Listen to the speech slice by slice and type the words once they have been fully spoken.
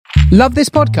Love this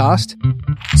podcast?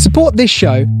 Support this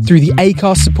show through the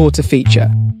Acast supporter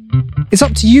feature. It's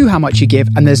up to you how much you give,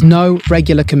 and there's no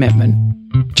regular commitment.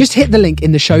 Just hit the link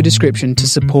in the show description to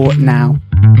support now.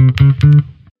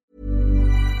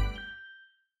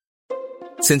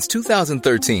 Since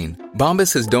 2013,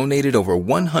 Bombas has donated over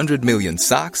 100 million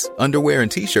socks, underwear,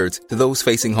 and T-shirts to those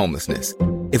facing homelessness.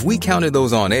 If we counted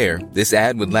those on air, this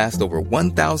ad would last over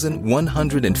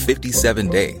 1,157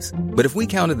 days. But if we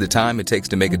counted the time it takes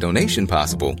to make a donation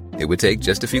possible, it would take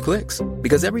just a few clicks.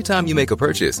 Because every time you make a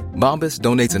purchase, Bombas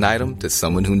donates an item to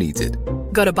someone who needs it.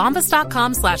 Go to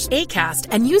bombas.com/ACAST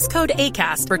and use code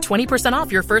ACAST for 20% off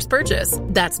your first purchase.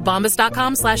 That's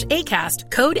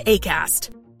bombas.com/ACAST, code ACAST.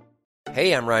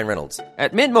 Hey, I'm Ryan Reynolds.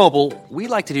 At Mint Mobile, we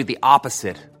like to do the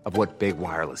opposite of what Big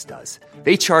Wireless does.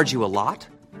 They charge you a lot,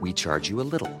 we charge you a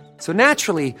little. So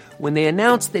naturally, when they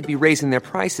announced they'd be raising their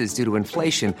prices due to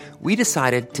inflation, we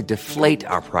decided to deflate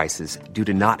our prices due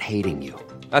to not hating you.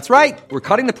 That's right. We're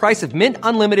cutting the price of Mint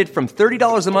Unlimited from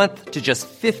 $30 a month to just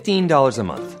 $15 a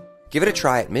month. Give it a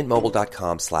try at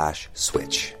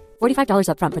mintmobile.com/switch. $45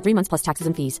 up front for 3 months plus taxes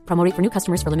and fees. Promo rate for new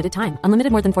customers for limited time.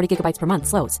 Unlimited more than 40 gigabytes per month.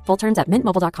 Slows full terms at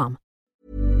mintmobile.com.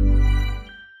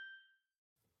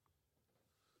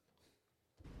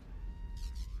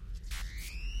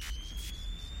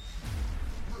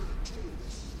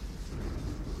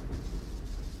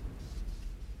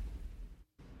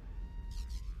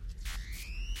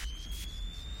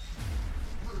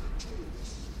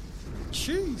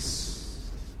 Jeez.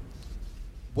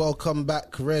 Welcome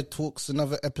back, Red Talks,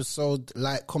 another episode.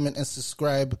 Like, comment, and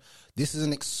subscribe. This is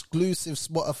an exclusive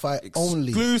Spotify only.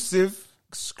 Exclusive.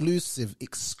 So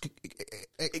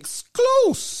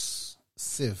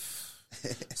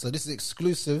this is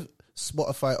exclusive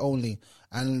Spotify only.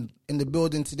 And in the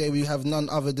building today, we have none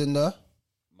other than the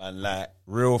man, like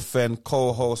real fan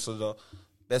co-host of the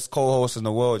best co-host in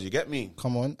the world. You get me?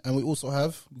 Come on. And we also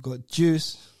have we got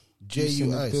Juice.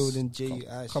 J.U. Ice. Building J.U.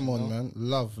 Ice. Come on, man.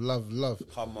 Love.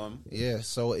 Come on. Yeah,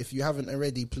 so if you haven't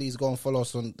already, please go and follow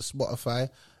us on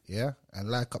Spotify, yeah, and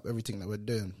like up everything that we're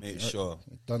doing. Make sure.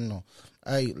 Don't know.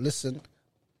 Hey, listen.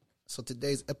 So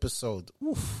today's episode,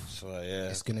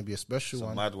 it's going to be a special one.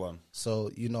 It's a mad one.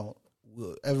 So, you know,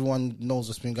 everyone knows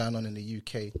what's been going on in the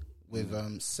UK with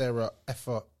Sarah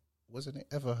Everhard.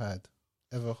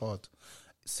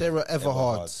 Sarah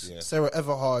Everhard. Yeah. Sarah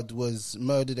Everhard was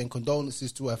murdered, and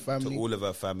condolences to her family. To all of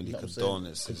her family, you know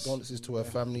condolences. Condolences to her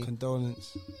family.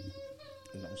 Condolence. You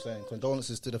know what I'm saying?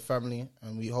 Condolences to the family,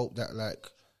 and we hope that like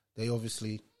they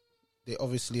obviously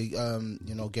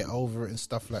you know, get over it and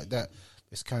stuff like that.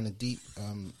 It's kind of deep,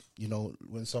 you know,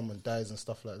 when someone dies and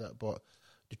stuff like that. But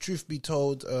the truth be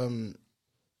told, the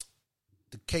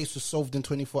case was solved in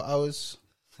 24 hours,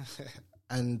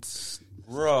 and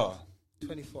raw.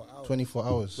 24 hours. 24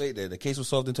 hours. Wait there, the case was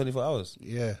solved in 24 hours?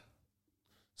 Yeah.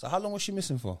 So how long was she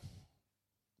missing for?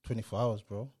 24 hours,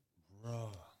 bro.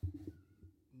 Raw.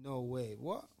 No way.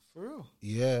 What? For real?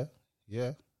 Yeah.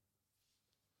 That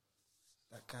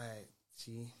guy,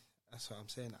 see, that's what I'm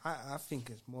saying. I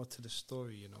think it's more to the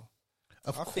story, you know.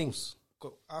 Of course.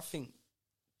 I think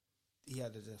he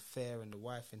had an affair and the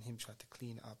wife and him tried to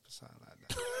clean it up or something like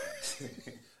that.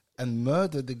 And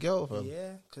murdered the girl, fam.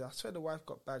 Yeah, because I swear the wife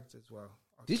got bagged as well.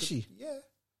 Did she? Yeah.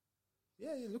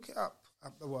 Yeah, you look it up.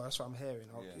 Well, that's what I'm hearing.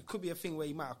 Yeah. It could be a thing where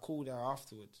you might have called her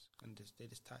afterwards and they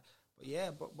just tied. But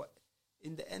yeah, but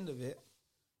in the end of it,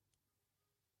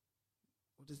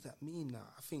 what does that mean now?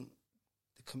 I think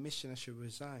the commissioner should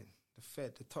resign.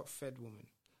 The top Fed woman.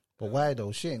 But why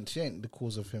though? She ain't the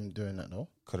cause of him doing that though.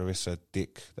 Clarissa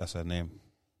Dick, that's her name.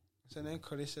 What's her name?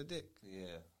 Clarissa Dick.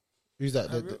 Yeah. Who's that?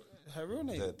 Her real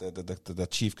name? The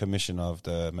chief commissioner of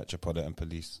the Metropolitan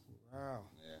Police. Wow.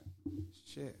 Yeah.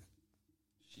 Shit.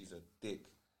 She's a dick.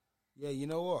 Yeah, you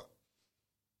know what?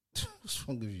 What's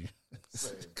wrong with you?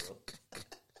 Same,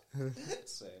 bro.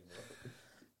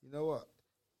 You know what?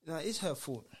 No, it's her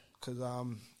fault. Because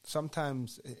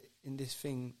sometimes in this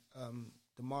thing, the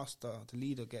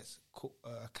leader gets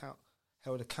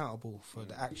held accountable for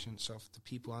the actions of the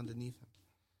people underneath him.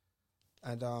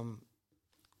 And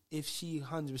if she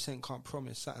 100% can't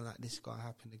promise something like this is going to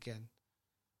happen again,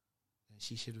 then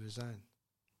she should resign.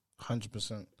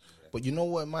 100%. But you know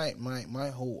what my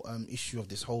whole issue of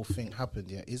this whole thing happened,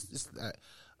 yeah, is like,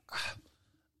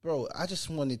 bro, I just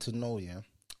wanted to know, yeah,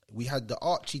 we had the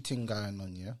art cheating going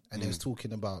on, yeah, and they was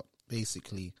talking about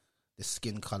basically the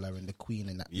skin color and the queen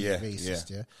and that racist,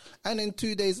 yeah. And then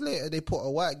 2 days later, they put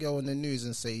a white girl on the news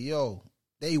and say, yo,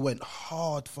 they went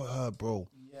hard for her, bro.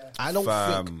 Yeah. I don't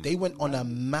think they went on a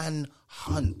man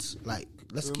hunt. Like,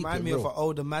 let's keep it real. Remind me of an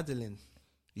older Madeline.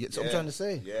 Yeah, that's what I'm trying to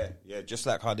say. Yeah. Just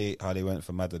like how they went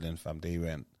for Madeline, fam. They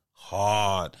went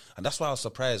hard. And that's why I was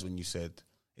surprised when you said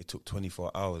it took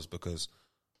 24 hours, because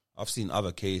I've seen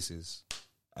other cases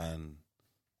and,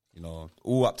 you know,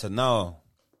 all up to now,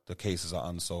 the cases are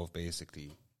unsolved,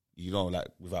 basically. You know, like,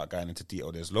 without going into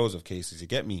detail, there's loads of cases, you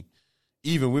get me?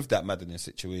 Even with that maddening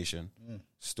situation,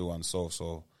 still unsolved.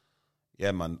 So,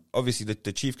 yeah, man, obviously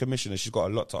the chief commissioner, she's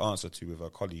got a lot to answer to with her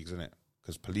colleagues, innit?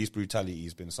 Because police brutality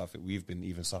has been something we've been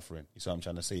even suffering. You see what I'm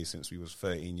trying to say? Since we was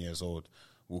 13 years old,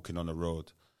 walking on the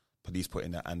road, police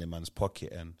putting that hand in man's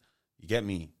pocket, and you get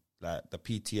me? Like, the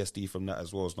PTSD from that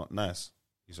as well is not nice.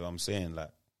 You see what I'm saying?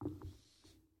 Like,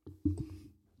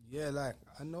 yeah, like,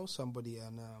 I know somebody,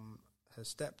 and her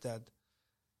stepdad,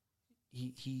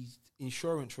 his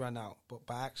insurance ran out, but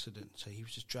by accident. So he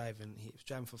was just driving. He was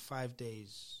driving for 5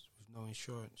 days with no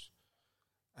insurance.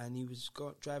 And he was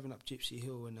driving up Gypsy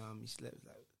Hill, and he's like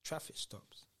traffic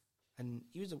stops, and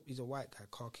he's a white guy,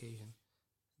 Caucasian.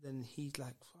 Then he's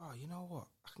like, "Oh, you know what?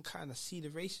 I can kind of see the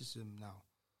racism now,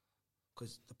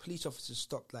 because the police officers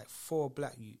stopped like 4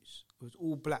 black youths. It was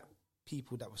all black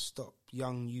people that were stopped,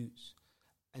 young youths,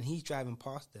 and he's driving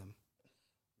past them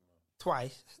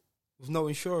twice with no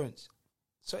insurance.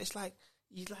 So it's like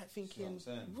he's like thinking,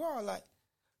 wow, like,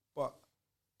 but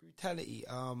brutality.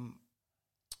 I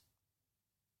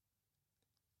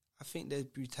think there's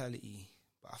brutality,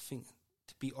 but I think,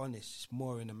 to be honest, it's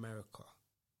more in America.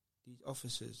 These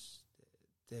officers,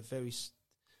 they're very,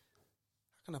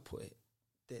 how can I put it?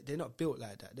 They're not built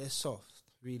like that. They're soft,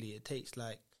 really. It takes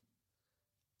like,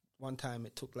 one time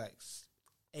it took like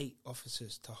 8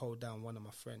 officers to hold down one of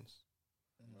my friends.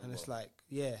 And it's like,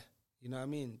 yeah, you know what I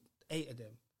mean? 8 of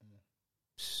them.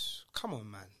 Psst, come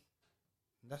on, man.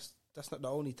 That's not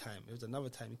the only time. It was another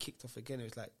time he kicked off again. It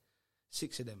was like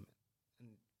 6 of them.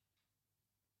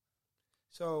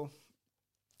 So,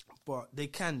 but they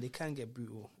can get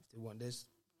brutal if they want. There's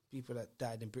people that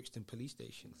died in Brixton police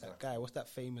station. That guy, what's that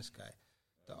famous guy?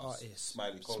 The artist.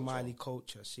 Smiley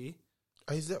Culture, see?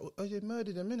 They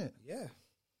murdered him, innit? Yeah.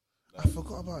 I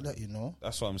forgot about that, you know.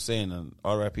 that's what I'm saying. And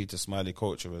RIP to Smiley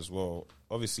Culture as well.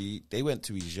 Obviously, they went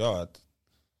to his yard,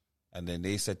 and then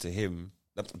they said to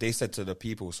the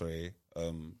people,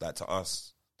 that to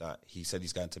us, that he said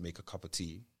he's going to make a cup of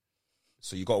tea.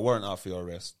 So you got a warrant out for your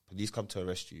arrest. Police come to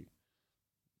arrest you.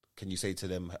 Can you say to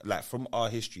them, like, from our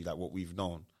history, like what we've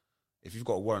known, if you've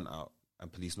got a warrant out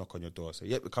and police knock on your door, say,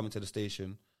 yep, we're coming to the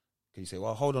station. Can you say,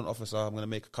 well, hold on, officer, I'm going to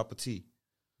make a cup of tea?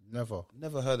 Never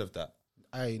heard of that.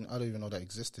 I don't even know that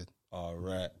existed. All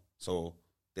right. So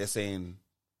they're saying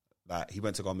that he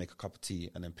went to go and make a cup of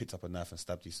tea and then picked up a knife and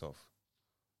stabbed himself.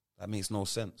 That makes no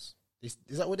sense. Is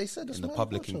that what they said? In the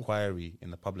public inquiry.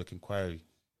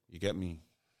 You get me?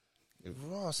 So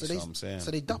what I'm saying. So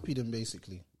they duppied him,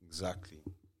 basically. Exactly.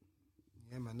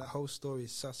 Yeah, man, that whole story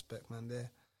is suspect, man. They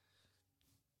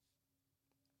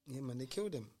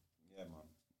killed him. Yeah, man.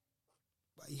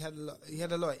 But he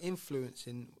had a lot of influence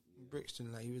in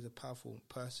Brixton. Like, he was a powerful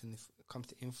person if it comes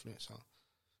to influence. So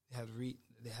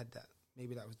they had that.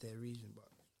 Maybe that was their reason.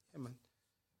 But yeah, man.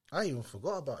 I even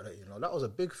forgot about that. You know, that was a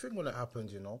big thing when it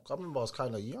happened. You know, I remember I was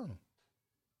kind of young.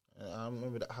 I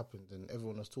remember that happened, and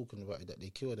everyone was talking about it, that they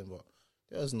killed him, but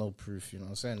there was no proof, you know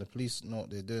what I'm saying? The police know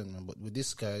what they're doing, man. But with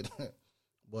this guy,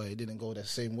 boy, it didn't go the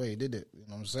same way, did it? You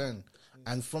know what I'm saying?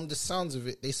 And from the sounds of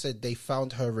it, they said they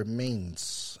found her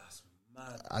remains. That's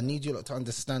mad. I need you to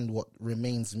understand what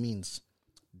remains means.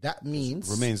 That means...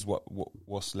 Remains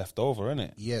what's left over,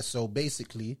 innit? Yeah, so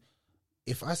basically,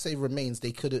 if I say remains,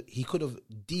 he could have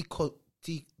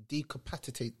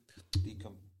decapitated...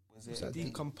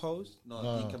 Decomposed?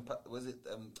 Was it?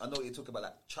 I know what you're talking about,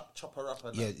 like chop her up.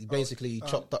 Basically, he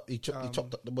chopped up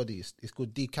the body. It's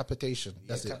called decapitation.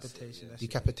 That's decapitation. it.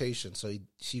 Decapitation. So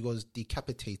she was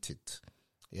decapitated.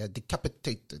 Yeah,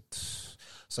 decapitated.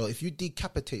 So if you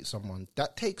decapitate someone,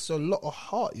 that takes a lot of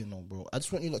heart, you know, bro. I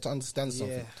just want you to understand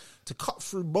something. Yeah. To cut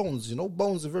through bones, you know,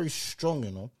 bones are very strong, you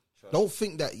know. Don't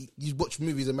think that you watch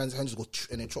movies and man's hands just go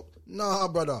and then chop. Nah,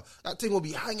 brother. That thing will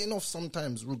be hanging off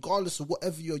sometimes, regardless of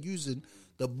whatever you're using.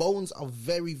 The bones are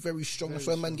very, very strong. That's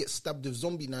why a man gets stabbed with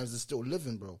zombie knives and still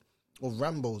living, bro. Or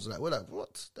Rambo's. Like, we're like,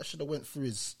 what? That should have went through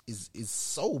his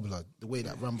soul blood, the way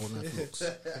that Rambo knife looks.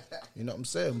 You know what I'm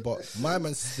saying? But my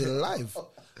man's still alive.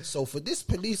 So for this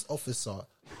police officer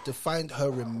to find her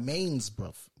remains,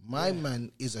 bruv, my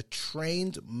man is a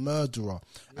trained murderer.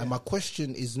 And my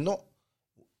question is not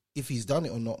if he's done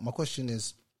it or not. My question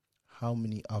is, how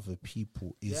many other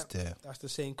people is there? That's the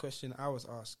same question I was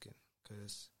asking.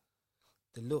 Because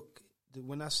the look,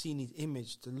 when I seen his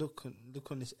image, the look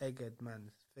on this egghead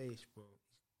man's face, bro,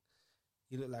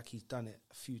 he looked like he's done it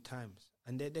a few times.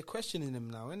 And they're questioning him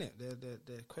now, innit?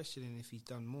 They're questioning if he's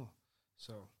done more.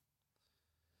 So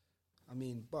I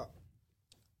mean, but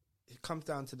it comes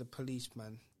down to the police,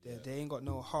 man. They ain't got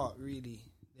no heart, really.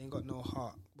 They ain't got no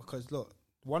heart. Because, look,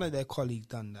 one of their colleagues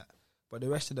done that, but the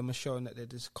rest of them are showing that they're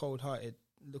just cold-hearted,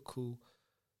 little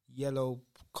yellow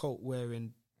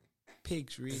coat-wearing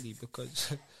pigs, really, because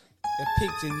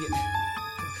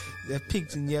they're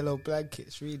pigs in yellow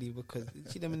blankets, really, because you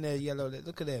see them in their yellow,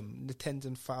 look at them, the tens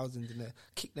and thousands, and they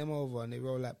kick them over and they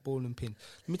roll like bowling pins.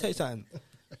 Let me tell you something.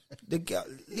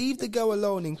 Leave the girl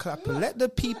alone in Clapham. Let the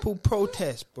people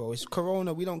protest, bro. It's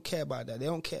Corona. We don't care about that. They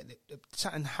don't care.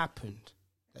 Something happened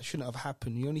that shouldn't have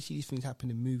happened. You only see these things happen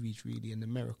in movies, really, in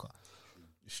America.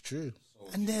 It's true.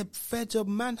 And they're feds up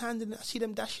manhandling. I see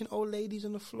them dashing old ladies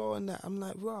on the floor and that. I'm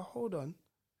like, bro, hold on.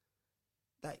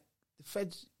 Like, the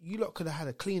feds, you lot could have had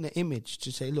a cleaner image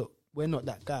to say, look, we're not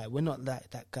that guy. We're not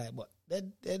like that guy. But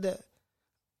they're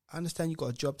I understand you got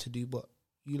a job to do, but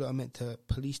you lot are meant to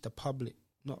police the public,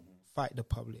 not fight the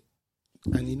public.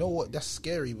 And you know what? That's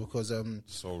scary because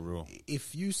so real.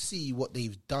 If you see what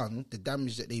they've done, the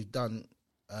damage that they've done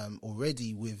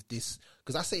already with this,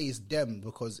 because I say it's them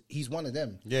because he's one of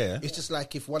them. Yeah. It's just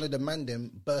like if one of the man them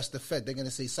burst the Fed, they're going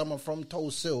to say someone from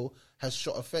Tulsil has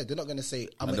shot a Fed. They're not going to say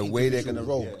I'm And an the way they're individual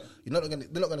gonna- rogue. yeah.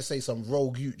 They're not going to say some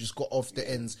rogue you just got off the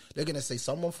ends. They're going to say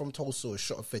someone from Tulsil has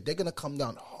shot a Fed. They're going to come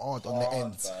down hard on the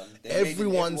ends. fam. They're making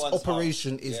Everyone's everyone's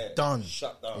operation house. is Yeah, done.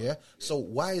 shut down. Yeah. So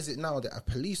why is it now that a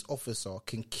police officer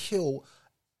can kill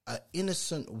an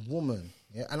innocent woman?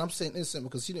 Yeah. And I'm saying innocent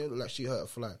because she didn't look like she hurt a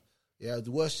fly. Yeah,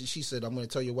 the worst she said, I'm going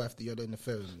to tell your wife that you're in the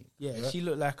affair with me. Yeah, she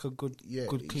looked like a good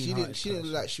clean. She didn't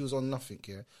look like she was on nothing,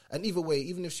 yeah. And either way,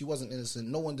 even if she wasn't innocent,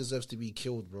 no one deserves to be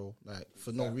killed, bro. Like,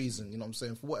 for no reason, you know what I'm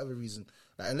saying? For whatever reason.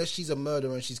 Like, unless she's a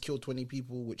murderer and she's killed 20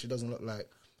 people, which it doesn't look like,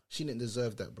 she didn't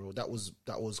deserve that, bro. That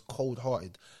was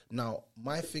cold-hearted. Now,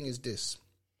 my thing is this.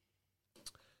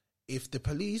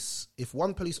 If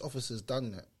one police officer's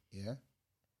done that, yeah,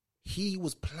 he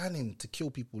was planning to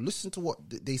kill people. Listen to what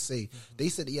they say. Mm-hmm. They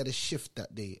said he had a shift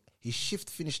that day. His shift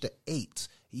finished at 8.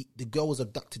 The girl was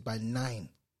abducted by 9.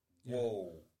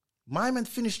 Whoa. My man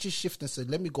finished his shift and said,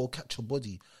 let me go catch her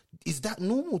body. Is that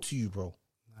normal to you, bro?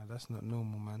 Nah, that's not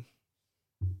normal, man.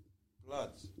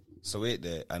 Blood. So wait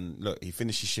there, and look, he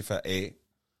finished his shift at 8,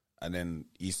 and then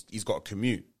he's got a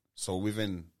commute. So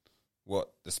within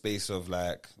the space of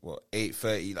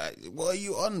 8:30, like, what are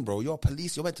you on, bro? You're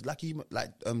police. You're meant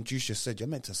to, Juice just said, you're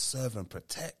meant to serve and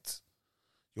protect.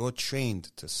 You're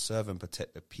trained to serve and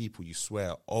protect the people. You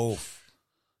swear oath.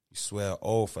 You swear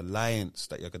oath, alliance,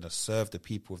 that you're gonna serve the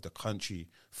people of the country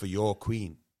for your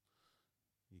queen.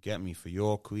 You get me? For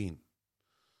your queen.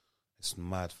 It's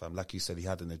mad, fam. Like you said, he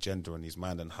had an agenda on his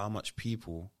mind, and how much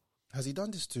people has he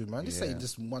done this to, man? This Yeah. ain't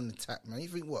just one attack, man. You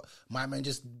think what? My man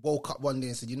just woke up one day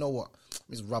and said, you know what?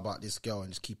 Let's rub out this girl and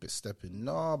just keep it stepping.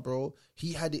 Nah, bro.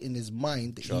 He had it in his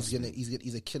mind that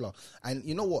he's a killer. And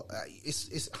you know what?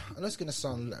 It's I know it's gonna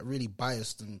sound like really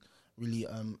biased and really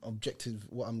objective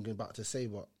what I'm about to say,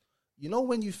 but you know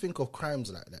when you think of crimes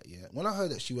like that, yeah. When I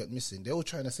heard that she went missing, they were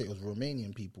trying to say it was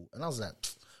Romanian people, and I was like,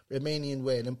 Romanian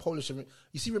way, and then Polish.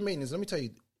 You see, Romanians. Let me tell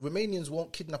you, Romanians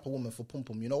won't kidnap a woman for pum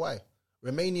pum. You know why?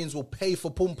 Romanians will pay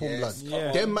for pum pum, blood.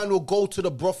 Yeah. Them man will go to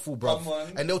the brothel, bro, Come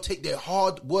on. and they'll take their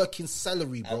hard working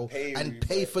salary, bro, and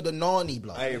pay for the nani,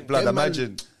 blood. Hey, blood, Them man-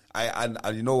 imagine.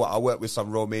 And you know what? I worked with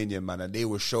some Romanian man, and they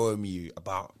were showing me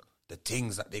about the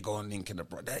things that they go and link in the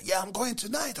bro. Yeah, I'm going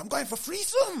tonight. I'm going for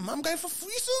threesome.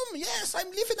 Yes, I'm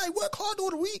living. I work hard all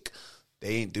the week.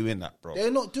 They ain't doing that, bro.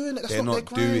 They're not doing that. That's They're not their not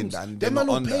crimes. doing that, and they're Them man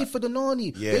not will on pay that. for the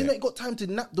nani. Yeah. They ain't got time to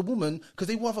nap the woman because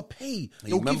they rather pay.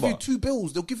 They'll give remember- you 2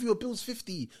 bills. They'll give you a bill's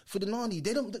 50 for the nani.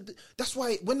 They don't. That's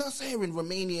why when I was hearing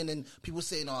Romanian and people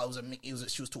saying, "Oh,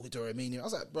 she was talking to a Romanian," I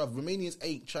was like, "Bruv, Romanians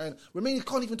ain't trying. Romanians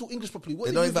can't even talk English properly. What They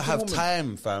are don't doing even for the have woman?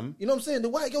 time, fam. You know what I'm saying? The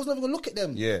white girls never gonna look at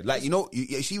them. Yeah, like, you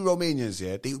see Romanians,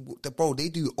 yeah, they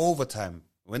do overtime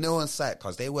when they're on site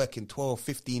because they're working 12,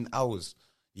 15 hours.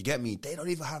 You get me? They don't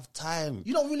even have time.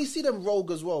 You don't really see them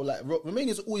rogue as well. Like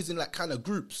Romanians are always in like kind of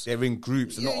groups. They're in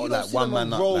groups, and Yeah, not you all don't like see one them on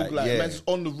man up. rogue, Like, yeah. man's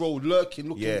on the road lurking,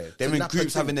 looking. Yeah, to they're in nap a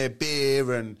groups thing. having their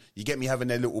beer, and you get me, having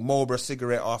their little Marlboro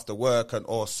cigarette after work,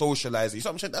 or socialising. You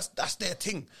know what I'm saying? That's their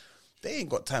thing. They ain't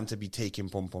got time to be taking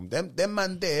pom pom. Them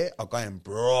man there are going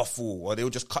brothel, or they'll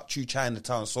just cut through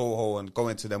Chinatown, Soho, and go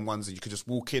into them ones that you could just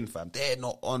walk in, fam. They're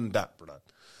not on that, bro.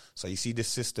 So you see this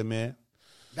system here.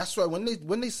 That's why when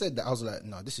they said that, I was like,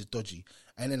 no, this is dodgy.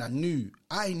 And then I knew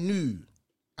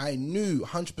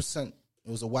 100% it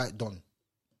was a white don.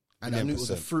 And I knew it was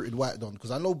a 100%. fruited white don.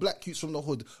 Because I know black cutes from the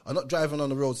hood are not driving on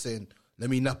the road saying, let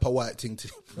me nap a white thing to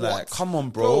Like, What? come on,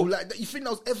 bro. Like, you think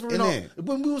that was ever Innit? enough?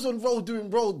 When we was on road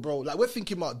doing road, bro, like we're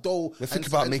thinking about dough. They think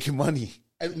about making money.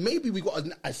 And maybe we got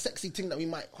a sexy thing that we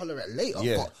might holler at later.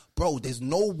 Yeah. But, bro, there's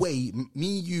no way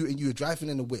me, you, and you are driving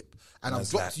in a whip and I've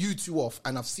dropped like- you two off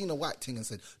and I've seen a white thing and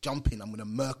said, jump in, I'm going to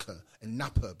murk her and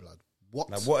nap her, blood.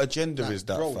 What? Like, what agenda is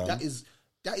that, bro, fam? that is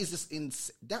just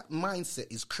that mindset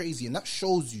is crazy. And that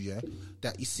shows you, yeah,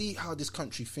 that you see how this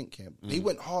country think, yeah. They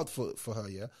went hard for her,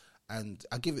 yeah. And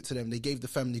I give it to them. They gave the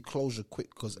family closure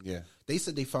quick because they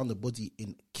said they found the body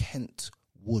in Kent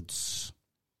Woods.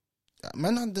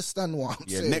 Man, understand what I'm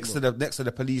saying? next to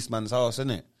the policeman's house, isn't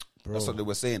it? That's what they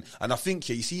were saying. And I think,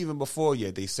 you see, even before,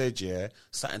 they said,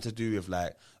 something to do with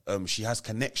like, she has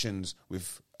connections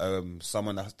with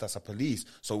someone that's a police.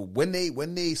 So when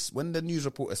the news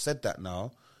reporter said that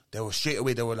now, they were straight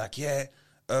away, they were like,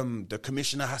 the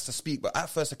commissioner has to speak. But at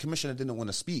first, the commissioner didn't want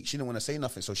to speak. She didn't want to say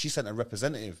nothing. So she sent a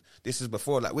representative. This is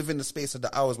before, like within the space of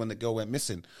the hours when the girl went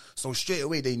missing. So straight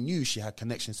away, they knew she had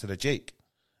connections to the Jake.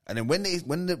 And then when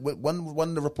one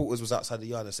of the reporters was outside the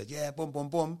yard and said, yeah, boom, boom,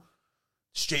 boom,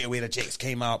 straight away the Jakes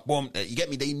came out, boom. You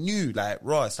get me? They knew, like,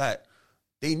 raw, it's like,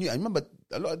 they knew. I remember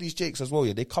a lot of these Jakes as well,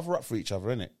 they cover up for each other,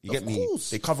 innit? You get me?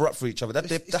 They cover up for each other.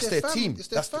 That's their team. It's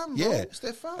their fam, bro. It's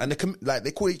their fam. And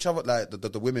they call each other, like,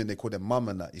 the women, they call them mum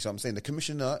and that. You see what I'm saying? The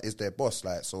commissioner is their boss,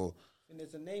 like, so. And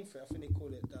there's a name for it. I think they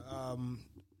call it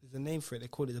there's a name for it. They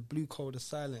call it the blue code of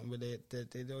silent, where they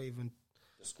don't even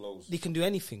disclose. They can do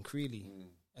anything, really.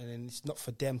 And then it's not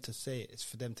for them to say it, it's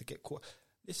for them to get caught.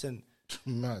 Listen.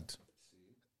 Mad.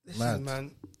 Listen,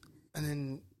 man.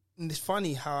 And it's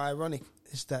funny how ironic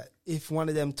is that if one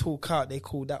of them talk out, they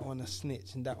call that one a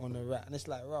snitch and that one a rat. And it's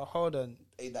like, well, hold on.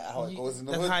 Ain't that how it goes in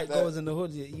the That's hood? how it goes in the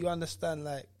hood. You understand,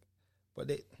 like, but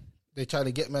they try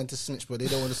to get man to snitch, but they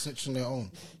don't want to snitch on their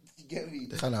own. You get me?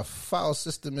 The kind of foul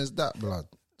system is that, blood?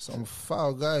 Some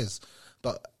foul guys.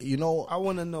 But, you know, I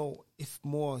want to know if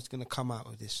more is going to come out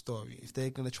of this story, if they're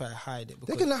going to try to hide it.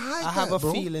 They're going to hide it. I have a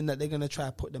bro. feeling that they're going to try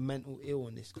to put the mental ill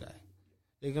on this guy.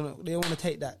 They don't want to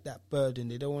take that burden.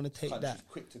 They don't want to take that.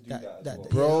 Quick to do that as well.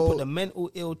 Bro. Put the mental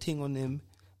ill thing on him,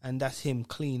 and that's him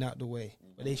clean out the way.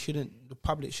 But they shouldn't. The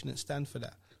public shouldn't stand for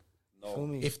that. No. Feel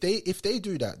me? If they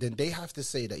do that, then they have to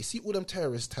say that. You see all them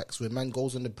terrorist attacks where man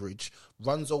goes on the bridge,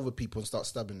 runs over people and starts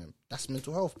stabbing them. That's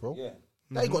mental health, bro. Yeah.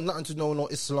 That ain't got nothing to do with no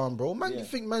Islam, bro. Man, you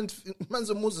think man's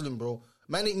a Muslim, bro.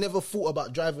 Man ain't never thought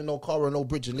about driving no car or no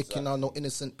bridge and licking out no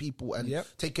innocent people and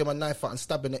taking a knife out and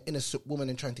stabbing an innocent woman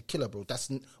and trying to kill her, bro.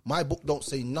 My book don't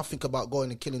say nothing about going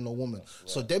and killing no woman. Right.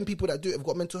 So them people that do it have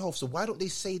got mental health. So why don't they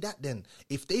say that then?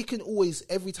 If they can always,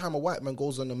 every time a white man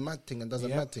goes on a mad thing and does a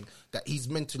mad thing, that he's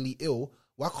mentally ill,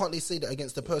 why can't they say that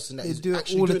against the person that is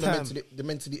actually doing the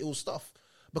mentally ill stuff?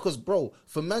 Because, bro,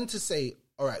 for man to say,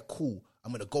 all right, cool,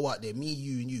 I'm going to go out there, me,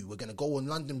 you, and you. We're going to go on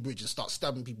London Bridge and start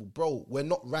stabbing people. Bro, we're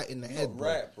not right in the head, bro.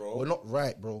 Right, bro. We're not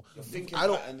right, bro. Your thinking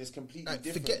pattern is completely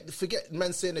different. Forget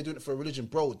men saying they're doing it for a religion,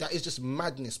 bro. That is just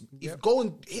madness. If go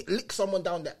and lick someone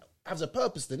down that has a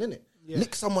purpose, then, innit? Yeah.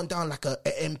 Lick someone down like a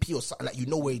MP or something, like you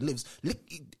know where he lives.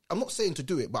 I'm not saying to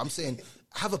do it, but I'm saying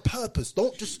have a purpose.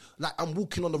 Don't just, like, I'm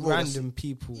walking on the road. Random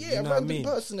people. Yeah, you know a random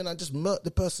person, and I just murk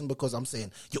the person because I'm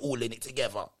saying, you're all in it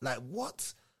together. Like,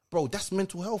 what? Bro, that's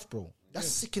mental health, bro. That's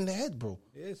sick in the head, bro.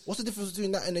 Yes. What's the difference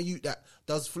between that and a youth that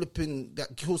does flipping,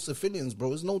 that kills civilians, bro?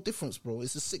 There's no difference, bro.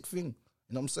 It's a sick thing.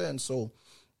 You know what I'm saying? So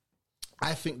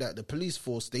I think that the police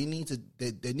force, there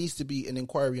needs to be an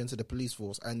inquiry into the police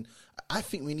force. And I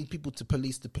think we need people to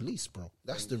police the police, bro.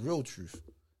 That's the real truth.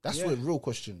 That's the real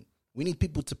question. We need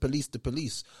people to police the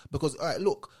police. Because, all right,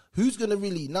 look, who's going to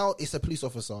really, now it's a police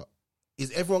officer.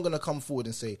 Is everyone going to come forward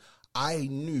and say, I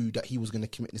knew that he was going to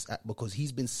commit this act because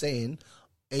he's been saying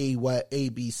A, Y, A,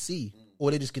 B, C,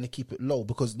 or they're just going to keep it low?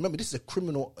 Because remember, this is a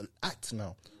criminal act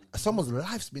now. Someone's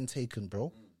life's been taken,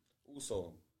 bro.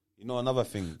 Also, you know, another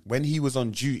thing, when he was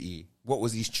on duty, what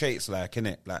was his traits like,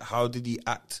 innit? Like, how did he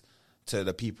act to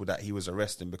the people that he was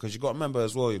arresting? Because you got to remember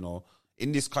as well, you know,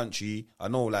 in this country, I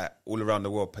know, like, all around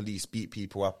the world, police beat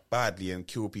people up badly and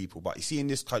kill people. But you see, in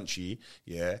this country,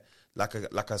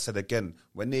 like I said again,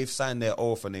 when they've signed their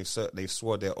oath and they've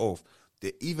swore their oath,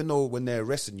 even though when they're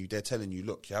arresting you, they're telling you,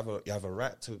 look, you have a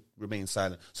right to remain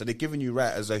silent. So they're giving you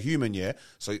right as a human, yeah?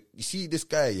 So you see this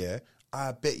guy, yeah?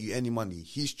 I bet you any money,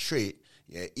 his trait,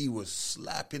 yeah, he was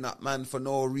slapping up man for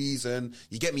no reason.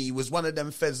 You get me? He was one of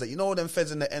them feds that, you know them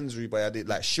feds in the Ensbury, but I did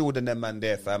like shielding them man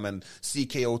there, fam, and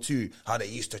CKO2, how they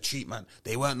used to treat man.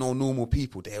 They weren't no normal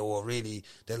people. They were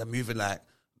moving like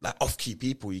off-key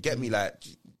people. You get me? Like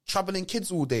troubling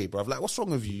kids all day, bruv. Like, what's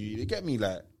wrong with you? You get me?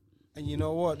 Like, and you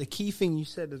know what? The key thing you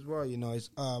said as well, you know, is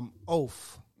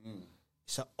oath.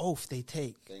 It's an oath they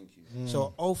take. Thank you.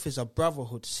 So oath is a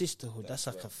brotherhood, sisterhood. That's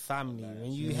like a family.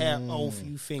 When you hear oath,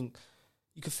 you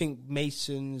can think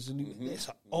Masons. And it's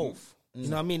an oath. You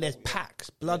know what I mean? There's packs,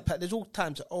 blood pack. There's all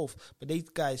types of oath, but these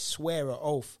guys swear an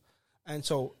oath, and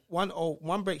so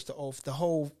one breaks the oath. The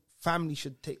whole family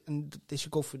should take, and they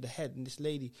should go through the head. And this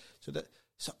lady, so that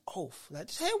it's an oath. Like,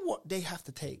 just hear what they have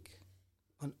to take,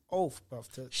 an oath,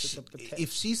 bruv, to protect.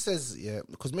 If she says,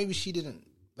 because maybe she didn't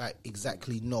like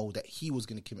exactly know that he was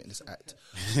going to commit this act,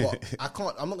 but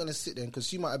I'm not going to sit there because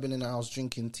she might have been in the house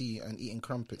drinking tea and eating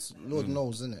crumpets. Lord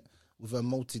knows, innit? With her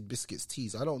malted biscuits,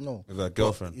 teas. I don't know. With her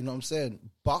girlfriend. But, you know what I'm saying?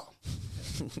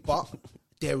 But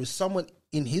there is someone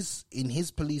in his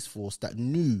police force that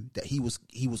knew that he was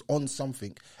on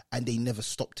something, and they never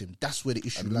stopped him. That's where the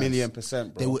issue lies.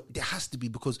 1,000,000%, bro. There has to be,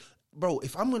 because, bro,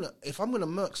 if I'm gonna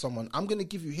murk someone, I'm gonna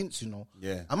give you hints, you know.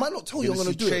 Yeah. I might not tell you I'm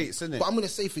gonna do traits, it, but I'm gonna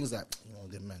say things like, you know,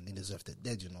 them man, they deserve to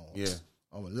dead, you know. Yeah.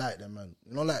 I'm gonna like them, man.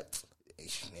 You know, like,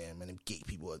 yeah, man, them gay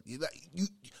people.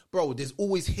 Bro, there's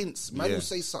always hints. Man will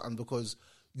say something because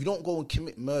you don't go and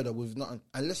commit murder with nothing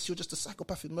unless you're just a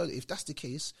psychopathic murderer. If that's the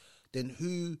case, then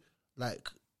who, like,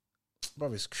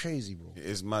 bro, it's crazy, bro. It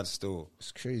is mad still.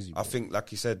 It's crazy, bro. I think,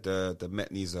 like you said, the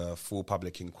Met needs a full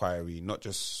public inquiry, not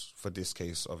just for this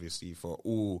case, obviously, for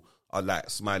all, like,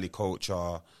 Smiley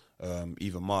Culture,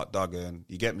 even Mark Duggan,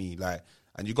 you get me? Like,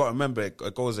 and you got to remember,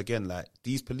 it goes again, like,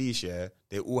 these police,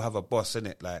 they all have a boss,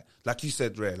 innit? Like you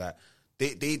said, Ray, like,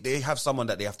 they have someone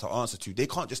that they have to answer to. They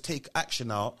can't just take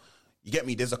action out. You get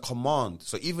me? There's a command.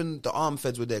 So even the armed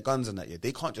feds with their guns and that,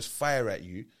 they can't just fire at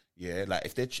you. Yeah, like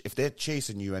if they're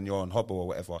chasing you and you're on hobble or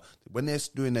whatever, when they're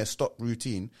doing their stop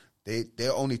routine,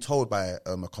 they're only told by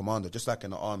a commander, just like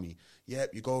in the army.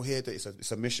 Yep, you go here.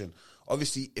 It's a mission.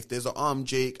 Obviously, if there's an armed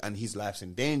Jake and his life's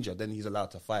in danger, then he's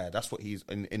allowed to fire. That's what he's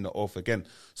in the oath again.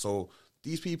 So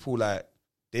these people, like,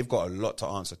 they've got a lot to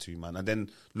answer to, man. And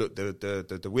then look,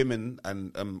 the women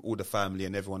and all the family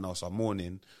and everyone else are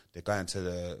mourning. They're going to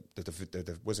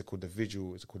the what's it called? The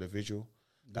vigil. Is it called the vigil?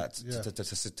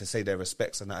 To say their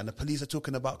respects and that. And the police are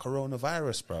talking about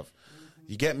coronavirus, bruv.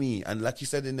 You get me? And like you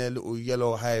said, in their little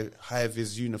yellow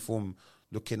high-vis uniform,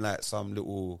 looking like some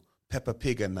little Peppa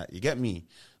Pig and that. You get me?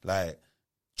 Like,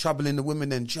 troubling the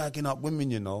women and dragging up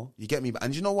women, you know. You get me?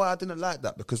 And you know why I didn't like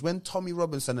that? Because when Tommy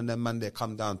Robinson and them man, they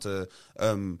come down to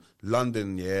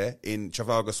London, in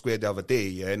Trafalgar Square the other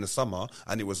day, in the summer,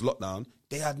 and it was lockdown,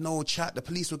 they had no chat. The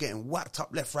police were getting whacked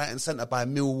up left, right and centre by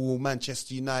Millwall,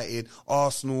 Manchester United,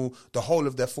 Arsenal, the whole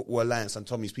of their football alliance and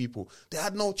Tommy's people. They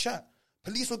had no chat.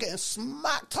 Police were getting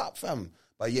smacked up, fam.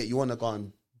 But yet you want to go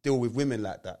and deal with women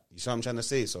like that. You see what I'm trying to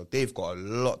say? So they've got a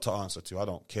lot to answer to. I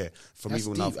don't care. From That's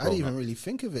even deep. now, I didn't even really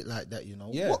think of it like that, you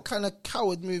know. Yeah. What kind of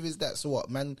coward move is that? So what,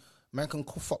 man can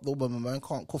cuff up the woman, man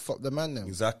can't cuff up the man then.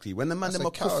 Exactly. When the man them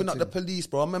were cuffing up the police,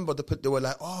 bro, I remember they were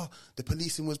like, oh, the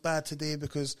policing was bad today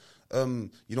because, you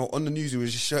know, on the news, it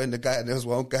was just showing the guy, and there was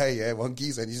one guy, one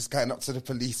geezer, and he's just going up to the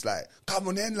police like, come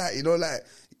on in, like, you know, like,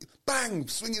 bang,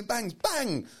 swinging bangs,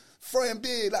 bang, throwing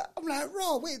beer. Like, I'm like,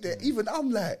 raw, wait there. Even I'm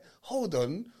like, hold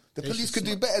on. The police could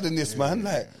do better than this, man.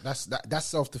 Like, that's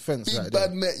self-defense. Big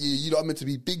bad Met, you know what I meant to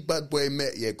be. Big bad boy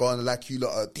Met, going like, you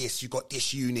lot are this, you got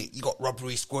this unit, you got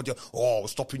robbery squad,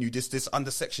 stopping you this, under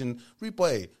section. Rude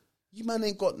boy, you man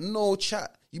ain't got no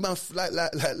chat. You man,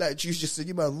 like Juice just said,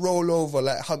 you man roll over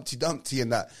like Humpty Dumpty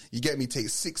and that. You get me? Take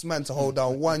 6 men to hold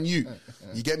down one youth.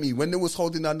 You get me? When they was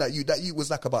holding down that youth was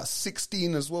like about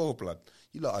 16 as well, blood.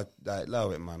 You lot are like,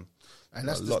 allow it, man. And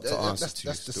that's a lot to answer to.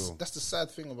 That's the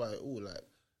sad thing about it all, like.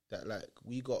 That, like,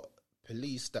 we got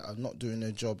police that are not doing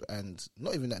their job, and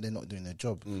not even that they're not doing their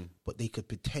job, but they could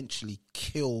potentially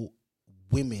kill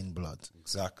women, blood.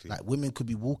 Exactly. Like, women could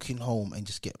be walking home and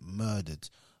just get murdered.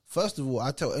 First of all,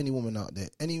 I tell any woman out there,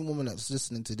 any woman that's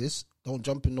listening to this, don't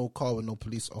jump in no car with no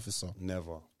police officer.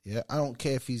 Never. Yeah, I don't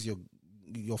care if he's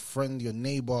your friend, your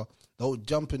neighbor. Don't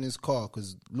jump in his car,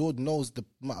 because Lord knows the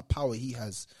amount of power he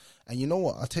has. And you know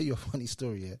what? I'll tell you a funny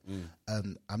story.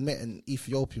 I met an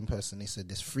Ethiopian person. They said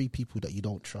there's 3 people that you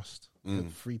don't trust.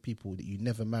 3 people that you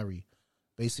never marry.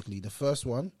 Basically, the first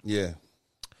one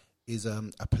is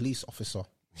a police officer.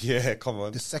 Yeah, come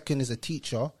on. The second is a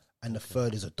teacher, and the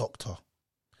third is a doctor.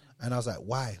 And I was like,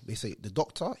 why? They say the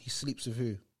doctor, he sleeps with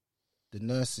who? The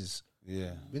nurses.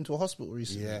 Yeah. Been to a hospital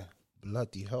recently. Yeah.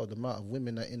 Bloody hell, the amount of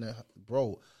women that in a...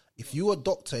 Bro, if you're a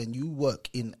doctor and you work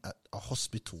in a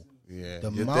hospital... Yeah, the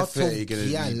amount of gal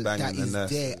that is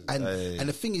there, and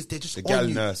the thing is, they're just on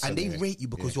you, and they rate you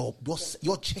because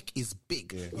your check is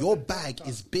big, your bag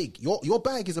is big, your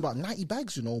bag is about 90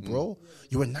 bags, you know, bro.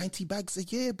 You're in 90 bags a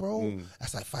year, bro.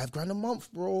 That's like $5,000 a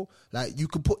month, bro. Like, you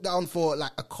could put down for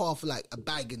like a car for like a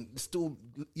bag and still,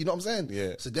 you know what I'm saying?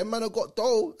 Yeah. So them man have got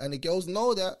dough, and the girls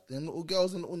know that. Them little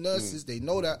girls and little nurses, they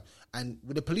know that. And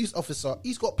with the police officer,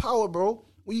 he's got power, bro.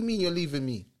 What do you mean you're leaving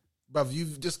me? bruv,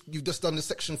 you've just done the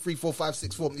section 3, 4, 5,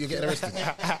 6 form. You're getting arrested.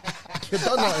 You're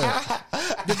done out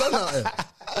here. You're done out here.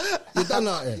 You're done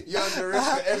out here. You're under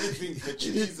arrest for everything, for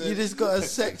treason. You just got a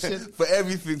section. For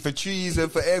everything, for treason,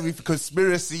 for every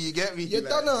conspiracy, you get me? You're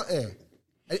done out here.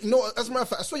 And you know what? As a matter of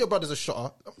fact, I swear your brother's a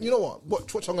shotter. You know what?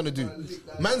 What I'm gonna do?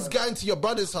 Man's going to your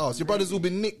brother's house. Your brother's all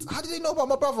been nicked. How did they know about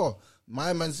my brother?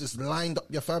 My man's just lined up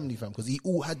your family, fam, because he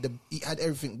had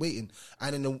everything waiting.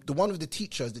 And then the one with the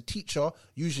teacher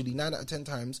usually 9 out of 10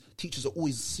 times, teachers are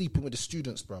always sleeping with the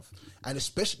students, bruv. And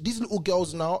especially these little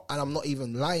girls now, and I'm not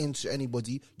even lying to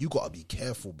anybody, you gotta be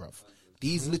careful, bruv.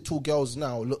 These little girls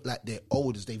now look like they're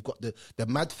old as they've got the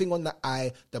mad thing on the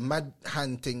eye, the mad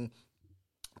hand thing.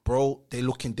 Bro, they're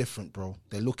looking different, bro.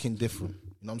 They're looking different.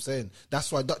 You know what I'm saying?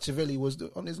 That's why Dutch Avelli was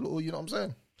on his little, you know what I'm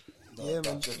saying? Yeah, man.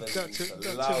 Dutch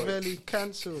Avelli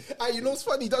cancelled. Hey, you know what's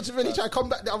funny? Dutch Avelli tried to come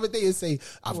back the other day and say,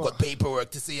 I've got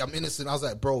paperwork to say I'm innocent. I was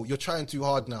like, bro, you're trying too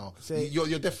hard now.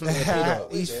 You're definitely a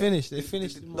pedo. He's finished. They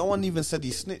finished. No one even said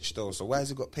he snitched, though. So why has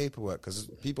he got paperwork? Because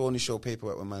people only show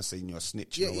paperwork when man saying you're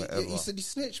snitching or whatever. Yeah, he said he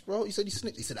snitched, bro. He said he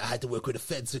snitched. He said, I had to work with the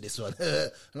feds for this one.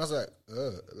 And I was like,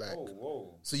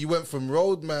 whoa. So you went from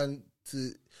roadman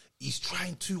to he's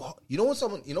trying too hard. You know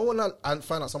when I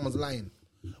find out someone's lying?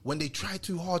 When they try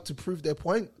too hard to prove their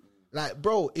point. Like,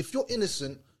 bro, if you're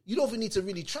innocent, you don't even need to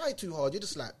really try too hard. You're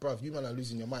just like, bruv, you man are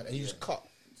losing your mind. And you just cut.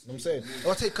 You know what I'm saying?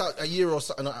 I'll take out a year or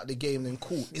something out of the game, then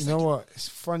cool. You know what? It's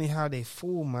funny how they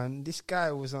fool, man. This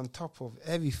guy was on top of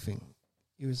everything.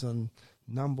 He was on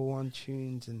 #1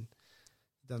 tunes and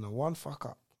done a one fuck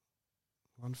up.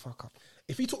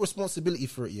 If he took responsibility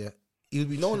for it, yeah, he would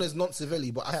be known as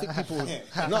non-Civelli, but I think people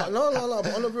no,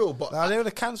 but on the real, but they would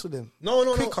have cancelled him. No,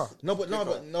 quicker.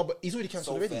 But he's already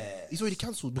cancelled already. Fair. He's already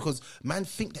cancelled because man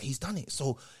think that he's done it.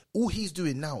 So all he's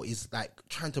doing now is like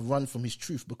trying to run from his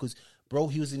truth because, bro,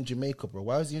 he was in Jamaica, bro.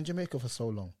 Why was he in Jamaica for so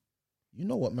long? You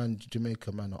know what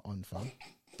Jamaica man are on, fam.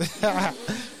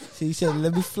 So he said,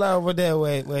 let me fly over there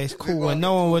where it's cool, where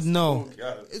no one would know.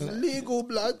 It's legal,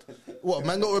 blood. What,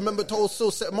 man don't remember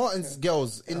Tulsa St. Martin's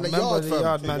girls in the yard, fam?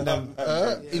 Yard man them.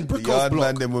 In The Brickell's yard block.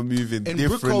 man them were moving In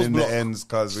different Brickell's in block. the ends,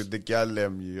 cause with the gal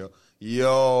them,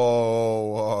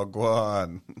 yo, go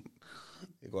on.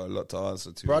 You got a lot to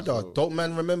answer to. Brother, so. don't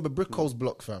man remember Brickell's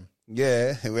block, fam?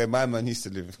 Yeah, where my man used to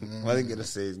live. I didn't get to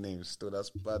say his name. Still, that's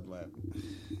bad, man.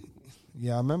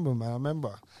 Yeah, I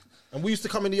remember. And we used to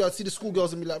come in the yard, see the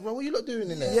schoolgirls and be like, bro, what you lot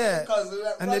doing in there? Yeah,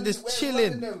 and they're just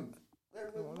chilling.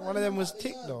 One of them was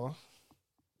Tick, though.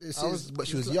 But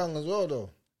she was young as well, though.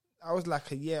 I was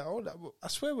like a year old. I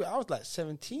swear, I was like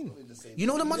 17. You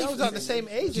know the money. I was like the same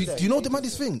age. Do you know the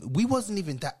maddest thing? We wasn't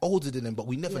even that older than them, but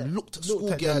we never looked at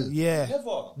schoolgirl. Yeah.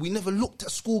 We never looked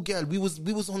at schoolgirl. We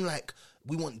was on like,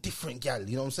 we want different gal.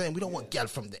 You know what I'm saying? We don't want gal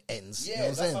from the ends. Yeah, you know what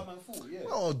I'm saying? that's how man thought, yeah.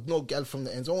 Oh, no gal from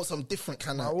the ends. I want some different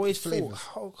kind I of always flavors.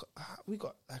 thought, how we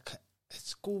got like a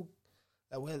school,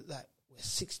 we're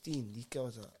 16. These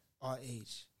girls are our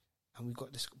age, and we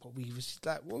got this. But we was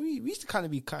like, well, we used to kind of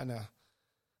be kind of,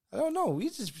 I don't know. We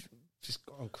just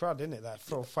go on crowd, innit? Like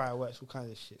throw fireworks, all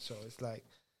kinds of shit. So it's like,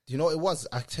 Do you know what it was?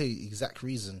 I tell you the exact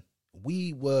reason.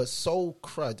 We were so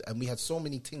crud and we had so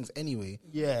many things anyway.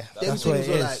 yeah, Them that's what things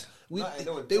it were is. like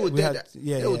they were We dead. had-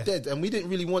 They were dead, and we didn't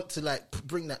really want to like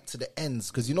bring that to the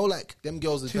ends because you know, like them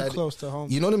girls Too close to home.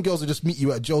 You know, them girls would just meet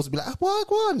you at Joe's and be like,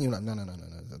 "Wagwan," you're like, "No,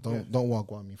 don't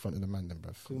wagwan me in front of the man, then,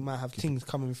 bruv." We might have things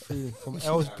coming through from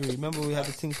Ellsbury. Remember, we had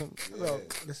the thing from. Well,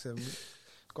 listen,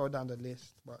 go down the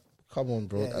list, but Come on,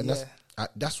 bro, Yeah, and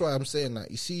that's why I'm saying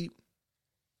that. You see,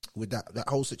 with that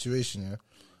whole situation, yeah,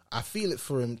 I feel it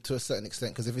for him to a certain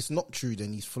extent because if it's not true,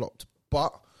 then he's flopped.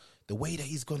 But the way that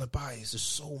he's gonna buy is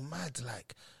just so mad.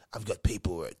 Like, I've got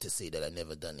paperwork to say that I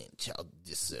never done it, child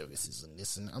disservices and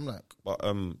this and that. I'm like, But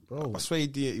Bro. I swear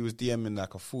he was DMing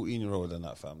like a 14-year-old and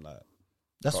that, fam. Like,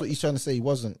 that's what he's trying to say. It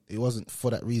wasn't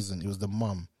for that reason. It was the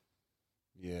mum.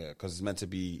 yeah, because it's meant to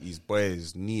be his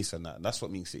boy's niece and that. That's what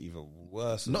makes it even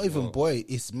worse. Not as even well. boy.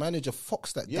 It's manager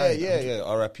Fox that Yeah, died. yeah.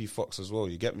 R.I.P. Fox as well.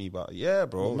 You get me, but yeah,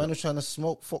 bro. Man was trying to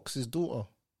smoke Fox's daughter,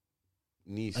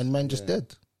 Niece, and man just yeah.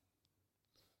 dead.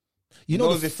 You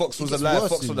know, if Fox it was gets alive, worse,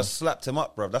 Fox you would know. have slapped him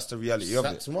up, bro. That's the reality of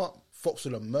Slapped it. him up. Fox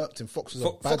would have murked him. Fox was a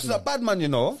bad Fox is man. a bad man, you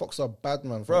know. Fox is a bad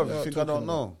man, Bro, What you are think you I don't talking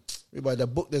know? about? By the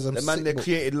book, there's a The man sick they book.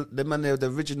 created, the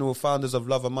original founders of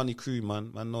Love and Money Crew,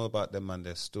 man. Man know about them, man.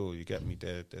 They're still, you get me?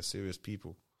 They're serious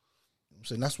people.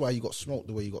 So that's why you got smoked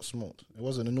the way you got smoked. It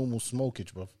wasn't a normal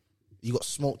smokage, bro. You got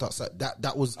smoked outside.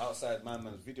 That was Outside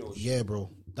man's video. yeah, bro.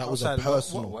 That was outside, a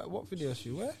personal. What video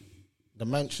shoot? Where The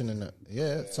mansion in it.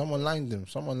 Yeah, someone lined him.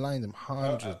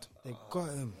 100. they got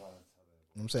him?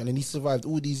 You know what I'm saying, and he survived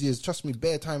all these years. Trust me,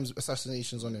 bare times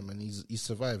assassinations on him, and he's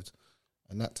survived.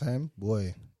 And that time, boy, you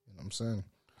know what I'm saying?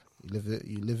 You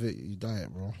live it, you die it,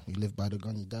 bro. You live by the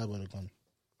gun, you die by the gun.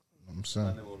 You know what I'm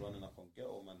saying? they were running up on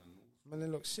ghetto, man. Man,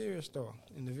 it looked serious though.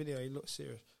 In the video, he looked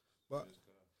serious. But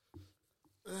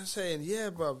I'm saying, yeah,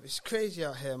 bro, it's crazy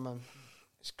out here, man.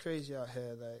 It's crazy out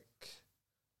here. Like,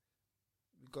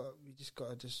 we just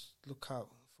gotta look out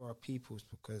for our peoples,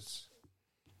 because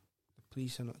the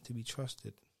police are not to be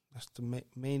trusted. That's the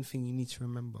main thing you need to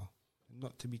remember.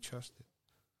 Not to be trusted.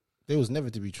 They was never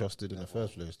to be trusted in the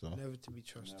first place, though. Never to be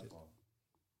trusted.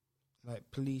 Like,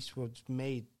 police were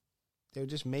made. They were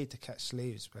just made to catch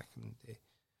slaves back in the day.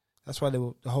 That's why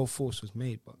the whole force was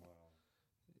made. But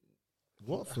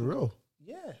what, for real?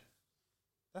 Yeah,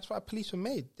 that's why police were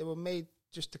made. They were made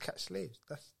just to catch slaves.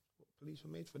 That's what police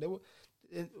were made for. There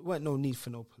weren't no need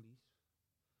for no police.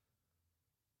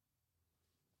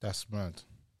 That's mad.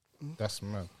 That's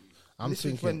mad. This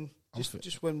is when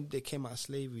when they came out of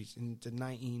slavery in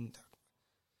the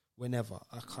whenever.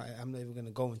 I'm not even going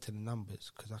to go into the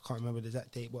numbers because I can't remember the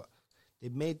exact date. But they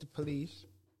made the police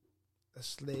a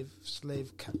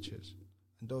slave catchers,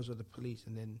 and those were the police.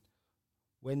 And then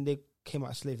when they came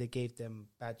out of slave, they gave them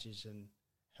badges and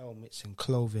helmets and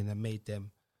clothing and made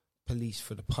them police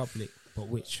for the public, but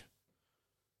which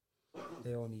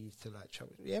they only used to like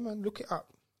trouble. Yeah, man, look it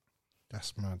up.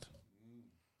 That's mad.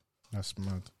 That's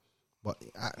mad. But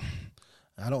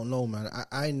I don't know, man.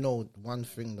 I know one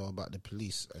thing though about the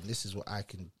police, and this is what I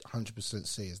can 100%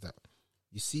 say, is that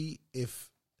you see, if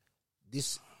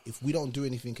we don't do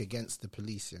anything against the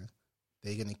police, yeah,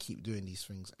 they're gonna keep doing these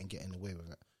things and getting away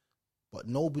with it. But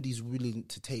nobody's willing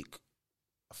to take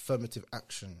affirmative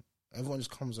action. Everyone just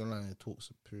comes online and talks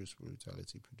of police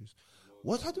brutality.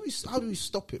 How do we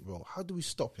stop it, bro? How do we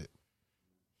stop it?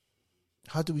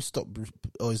 How do we stop?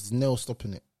 Or is Nell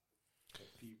stopping it?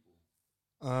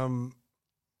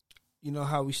 You know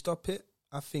how we stop it?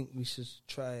 I think we should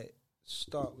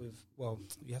start with, well,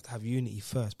 you have to have unity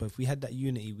first, but if we had that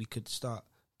unity, we could start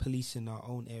policing our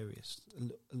own areas,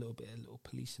 a little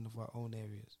policing of our own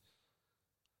areas.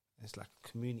 It's like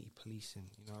community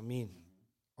policing, you know what I mean?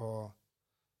 Or,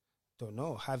 don't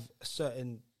know, have a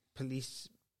certain police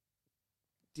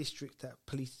district that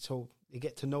police, so they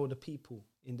get to know the people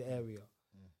in the area,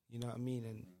 you know what I mean?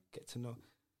 And get to know,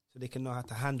 so they can know how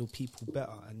to handle people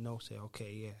better and know, say,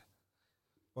 okay, yeah.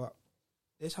 But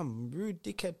there's some rude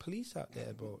dickhead police out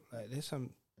there, bro. Like, there's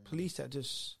some police that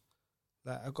just,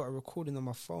 like, I got a recording on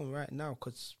my phone right now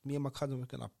because me and my cousin were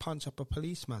going to punch up a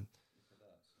policeman.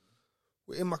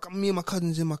 Me and my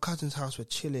cousins in my cousin's house were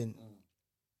chilling,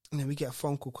 and then we get a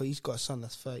phone call because he's got a son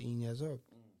that's 13 years old.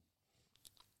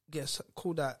 Get a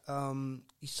call that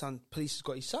his son, police has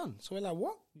got his son. So we're like,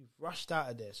 what? We've rushed out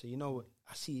of there. So, you know,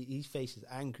 I see his face is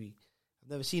angry.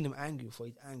 I've never seen him angry before.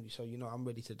 He's angry. So, you know, I'm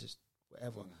ready to just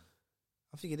whatever.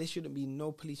 I'm thinking there shouldn't be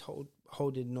no police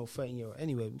holding no 13-year-old.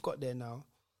 Anyway, we got there now.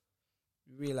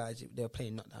 We realised they were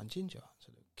playing Knockdown Ginger.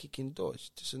 So they're kicking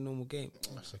doors. Just a normal game.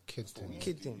 That's a kid thing.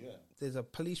 Kid thing. Yeah. There's a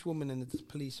policewoman and there's a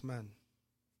policeman.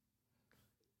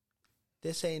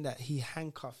 They're saying that he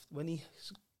handcuffed, when he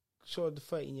saw the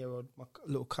 13-year-old, my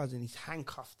little cousin, he's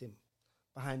handcuffed him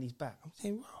behind his back. I'm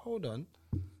saying, well, hold on.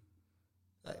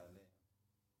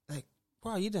 Like,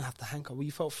 wow, you didn't have to handcuff. Well,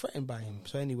 you felt threatened by him.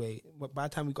 So anyway, by the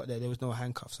time we got there was no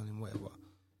handcuffs on him, whatever.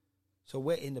 So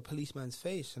we're in the policeman's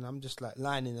face, and I'm just like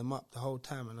lining them up the whole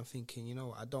time, and I'm thinking, you know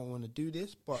what, I don't want to do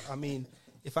this, but I mean,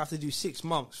 if I have to do 6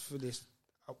 months for this,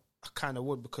 I kind of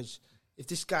would, because if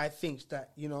this guy thinks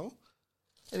that, you know.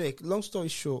 Anyway, long story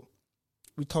short,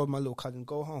 we told my little cousin,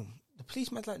 go home. The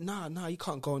policeman's like, nah, you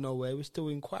can't go nowhere. We're still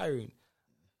inquiring.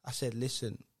 I said,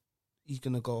 listen, he's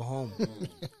going to go home.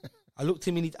 I looked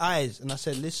him in his eyes and I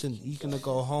said, listen, he's going to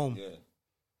go home. Yeah. And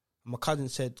my cousin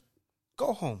said,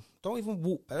 go home. Don't even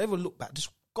walk back. Don't even look back.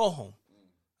 Just go home.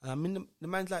 And I mean, the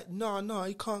man's like, no,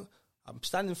 he can't. I'm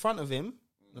standing in front of him.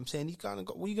 And I'm saying, he's going to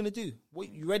go. What are you going to do?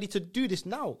 You ready to do this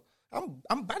now?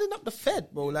 I'm batting up the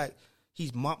Fed, bro. Like,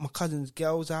 my cousin's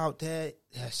girls out there,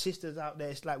 her sisters out there.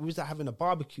 It's like we was like having a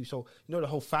barbecue, so you know the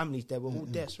whole family's there. We're all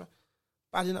there, so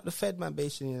batting up the Fed man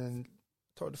basically, and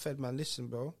told the Fed man, listen,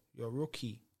 bro, you're a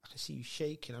rookie. I can see you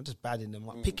shaking. I'm just batting them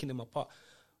up, picking them apart.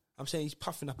 I'm saying he's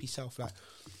puffing up himself, like,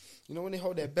 you know when they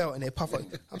hold their belt and they puff up.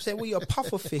 I'm saying, well, you're a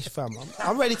puffer fish, fam.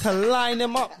 I'm ready to line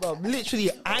them up, bro.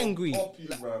 Literally angry.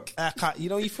 Like, you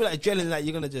know, you feel like adrenaline, like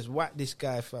you're gonna just whack this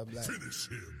guy, fam. Like, finish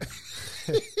him.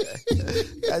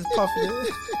 That's puffing.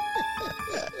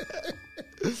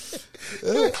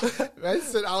 I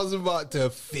said I was about to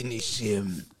finish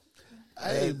him.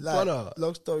 Hey, like, brother.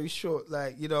 Long story short,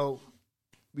 like, you know,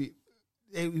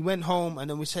 we went home, and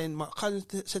then we saying, my cousin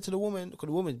said to the woman, because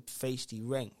the woman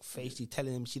feisty,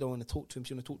 telling him she don't want to talk to him.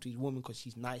 She want to talk to his woman because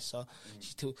she's nicer.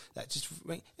 She still like just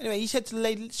rang. Anyway, he said to the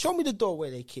lady, "Show me the door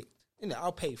where they kicked.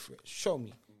 I'll pay for it. Show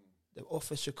me." The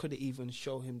officer couldn't even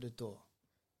show him the door.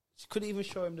 She couldn't even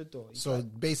show him the door. So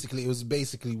basically, it was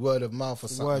word of mouth or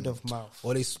something. Word of mouth.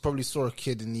 Or they probably saw a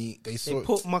kid and they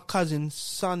put my cousin's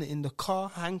son in the car,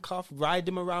 handcuffed, ride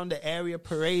him around the area,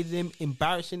 paraded him,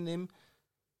 embarrassing him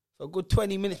for a good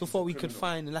 20 minutes before we could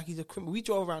find him. Like he's a criminal. We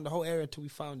drove around the whole area until we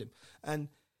found him. And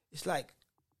it's like,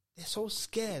 they're so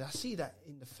scared. I see that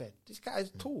in the Fed. This guy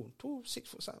is tall, 6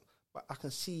 foot something. But I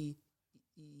can see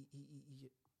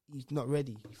he's not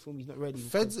ready. You feel me? He's not ready.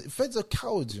 Feds are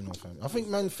cowards, fam. I think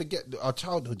man forget our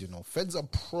childhood, Feds are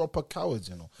proper cowards,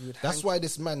 That's why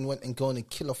this man went and going and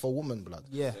kill off a woman, blood.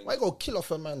 Yeah. Why go kill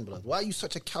off a man, blood? Why are you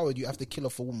such a coward? You have to kill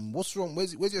off a woman. What's wrong?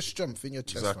 Where's your strength in your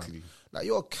chest, Exactly. Fam? Like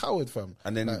you're a coward, fam.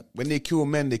 And then like, when they kill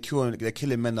men, they're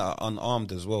killing men that are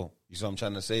unarmed as well. You see what I'm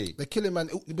trying to say? They're killing man.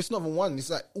 It's not even one. It's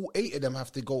like all 8 of them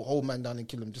have to go hold man down and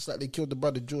kill him, just like they killed the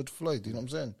brother George Floyd. You know what I'm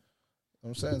saying? You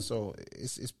know what I'm saying? So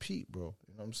it's peak, bro.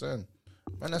 You know what I'm saying?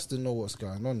 Man has to know what's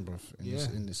going on, bruv,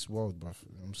 in this world, bruv.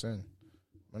 You know what I'm saying?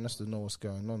 Man has to know what's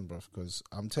going on, bruv, because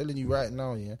I'm telling you right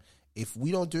now, if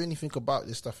we don't do anything about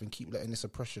this stuff and keep letting this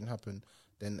oppression happen,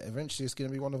 then eventually it's going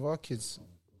to be one of our kids.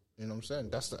 You know what I'm saying?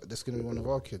 That's going to be one of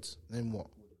our kids. Then what?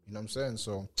 You know what I'm saying?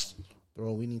 So,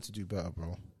 bro, we need to do better,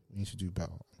 bro. We need to do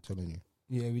better. I'm telling you.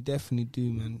 Yeah, we definitely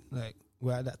do, man. Like,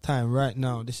 we're at that time right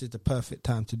now. This is the perfect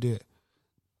time to do it.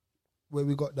 Where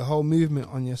we got the whole movement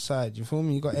on your side, you feel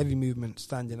me? You got every movement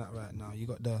standing up right now. You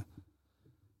got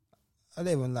I don't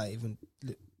even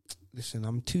listen,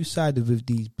 I'm two-sided with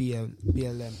these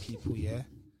BLM people, yeah?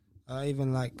 I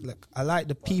even like I like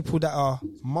the people that are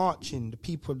marching,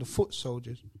 the foot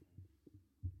soldiers.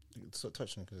 Stop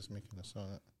touching because it's making a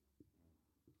sound.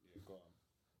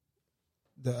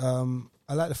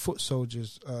 I like the foot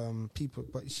soldiers, people,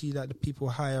 but you see, like the people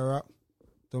higher up,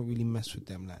 don't really mess with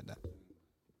them like that.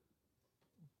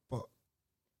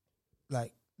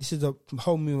 Like, this is a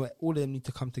whole movement. All of them need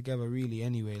to come together, really,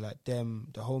 anyway. Like, them,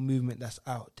 the whole movement that's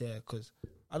out there. Because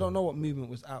I don't know what movement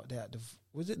was out there.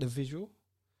 Was it the visual?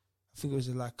 I think it was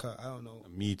like, I don't know.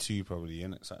 Me Too, probably,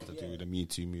 innit? Something to do with the Me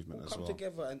Too movement as well. Come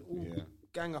together and all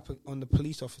gang up on the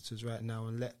police officers right now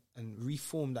and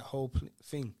reform that whole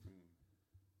thing.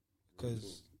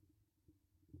 Because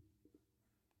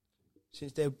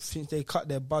since they cut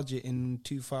their budget in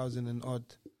 2000 and odd,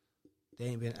 they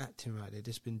ain't been acting right. They've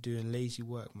just been doing lazy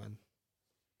work, man.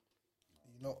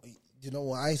 You know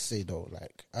what I say, though?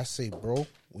 Like, I say, bro,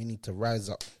 we need to rise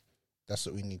up. That's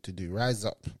what we need to do. Rise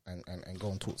up and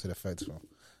go and talk to the feds, bro.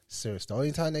 Serious. The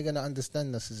only time they're going to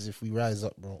understand us is if we rise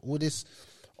up, bro. All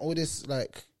this,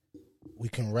 like, we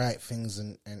can write things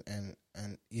and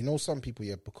some people,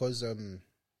 because,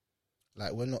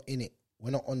 like, we're not in it. We're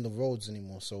not on the roads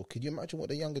anymore. So could you imagine what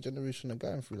the younger generation are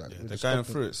going through? Like, they're going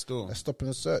through it still. They're stopping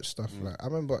and search stuff. Like, I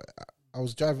remember I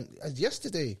was driving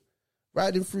yesterday,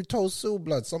 riding through Tulsa,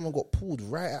 blood. Someone got pulled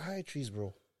right at High Trees,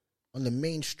 bro, on the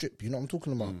main strip. You know what I'm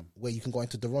talking about? Where you can go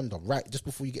into Deronda, right just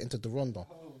before you get into Deronda.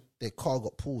 Their car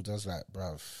got pulled. I was like,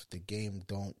 bruv, the game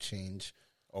don't change.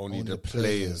 Only the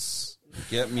players.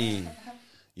 Get me?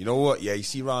 You know what? Yeah, you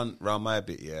see round my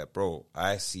bit, bro.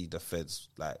 I see the feds,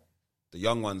 like, the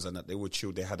young ones, and that they would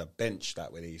chill. They had a bench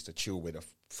that where they used to chill with the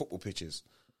football pitches.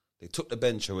 They took the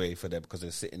bench away for them because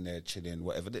they're sitting there chilling,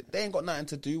 whatever. They ain't got nothing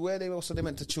to do. Where they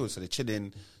meant to chill, so they're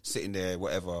chilling, sitting there,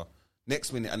 whatever.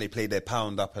 Next minute, and they play their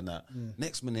pound up and that.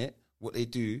 Next minute, what they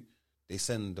do, they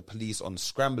send the police on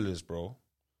scramblers, bro.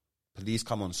 Police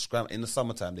come on in the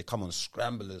summertime. They come on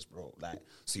scramblers, bro. Like,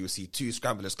 so you see 2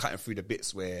 scramblers cutting through the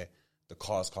bits where the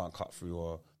cars can't cut through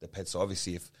or the peds. So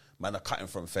obviously, if man are cutting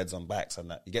from feds on bikes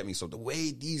and that, you get me? So the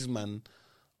way these men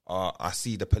are, I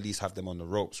see the police have them on the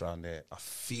ropes around there. I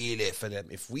feel it for them.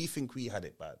 If we think we had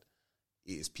it bad,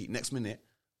 it is peak. Next minute,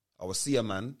 I will see a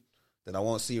man, then I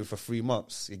won't see him for 3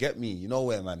 months. You get me? You know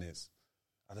where man is.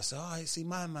 And I say, I see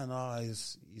my man,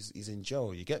 he's in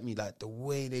jail. You get me? Like, the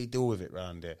way they deal with it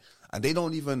around there. And they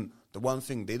don't even, the one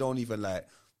thing, they don't even like,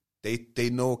 They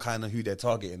know kind of who they're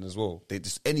targeting as well. They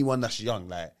just, anyone that's young,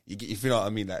 like, if you know what I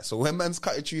mean. Like, so when man's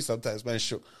cutting through sometimes, man,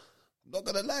 shook. I'm not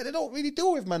gonna lie, they don't really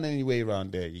deal with man anyway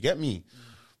around there. You get me?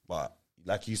 But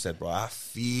like you said, bro, I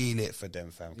feel it for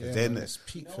them, fam. Because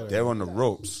they're on the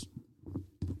ropes.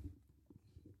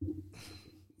 You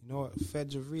know what?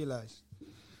 Feds have realised.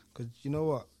 Because you know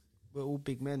what? We're all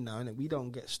big men now, innit? We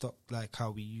don't get stopped like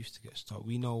how we used to get stopped.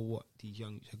 We know what these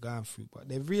young are going through. But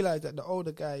they've realised that the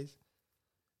older guys,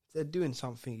 they're doing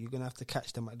something, you're going to have to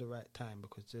catch them at the right time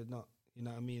because they're not, You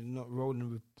know what I mean? Not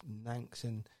rolling with nanks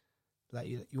and like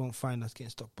you won't find us getting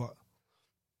stopped. But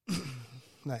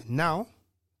like now,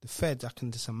 the feds, I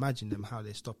can just imagine them how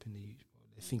they're stopping the youth.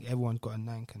 Bro. They think everyone's got a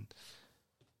nank and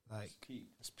like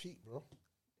It's peak, bro.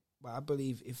 But I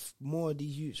believe if more of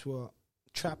these youths were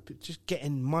trapped, just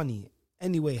getting money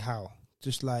anyway, how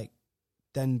just like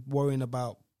then worrying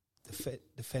about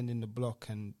defending the block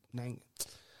and nank,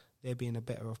 they'd be in a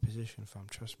better off position, fam.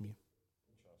 Trust me.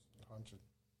 100.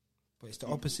 But it's the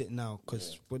opposite now,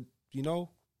 because you know,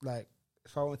 like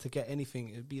if I want to get anything,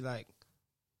 it'd be like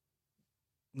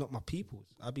not my people's.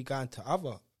 I'd be going to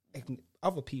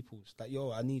other people's. Like,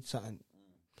 yo, I need something.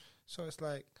 So it's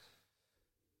like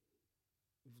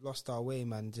we've lost our way,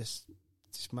 man. Just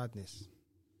madness.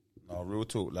 No, real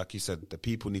talk. Like you said, the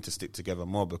people need to stick together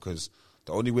more, because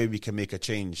the only way we can make a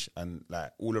change, and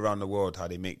like all around the world, how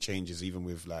they make changes, even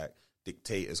with like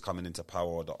dictators coming into power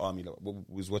or the army. Like what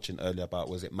we was watching earlier about,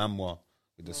 was it Myanmar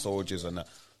with the soldiers and that?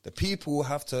 The people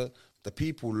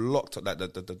locked up, like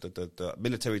the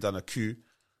military done a coup,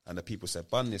 and the people said,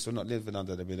 "Bun this, we're not living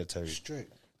under the military." Straight.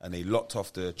 And they locked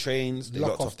off the trains, they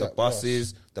Lock locked off off the that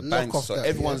buses, bus. the Lock banks. off So that,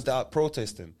 everyone's out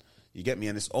protesting. You get me?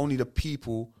 And it's only the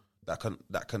people that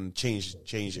can change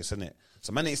this, innit?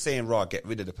 So man ain't saying raw, get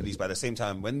rid of the police, but at the same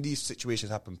time, when these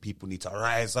situations happen, people need to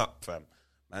rise up, fam.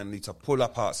 Man need to pull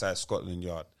up outside Scotland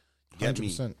Yard. You get 100%, me?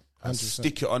 100%. And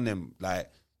stick it on them,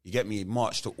 like, you get me?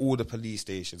 March to all the police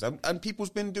stations. And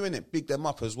people's been doing it, big them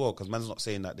up as well, because man's not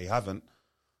saying that they haven't,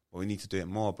 but we need to do it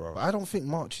more, bro. But I don't think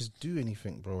marches do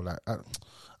anything, bro. Like,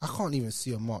 I can't even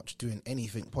see a march doing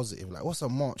anything positive. Like, what's a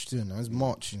march doing? Man's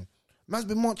marching. Man's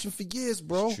been marching for years,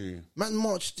 bro. It's true. Man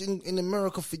marched in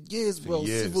America for years, bro.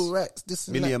 years. Civil rights, this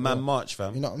and Million that, Man bro. March,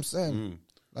 fam. You know what I'm saying?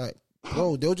 Like,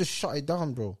 bro, they'll just shut it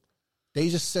down, bro. They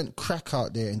just sent crack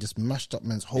out there and just mashed up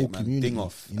man's whole Man, community. ding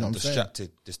off, You know what I'm saying?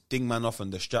 distracted. Just ding man off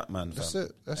and distract man, fam. That's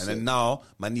it, that's and then it. now,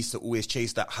 man needs to always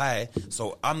chase that high.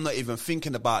 So I'm not even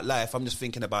thinking about life. I'm just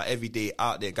thinking about every day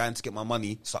out there, going to get my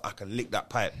money so I can lick that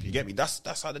pipe. You get me? That's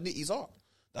how the nitties are.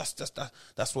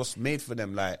 That's what's made for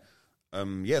them. Like,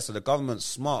 so the government's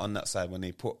smart on that side when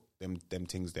they put them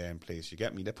things there in place. You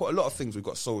get me? They put a lot of things. We've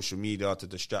got social media to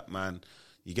distract man.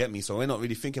 You get me? So we're not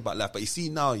really thinking about life. But you see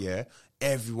now, yeah,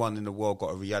 everyone in the world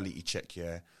got a reality check,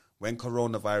 yeah. When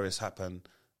coronavirus happened,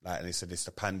 like, and they said it's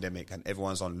the pandemic and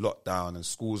everyone's on lockdown and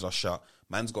schools are shut,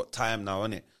 man's got time now,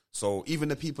 innit? So even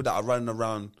the people that are running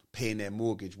around paying their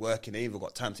mortgage, working, they even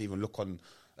got time to even look on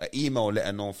an email, let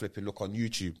alone flipping look on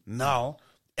YouTube. Now,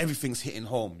 everything's hitting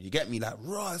home. You get me? Like,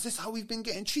 raw, is this how we've been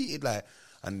getting treated? Like,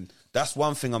 and that's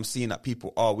one thing I'm seeing, that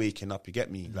people are waking up. You get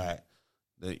me? Like,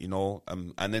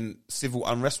 and then civil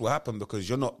unrest will happen because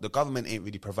the government ain't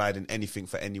really providing anything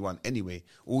for anyone anyway.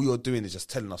 All you're doing is just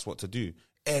telling us what to do.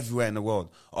 Everywhere in the world,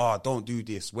 don't do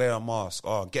this, wear a mask,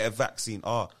 get a vaccine,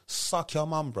 suck your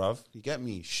mum, bruv. You get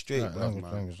me? Straight, Right, bruv,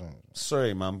 man. thanks.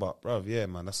 Sorry, man, but bruv, yeah,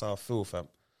 man, that's how I feel, fam.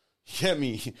 You get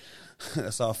me?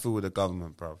 That's how I feel with the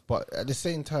government, bruv. But at the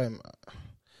same time,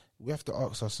 we have to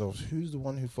ask ourselves, who's the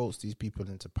one who votes these people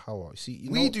into power? You see,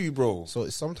 We do, bro. So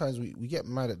sometimes we get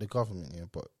mad at the government, yeah,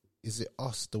 but is it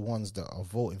us, the ones that are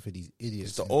voting for these idiots?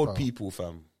 It's the in old power? people,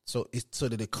 fam. So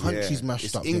that the country's Yeah, mashed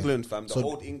it's up. England, there. fam. The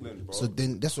old England, bro. So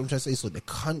then that's what I'm trying to say. So the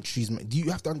country's. Do you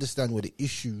have to understand where the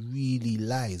issue really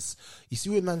lies? You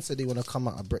see, when man said they want to come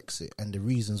out of Brexit and the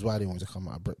reasons why they want to come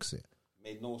out of Brexit,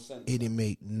 Made no sense. it didn't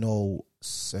make no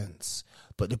sense.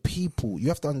 But the people, you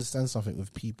have to understand something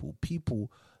with people. People,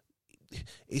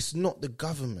 it's not the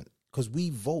government, because we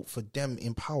vote for them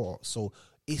in power. So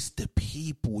it's the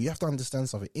people. You have to understand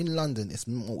something. In London, it's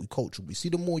multicultural. You see,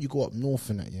 the more you go up north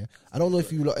in that, yeah. I don't know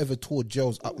if you lot ever toured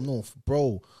jails up north,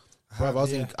 bro. I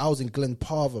was in Glen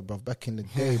Parva, bro, back in the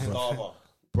day, bro. Starver.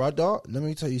 Brother, let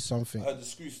me tell you something, I had the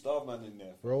screw star man in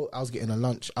there. bro. I was getting a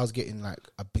lunch. I was getting like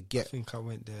a I baguette. think I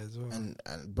went there as well. And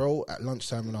bro, at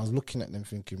lunchtime, and I was looking at them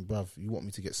thinking, bruv, you want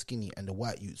me to get skinny? And the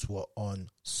white youths were on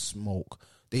smoke.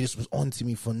 They just was on to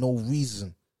me for no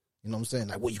reason. You know what I'm saying?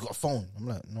 Like, what, you got a phone? I'm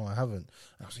like, no, I haven't.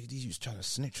 And I was like, these youths trying to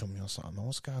snitch on me or something, man.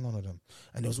 What's going on with them?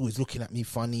 And they was always looking at me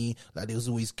funny. Like, they was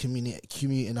always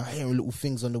communicating. I hearing little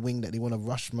things on the wing that they want to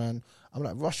rush, man. I'm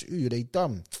like, rush who? They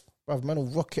dumb. Bruv, man will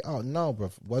rock it out now,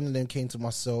 bruv. One of them came to my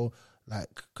cell, like,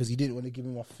 because he didn't want to give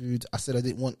me my food. I said I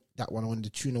didn't want that one. I wanted the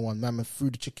tuna one. Man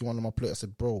threw the chicken one on my plate. I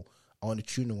said, bro, I want the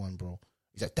tuna one, bro.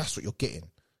 He's like, that's what you're getting.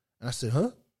 And I said, huh?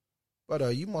 brother,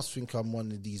 you must think I'm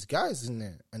one of these guys in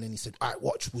there. And then he said, all right,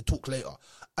 watch, we'll talk later.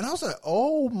 And I was like,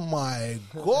 oh my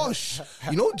gosh.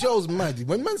 You know, Joe's mad.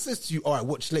 When man says to you, all right,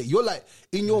 watch later, you're like,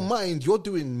 in your mind, you're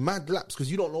doing mad laps because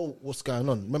you don't know what's going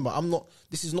on. Remember,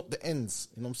 this is not the ends.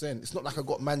 You know what I'm saying? It's not like I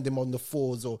got man them on the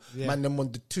 4s or man them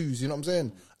on the 2s. You know what I'm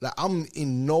saying? Like, I'm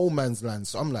in no man's land.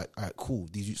 So I'm like, all right, cool.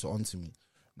 These youths are onto me.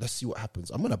 Let's see what happens.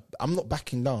 I'm not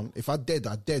backing down. If I dead,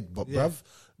 I dead. But bruv,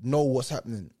 know what's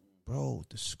happening. Bro,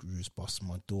 the screws bust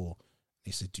my door.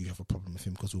 They said, do you have a problem with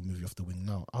him? Because we'll move you off the wing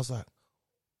now. I was like,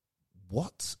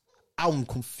 what? I'm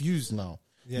confused now.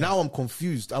 Yeah. Now I'm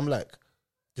confused. I'm like,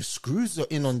 the screws are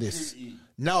in on this.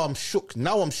 Now I'm shook.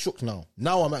 Now I'm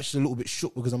actually a little bit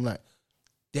shook because I'm like,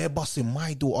 they're busting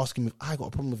my door asking me if I got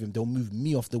a problem with him. They'll move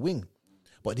me off the wing.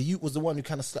 But the youth was the one who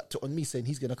kind of slapped it on me saying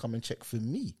he's going to come and check for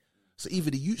me. So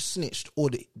either the youth snitched or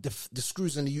the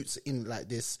screws and the youths are in like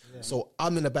this. Yeah. So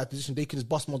I'm in a bad position. They can just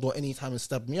bust my door anytime and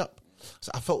stab me up.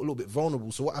 So I felt a little bit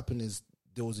vulnerable. So what happened is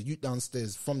there was a youth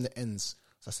downstairs from the ends.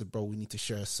 So I said, bro, we need to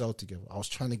share a cell together. I was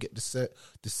trying to get the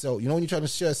cell. You know when you're trying to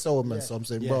share a cell with man? Yeah. So I'm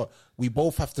saying, bro, we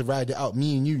both have to ride it out.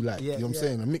 Me and you, like, you know what I'm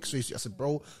saying? A mixed race. I said,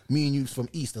 bro, me and you from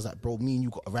East. I was like, bro, me and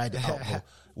you got to ride it out, bro.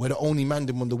 We're the only man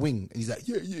them on the wing. And he's like,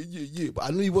 yeah. But I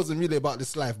knew he wasn't really about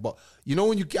this life. But you know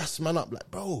when you gas man up, like,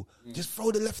 bro, just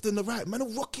throw the left and the right. Man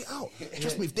will rock it out.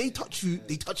 Trust me, if they touch you,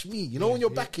 they touch me. You know when you're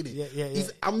backing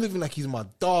it? I'm living like he's my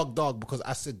dog because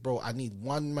I said, bro, I need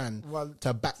one man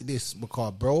to back this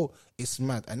because, bro, it's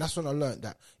mad. And that's when I learned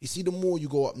that, you see, the more you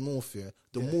go up north here,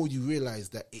 the more you realize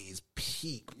that it is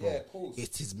peak, bro. Yeah,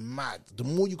 it is mad. The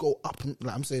more you go up,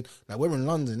 like I'm saying, like we're in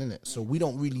London, innit? So we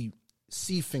don't really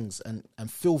see things and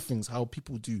feel things how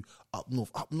people do up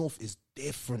north. Up north is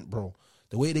different, bro.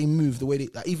 The way they move, the way they,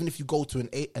 like, even if you go to an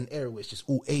area where it's just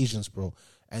all Asians, bro,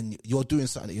 and you're doing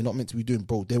something that you're not meant to be doing,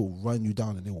 bro, they will run you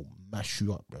down and they will mash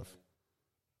you up, bro.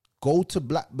 Go to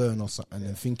Blackburn or something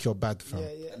and think you're bad, fam.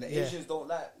 And the Asians don't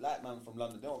like man from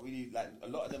London. They don't really like. A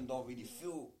lot of them don't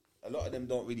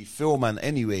really feel man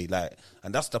anyway. Like,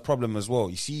 and that's the problem as well.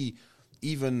 You see,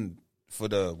 even for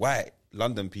the white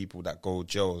London people that go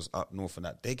jails up north and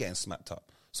that, they're getting smacked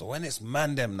up. So when it's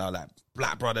man them now, like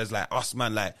black brothers like us,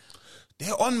 man, like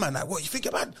they're on, man. Like, what you think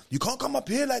about? You can't come up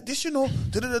here like this, you know?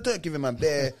 Giving man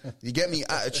bare, you get me,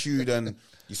 attitude, and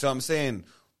you see what I'm saying.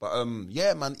 But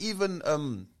yeah, man.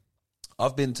 Even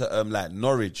I've been to like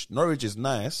Norwich. Norwich is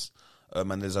nice,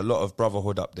 and there's a lot of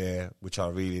brotherhood up there, which I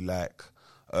really like.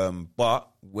 But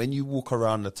when you walk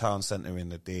around the town centre in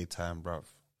the daytime, bruv,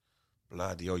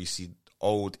 bloody hell, you see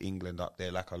old England up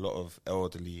there, like a lot of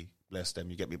elderly, bless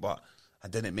them, you get me? But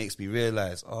and then it makes me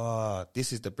realise,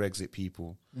 this is the Brexit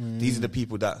people. These are the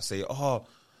people that say,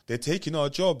 they're taking our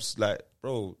jobs. Like,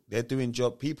 bro, they're doing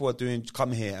job. People are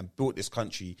come here and built this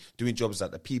country, doing jobs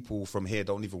that the people from here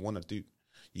don't even want to do.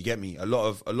 You get me? A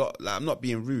lot, like, I'm not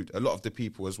being rude. A lot of the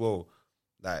people as well,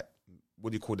 like, what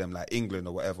do you call them? Like England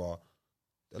or whatever.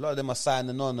 A lot of them are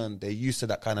signing on and they're used to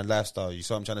that kind of lifestyle. You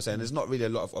see what I'm trying to say? And there's not really a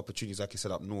lot of opportunities, like you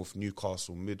said, up north,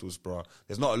 Newcastle, Middlesbrough.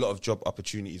 There's not a lot of job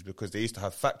opportunities because they used to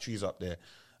have factories up there.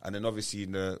 And then obviously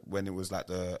when it was like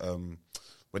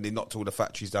when they knocked all the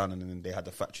factories down and then they had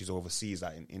the factories overseas,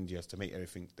 like in India, to make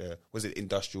everything, was it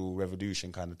industrial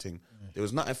revolution kind of thing? There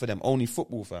was nothing for them, only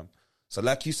football, fam. So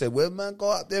like you said, when man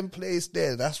go out them place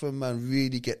there, that's when man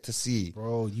really get to see.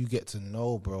 Bro, you get to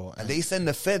know, bro. And they send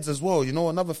the feds as well. You know,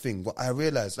 another thing, what I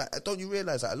realised, like, don't you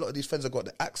realise that a lot of these feds have got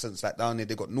the accents, like down here,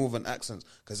 they got northern accents,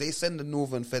 because they send the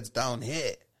northern feds down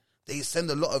here. They send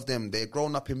a lot of them. They're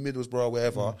grown up in Middlesbrough or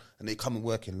wherever, and they come and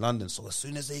work in London. So as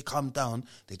soon as they come down,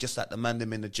 they just like the man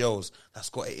them in the jails. That's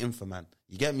got it in for man.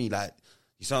 You get me? Like,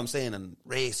 you see what I'm saying? And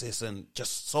racist and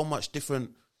just so much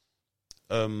different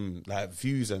like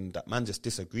views and that man just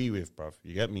disagree with, bruv.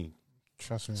 You get me?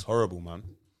 Trust me. It's horrible, man.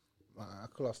 I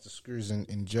class the screws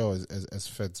in jail as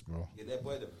feds, bro. Yeah, they're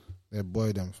boy them. They're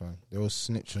boy them, fam. They will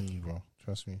snitch on you, bro.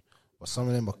 Trust me. But some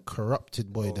of them are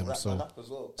corrupted boy them, so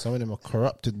some of them are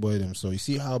corrupted boy them. So you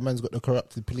see how man's got the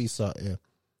corrupted police out here.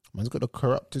 Man's got the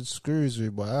corrupted screws,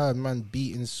 but man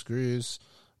beating screws.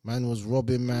 Man was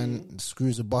robbing, man.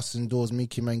 Screws are busting doors,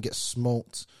 making man get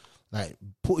smoked. Like,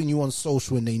 putting you on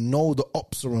social and they know the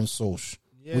ops are on social.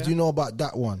 Yeah. What do you know about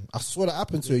that one? I saw that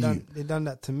happen to you. They done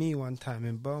that to me one time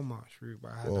in Belmarsh,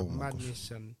 but I had a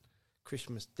madness on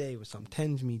Christmas Day with some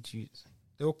Thames dudes.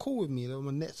 They were cool with me. They were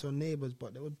my next door neighbours,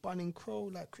 but they were bunning crow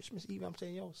like Christmas Eve. I'm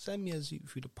saying, yo, send me a zoot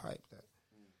through the pipe. Like.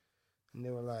 And they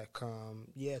were like,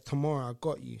 yeah, tomorrow I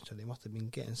got you. So they must have been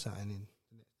getting something in.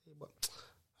 But I'm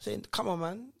saying, come on,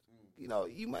 man. You know,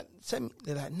 you might send me.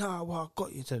 They're like, nah, well, I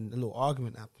got you. So a little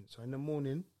argument happened. So in the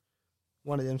morning,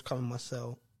 one of them's coming in my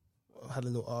cell. I had a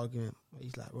little argument.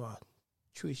 He's like, right,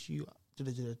 Trish,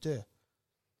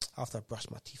 After I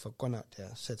brushed my teeth, I've gone out there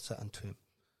and said something to him.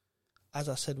 As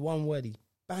I said one word, he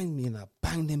banged me and I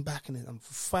banged him back, and I'm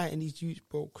fighting these youths,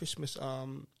 bro. Christmas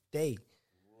Day.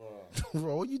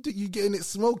 Bro, what you do? You getting it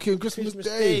smoking Christmas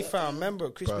Day, fam. Remember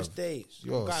Christmas Day?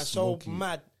 You're Guy smoky. so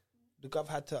mad. The gov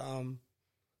had to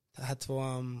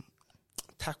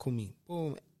tackle me.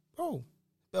 Boom, bro.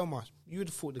 Belmarsh, you would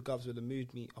have thought the govs would have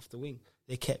moved me off the wing.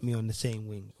 They kept me on the same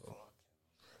wing, bro.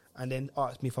 And then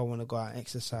asked me if I want to go out and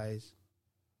exercise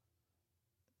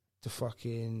the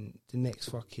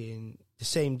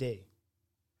same day.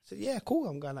 I said, yeah, cool,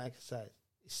 I'm going to exercise.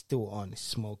 It's still on, it's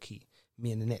smoky.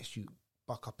 Me and the next you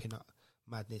buck up in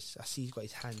madness. I see he's got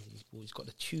his hands in his ball. He's got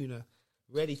the tuner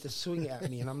ready to swing it at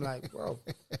me. And I'm like, bro,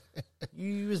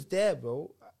 you was there,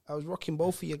 bro. I was rocking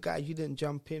both of your guys. You didn't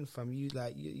jump in, fam. You're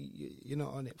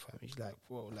not on it, fam. He's like,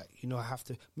 bro, like, I have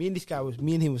to. Me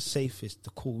and him was safest, the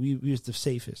cool. We was the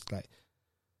safest. Like,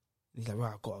 he's like,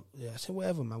 right, I said,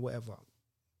 whatever, man, whatever.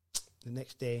 The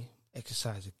next day,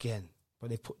 exercise again. But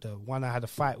they put the one I had a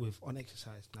fight with on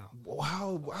exercise now.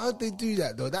 How'd they do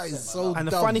that, though? That is so And dumb.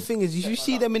 the funny thing is, you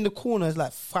see them in the corners,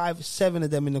 like 5, 7 of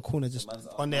them in the corner, just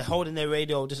on there holding their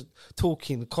radio, just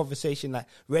talking, the conversation, like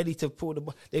ready to pull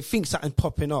the. They think something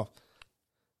popping off.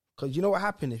 Because you know what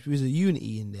happened? There was a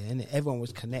unity in there, and everyone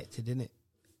was connected, innit?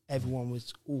 Everyone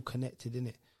was all connected,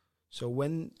 innit? So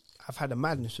when I've had a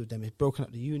madness with them, it's broken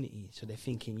up the unity. So they're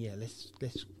thinking, yeah, let's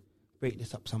break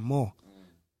this up some more.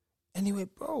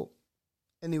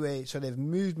 Anyway, so they've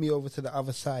moved me over to the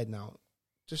other side now.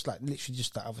 Literally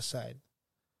just the other side.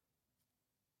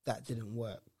 That didn't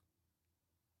work.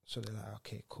 So they're like,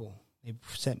 okay, cool. They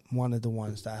sent one of the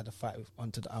ones that I had a fight with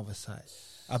onto the other side.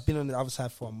 I've been on the other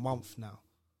side for a month now.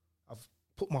 I've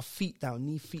put my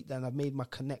knee feet down. I've made my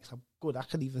connects. I'm good. I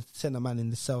could even send a man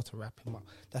in the cell to wrap him up.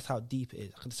 That's how deep it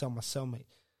is. I could send my cellmate.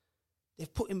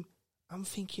 They've put him, I'm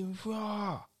thinking,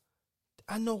 raw.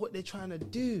 I know what they're trying to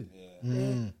do.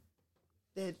 Yeah.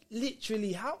 They're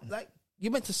literally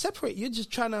you're meant to separate. You're just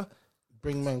trying to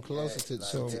bring man closer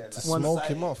to one smoke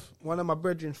him off. One of my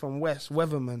brethren from West,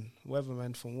 Weatherman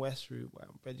from West Route, my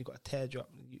brethren got a teardrop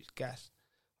and used gas.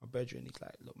 My brethren, he's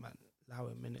like, look, man, allow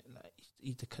him a minute. Like,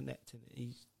 he's connecting.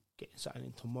 He's getting something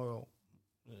in tomorrow.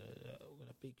 We're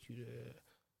gonna big you.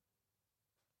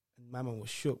 And my man was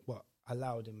shook, but I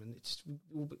allowed him, and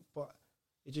but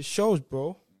it just shows,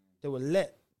 bro. They will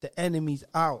let the enemies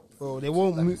out, bro. They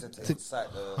won't move to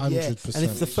 100%. And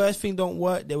if the first thing don't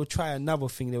work, they will try another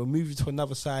thing. They will move you to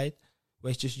another side where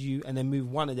it's just you, and then move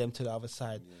one of them to the other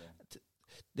side. Yeah.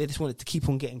 They just want it to keep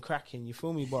on getting cracking. You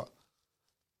feel me? But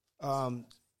I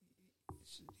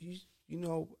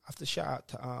have to shout out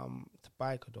to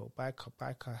Biker though.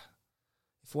 Biker.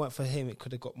 If it weren't for him, it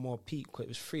could have got more peak. Cause it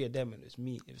was 3 of them and it was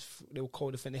me. They were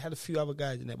cold defending. They had a few other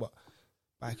guys in there, but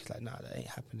Biker's like, nah, that ain't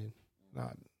happening.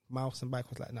 Nah. Mouse and Bike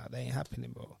was like, nah, that ain't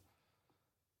happening, bro.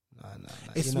 Nah.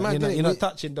 It's mad. You're not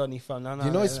touching Donny, fam.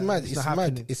 Nah, it's mad. It's mad.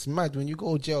 Happening. It's mad when you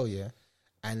go to jail, yeah,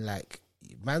 and like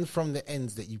man from the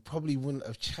ends that you probably wouldn't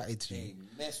have chatted to,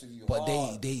 mess with you but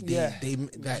hard. they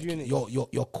like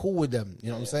you're cool with them.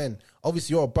 You know what I'm saying?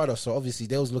 Obviously, you're a brother, so obviously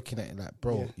they was looking at it like,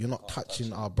 bro, you're not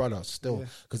touching our brother still.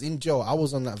 Because in jail, I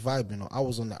was on that vibe. I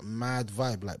was on that mad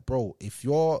vibe. Like, bro, if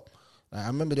you're I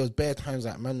remember there was bare times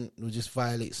that man would just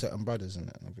violate certain brothers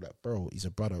and I'd be like, bro, he's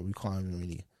a brother. We can't even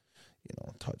really,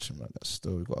 touch him like that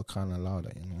still. We got to kind of allow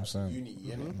that, you know what I'm saying?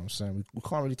 You know what I'm saying? We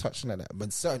can't really touch him like that.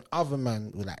 But certain other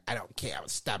man were like, I don't care. I would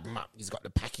stab him up. He's got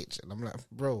the package. And I'm like,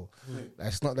 bro,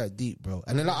 it's not that deep, bro.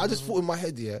 And then I just thought in my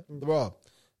head,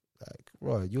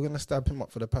 bro, you're gonna stab him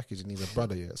up for the package and he's a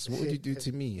brother, yeah. So what would you do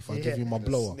to me if I give you my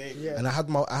blower? And I had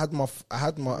my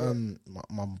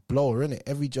blower in it.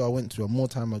 Every jail I went to, and more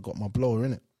time I got my blower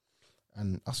in it.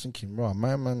 And I was thinking, bro,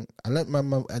 my man, I let my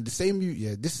man, and the same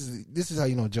youth, this is how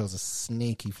you know jail's a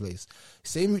snaky place.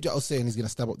 Same youth that I was saying he's gonna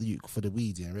stab up the youth for the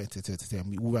weed, yeah, right? And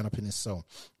we all ran up in his cell,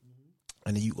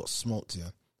 and the youth got smoked,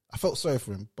 yeah. I felt sorry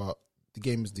for him, but the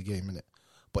game is the game, innit?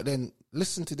 But then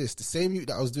listen to this: the same youth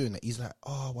that I was doing it, he's like,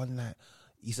 one night,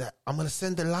 he's like, I'm gonna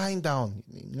send the line down.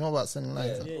 You know about sending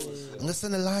lines down? I'm gonna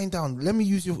send the line down. Let me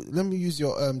use your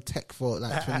tech for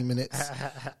like 20 minutes.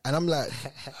 And I'm like,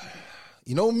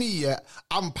 you know me, yeah,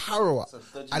 I'm paro,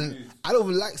 and I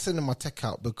don't like sending my tech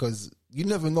out because you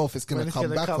never know if it's gonna come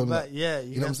back or not. Yeah,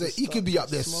 you know what I'm saying? He could be up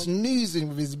there snoozing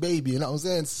with his baby, you know what I'm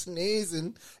saying?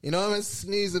 Sneezing, you know what I mean?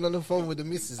 Sneezing on the phone with the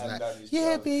missus, like,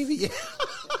 yeah, baby, yeah.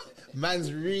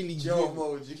 Man's really jail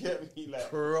mode, you get me? Like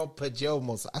proper jail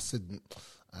mode. So I said,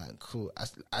 cool.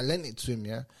 I lent it to him,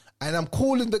 yeah. And I'm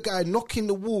calling the guy, knocking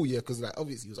the wall, yeah, because like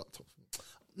obviously he was up top.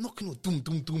 Knocking on,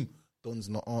 doom. Don's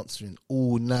not answering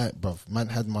all night, bruv. Man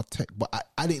had my text, but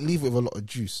I didn't leave it with a lot of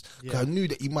juice because I knew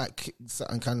that he might kick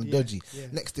something kind of dodgy. Yeah.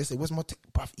 Next day, I said, "Where's my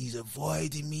text, bruv?" He's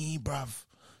avoiding me, bruv,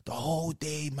 the whole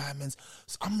day, my man.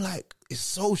 So I'm like, it's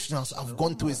social now. So I've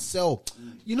gone to his cell.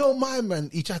 You know, my man,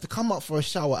 he tried to come out for a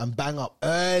shower and bang up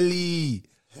early.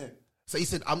 So he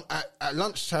said, "I'm at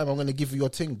lunchtime. I'm gonna give you your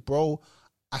thing, bro."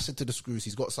 I said to the screws,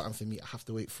 he's got something for me. I have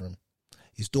to wait for him.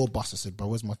 His door bust. I said, "Bro,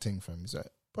 where's my thing, fam?" He's like,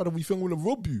 "Brother, we think I'm gonna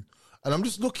rob you." And I'm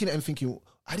just looking at him thinking,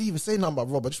 I didn't even say nothing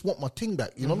about rob. I just want my ting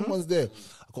back. You know, the one's there.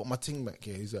 I got my ting back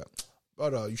here. He's like,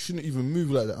 "Brother, you shouldn't even move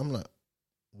like that." I'm like,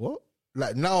 what?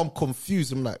 Like, now I'm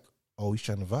confused. I'm like, oh, he's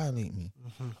trying to violate me.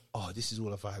 Oh, this is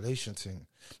all a violation thing.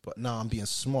 But now I'm being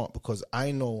smart because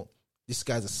I know this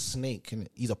guy's a snake and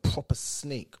he's a proper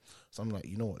snake. So I'm like,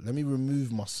 you know what? Let me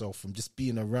remove myself from just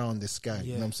being around this guy.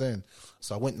 You know what I'm saying?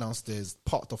 So I went downstairs,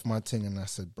 parked off my thing, and I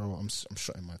said, "Bro, I'm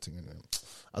shutting my thing anyway."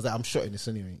 I was like, "I'm shutting this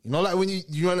anyway." You know, like when you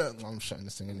know, like, I'm shutting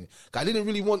this thing anyway. I didn't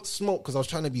really want smoke because I was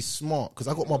trying to be smart because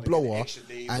I got my blower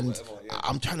and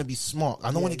I'm trying to be smart.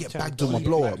 I don't want to get bagged with my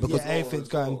blower because everything's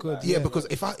going good. Yeah, because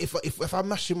if I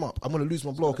mash him up, I'm gonna lose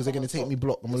my blower because they're gonna take me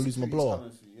block. I'm gonna lose my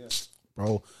blower.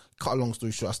 Bro, cut a long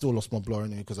story short, I still lost my blower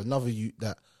anyway because another youth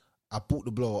that I bought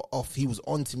the blower off, he was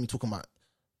on to me talking about,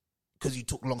 because you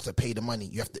took long to pay the money,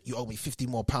 you owe me £50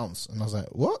 more. And I was like,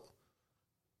 what?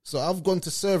 So I've gone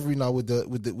to surgery now with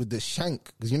the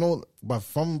shank, because you know, but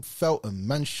from Felton,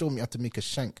 man showed me how to make a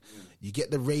shank. You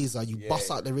get the razor, you bust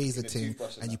out the razor thing,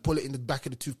 and you pull it in the back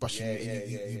of the toothbrush,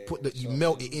 and you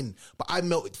melt it in. But I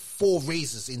melted 4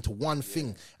 razors into one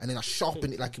thing, and then I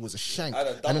sharpened it like it was a shank,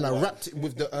 and then I wrapped it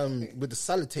with the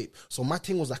salad tape. So my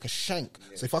thing was like a shank.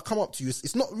 So if I come up to you,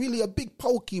 it's not really a big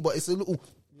pokey, but it's a little.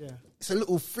 It's a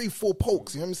little 3-4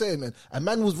 pokes, you know what I'm saying? And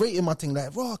man was rating my thing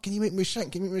like, "Raw, can you make me a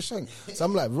shank? Can you make me a shank?" So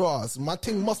I'm like, "Raw, so my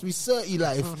thing must be 30.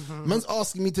 Like, if man's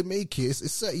asking me to make it,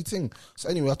 it's 30 thing." So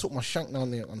anyway, I took my shank down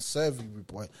there on surgery,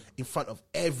 boy, in front of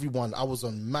everyone. I was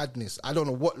on madness. I don't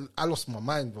know what, I lost my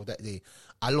mind, bro, that day.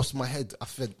 I lost my head.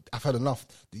 I've had enough.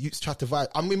 The youths tried to vibe.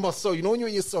 I'm in my cell. You know when you're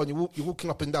in your cell and you're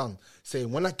walking up and down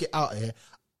saying, when I get out of here,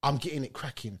 I'm getting it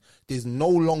cracking. There's no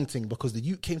long thing because the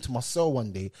youth came to my cell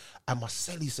one day and my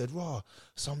cellie said, "Raw,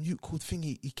 some youth called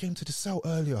Thingy, he came to the cell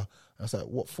earlier." I was like,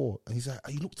 "What for?" And he's like,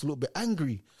 "He looked a little bit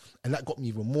angry." And that got me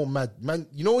even more mad. Man,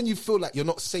 you know when you feel like you're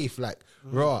not safe, like,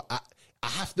 "Raw, I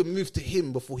have to move to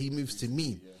him before he moves to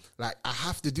me." Like, I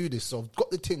have to do this. So I've got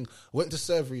the thing, went to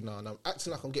surgery now and I'm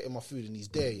acting like I'm getting my food and he's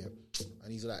there, yeah.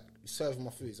 And he's like, he's serving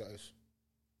my food. He's like,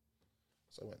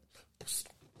 so I went,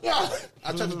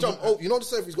 I tried to jump over. You know the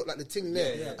surgery's got like the thing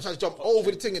there. I tried to jump over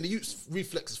the thing and the youth's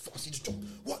reflexes fast. He just jumped.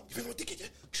 "What? You think I'm thinking?"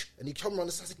 And he come around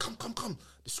the side and said, come.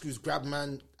 The screws grabbed,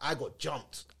 man. I got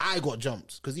jumped.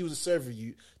 Because he was a surgery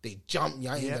youth. They jumped me.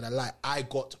 I ain't gonna lie. I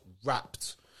got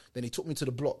wrapped. Then he took me to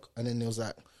the block and then they was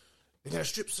like, "They're gonna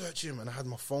strip search him." And I had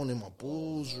my phone in my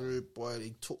balls, boy.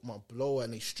 They took my blower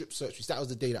and they strip searched me. That was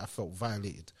the day that I felt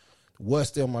violated. The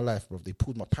worst day of my life, bro. They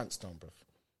pulled my pants down, bro.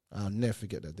 I'll never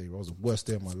forget that day, bro. It was the worst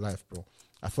day of my life, bro.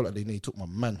 I felt like they nearly took my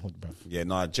manhood, bro. Yeah,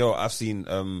 nah, Joe, I've seen...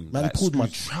 man like pulled my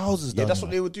trousers down. Yeah, that's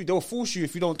what they would do. They'll force you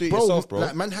if you don't do it yourself, bro.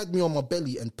 Like, man had me on my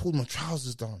belly and pulled my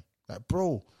trousers down. Like,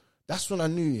 bro, that's when I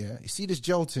knew, yeah. You see this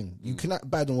gel thing? You can act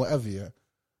bad and whatever, yeah.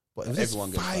 But if there's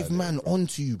 5 man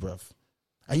onto you, bruv.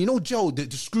 And you know, Joe, the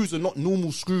screws are not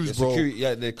normal screws, bro.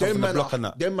 Security, they come from the block and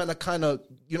that. Them man are kind of,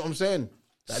 you know what I'm saying?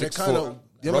 Like, they're kind of...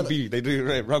 Rugby, they do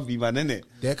it, rugby, man, innit?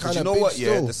 They're kind of, you know big what?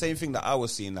 still. Yeah, the same thing that I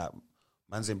was seeing. Like,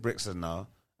 man's in Brixton now,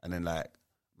 and then like,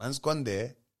 man's gone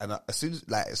there, and as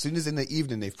soon as in the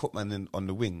evening they've put man on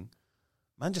the wing,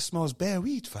 man just smells bare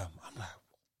weed, fam. I'm like,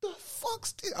 what the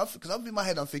fuck's this? Because I'm in my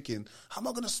head, I'm thinking, how am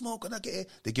I gonna smoke when I get it?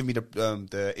 They give me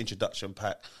the introduction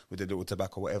pack with the little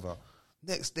tobacco, whatever.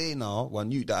 Next day now, one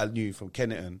youth that I knew from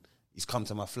Kennington, he's come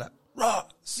to my flat. "Rah,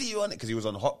 see you on it," because he was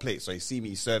on a hot plate, so he see me,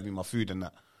 he served me my food and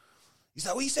that. He's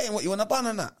like, "What are you saying? What, you want a bun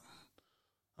and that?"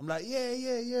 I'm like,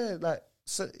 yeah. Like,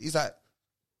 so he's like,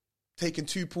 taking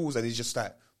 2 pulls and he's just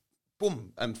like,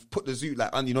 boom, and put the zoot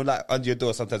like, you know, like under your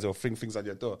door. Sometimes they'll fling things under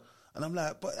your door. And I'm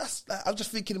like, but that's like, I'm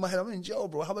just thinking in my head, I'm in jail,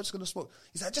 bro. How am I just going to smoke?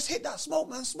 He's like, "Just hit that smoke,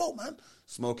 man.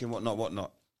 Smoking,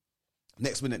 whatnot.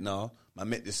 Next minute now, I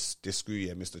met this screw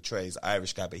here, Mr. Trey. He's an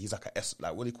Irish guy, but he's like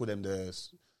like, what do you call them? The...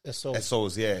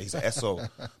 SOs, yeah, he's an SO.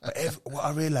 But what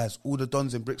I realised, all the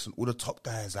dons in Brixton, all the top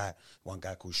guys, like one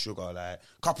guy called Sugar, like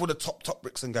a couple of the top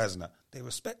Brixton guys and that, they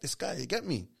respect this guy, you get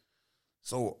me?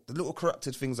 So the little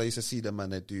corrupted things I used to see them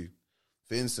man, they do.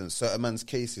 For instance, certain man's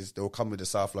cases, they'll come with the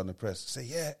South London Press, say,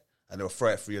 yeah, and they'll throw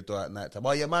it through your door at night time.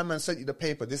 "Oh yeah, my man sent you the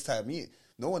paper this time.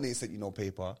 No one ain't sent you no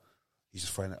paper. He's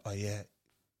just throwing it, "Oh yeah,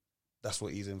 that's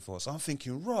what he's in for." So I'm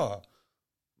thinking, raw.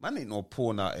 man ain't no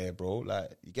porn out here, bro.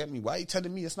 Like, you get me? Why are you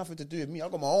telling me it's nothing to do with me? I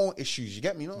got my own issues, you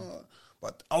get me? No.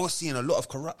 But I was seeing a lot of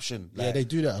corruption. Like, yeah, they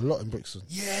do that a lot in Brixton.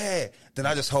 Yeah. Then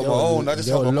I just held my own. I just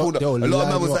held my corner. A lot of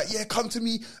men was like, yeah, come to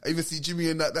me. I even see Jimmy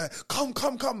and that. Come.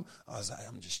 I was like,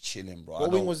 I'm just chilling, bro.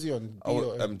 What wing was he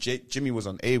on? Jimmy was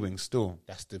on A wing still.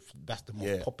 That's the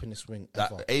most poppinest wing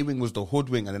ever. A wing was the hood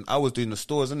wing, and then I was doing the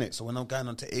stores, innit? So when I'm going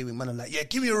on to A wing, man, I'm like, yeah,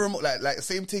 give me a remote. Like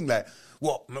same thing. Like,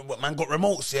 what man got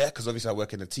remotes, yeah? Because obviously I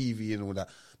work in the TV and all that.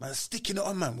 Man, sticking it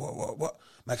on, man. What?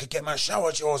 Man, could get my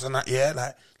shower jaws and that,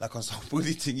 yeah? Like on some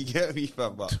bully thing, you get me,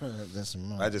 fam? But that's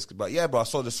mad. But yeah, bro, I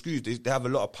saw the screws. They have a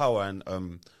lot of power,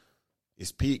 and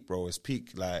it's peak, bro. It's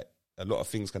peak. Like, a lot of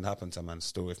things can happen to man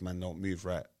still if man don't move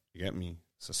right. You get me?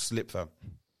 It's a slip, fam.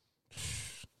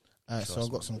 Alright, so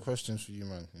I've got some questions for you,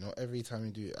 man. You know, every time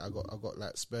you do it, I got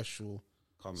like special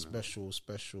questions.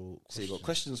 So you got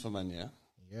questions for man, yeah?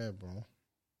 Yeah, bro.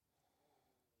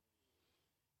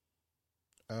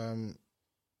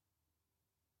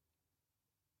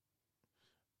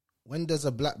 When does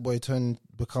a black boy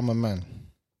become a man?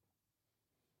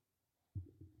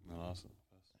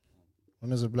 When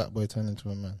does a black boy turn into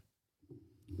a man?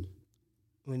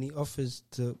 When he offers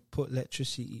to put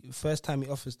electricity, first time he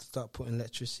offers to start putting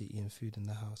electricity and food in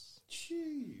the house.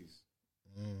 Jeez.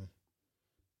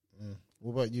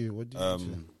 What about you? What do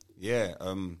you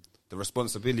do? The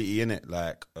responsibility in it,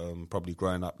 like probably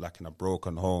growing up like in a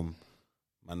broken home,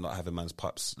 man, not having man's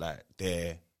pups like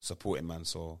there supporting man,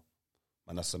 so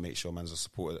man has to make sure man's a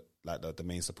support, like the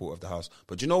main support of the house.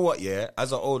 But do you know what? Yeah,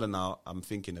 as I'm older now, I'm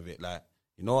thinking of it like,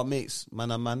 you know what makes man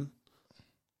a man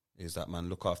is that man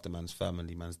look after man's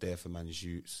family, man's there for man's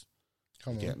youths.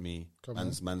 Get me?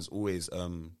 Man's always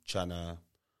trying to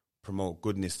promote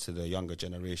goodness to the younger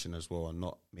generation as well, and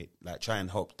not try and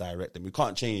help direct them. We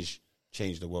can't change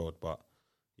the world, but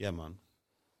yeah, man.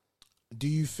 Do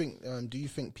you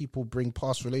think people bring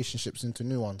past relationships into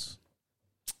new ones?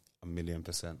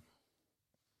 1,000,000%.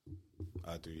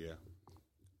 I do, yeah.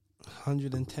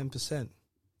 110%.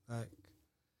 Like,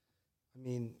 I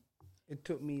mean, it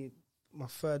took me my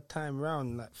third time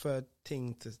round, like third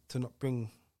thing to not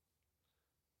bring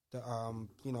the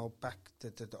back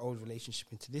the old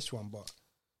relationship into this one, but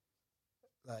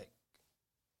like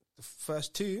the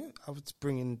first two, I was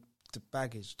bringing the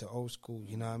baggage, the old school,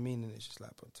 you know what I mean? And it's just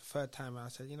like, but the third time I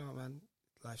said, you know what, man,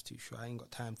 life's too short. I ain't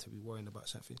got time to be worrying about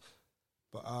something.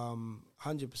 But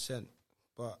 100%.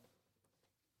 But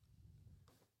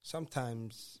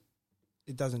sometimes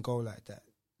it doesn't go like that.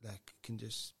 Like, you can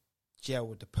just gel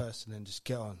with the person and just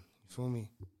get on. You feel me?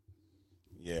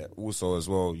 Yeah. Also, as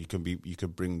well, you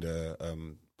could bring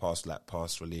the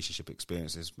past relationship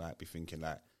experiences. Might be thinking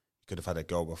like you could have had a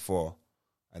girl before,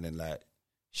 and then like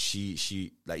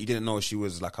she like you didn't know she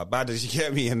was like a baddest. You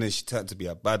get me? And then she turned to be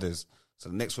a baddest. So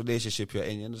the next relationship you're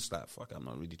in, you're just like, fuck, I'm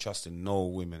not really trusting no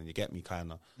women. You get me?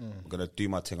 Kind of. I'm gonna do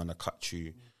my thing on the cut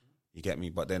you. You get me?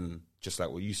 But then, just like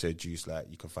what you said, Juice, like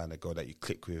you can find a girl that you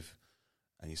click with,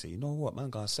 and you say, you know what, man,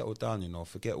 gonna settle down. You know,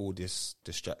 forget all this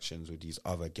distractions with these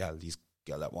other these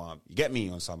girl that want. You get me,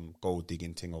 on some gold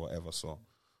digging thing or whatever. So,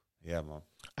 yeah, man.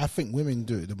 I think women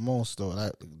do it the most though.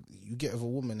 Like, you get with a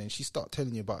woman and she start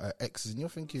telling you about her exes, and you're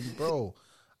thinking, bro,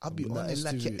 I'll be honest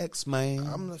like with your you. ex, man.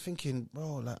 I'm not thinking,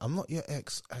 bro, like, I'm not your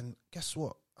ex, and guess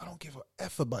what? I don't give a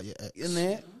F about your ex.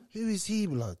 Innit? Who is he,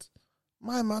 blood?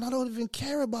 My man, I don't even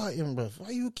care about him, bruv. Why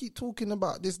you keep talking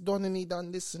about this done and he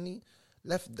done this and he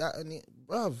left that and he,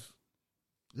 bruv?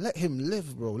 Let him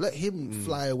live, bro. Let him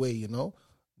fly away, you know?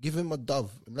 Give him a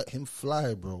dove and let him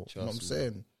fly, bro. You know what I'm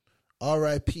saying?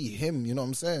 R.I.P. him, you know what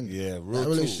I'm saying? Yeah, that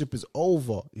relationship is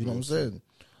over, you know what I'm saying?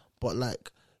 But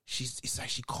like, it's like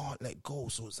she can't let go,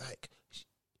 so it's like,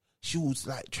 she was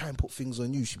like try and put things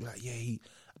on you. She'd be like, yeah,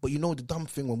 but you know the dumb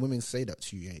thing when women say that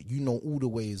to you, yeah, you know all the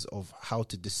ways of how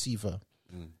to deceive her.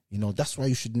 You know, that's why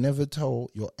you should never tell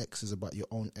your exes about your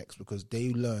own ex, because they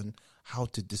learn how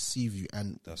to deceive you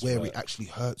and it actually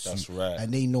hurts you. That's right.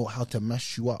 And they know how to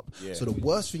mash you up. Yeah. So the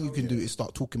worst thing you can do is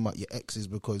start talking about your exes,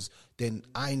 because then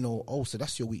I know, oh, so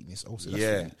that's your weakness. Oh, so that's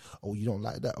your weakness. Oh, you don't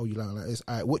like that. Oh, you like this.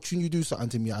 All right, what can you do something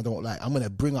to me I don't like? I'm going to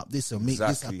bring up this and make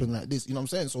this happen like this. You know what I'm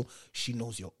saying? So she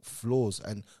knows your flaws.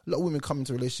 And a lot of women come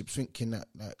into relationships thinking that,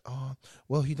 like, oh,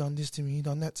 well, he done this to me, he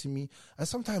done that to me. And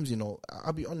sometimes, you know,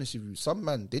 I'll be honest with you, some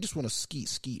man, they just want to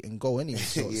skeet and go anyway.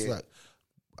 So it's like,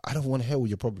 I don't want to hear all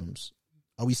your problems.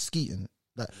 Are we skeeting?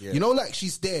 Like, you know, like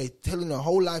she's there telling her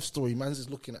whole life story. Man's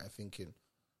just looking at her thinking,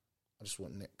 I just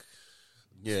want neck.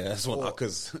 Yeah, that's what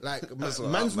because Like, that's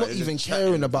what man's man, not he's even just caring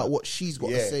chatting, about bro. what she's got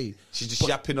to say. She's just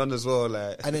yapping on as well,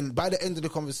 like. And then by the end of the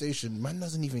conversation, man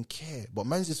doesn't even care. But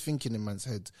man's just thinking in man's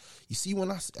head. You see, when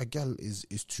a girl is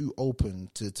too open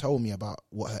to tell me about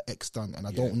what her ex done, and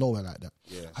I don't know her like that,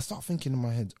 I start thinking in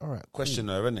my head, all right, cool. Question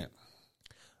her, innit?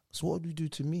 So what would you do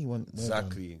to me when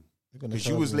Exactly. You're gonna Because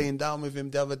you tell was me. laying down with him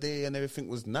the other day and everything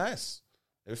was nice.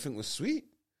 Everything was sweet.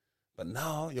 But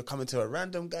now you're coming to a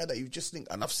random guy that you just think,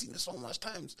 and I've seen this so much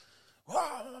times.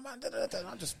 Wow, man, da, da, da, and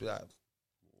I'll just be like,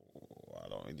 oh, I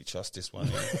don't really trust this one.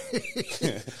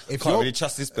 Can't really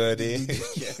trust this birdie.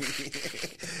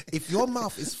 If your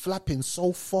mouth is flapping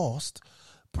so fast,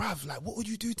 bruv, like, what would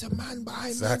you do to man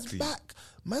behind Exactly. man's back?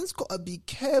 Man's got to be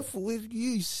careful with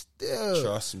you still.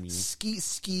 Trust me.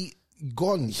 Skeet,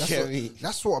 gone.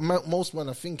 That's what most men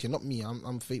are thinking, not me.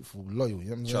 I'm faithful, loyal. You know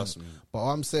what I'm Trust saying? me. But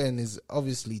what I'm saying is,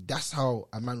 obviously, that's how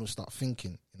a man will start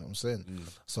thinking. You know what I'm saying?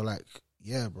 So, like,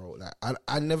 yeah, bro. Like,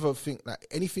 I never think, like,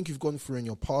 anything you've gone through in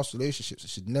your past relationships,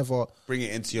 it should never Bring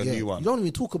it into your yeah, new one. You don't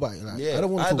even talk about it. Like, Yeah, I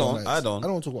don't want to talk about my ex. I don't. I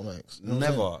don't want to talk about my ex. You know what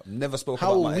I'm saying? Never spoke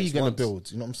How about my are we ex going to once.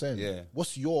 build? You know what I'm saying? Yeah.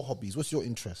 What's your hobbies? What's your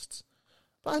interests?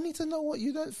 But I need to know what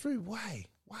you went through. Why?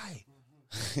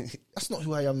 That's not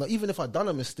who I am now. Even if I've done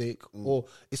a mistake, or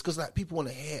it's because like people want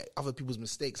to hear other people's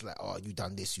mistakes. Like, oh, you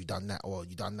done this, you done that, or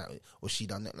you done that, or she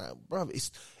done that. Like, bro,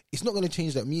 it's not going to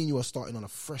change that me and you are starting on a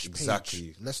fresh page.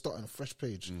 Exactly. Let's start on a fresh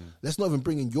page. Let's not even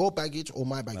bring in your baggage or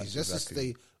my baggage. That's Just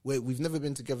exactly. to stay where we've never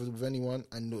been together with anyone,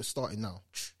 and we're starting now.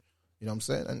 You know what I'm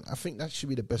saying? And I think that should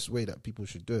be the best way that people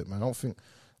should do it, man. I don't think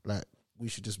like we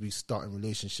should just be starting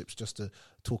relationships just to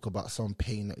talk about some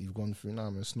pain that you've gone through. Nah,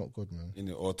 man, it's not good, man. You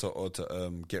know, or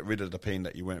to get rid of the pain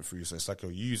that you went through. So it's like you're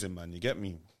using, man. You get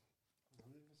me?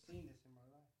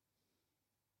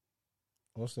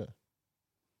 What's that?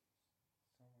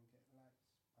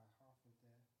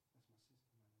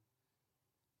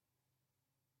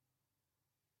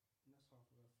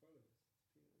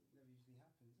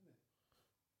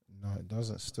 No, it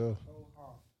doesn't still.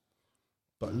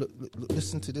 But look,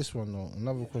 listen to this one though.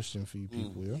 Another question for you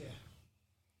people, yeah?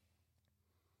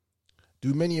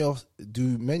 Do many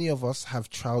of us have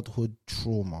childhood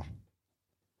trauma?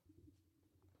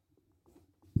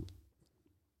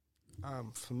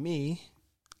 For me,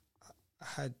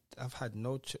 I've had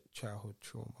no childhood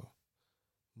trauma.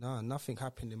 No, nothing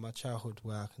happened in my childhood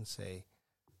where I can say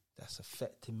that's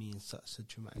affected me in such a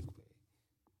dramatic way.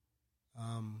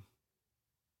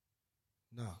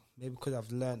 No, maybe because I've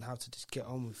learned how to just get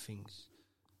on with things.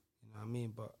 You know what I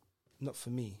mean? But not for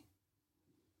me.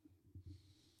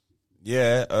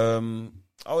 Yeah,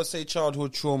 I would say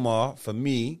childhood trauma for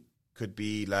me could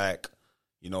be like,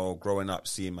 you know, growing up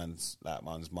seeing man's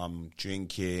mum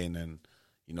drinking and,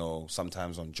 you know,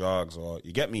 sometimes on drugs, or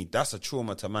you get me. That's a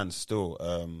trauma to man still.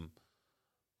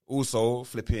 Also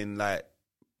flipping like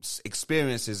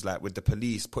experiences like with the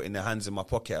police putting their hands in my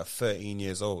pocket at 13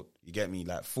 years old. You get me?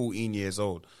 Like 14 years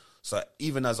old. So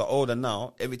even as I'm older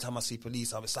now, every time I see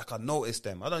police, it's like I notice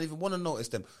them. I don't even want to notice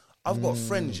them. I've got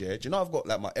friends, yeah. Do you know I've got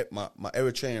like my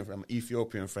Eritrean friend, my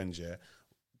Ethiopian friends, yeah.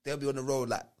 They'll be on the road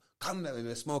like, come there,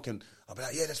 we're smoking. I'll be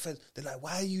like, yeah, there's friends. They're like,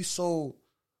 why are you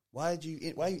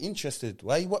interested?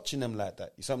 Why are you watching them like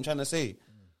that? You see what I'm trying to say?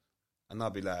 And I'll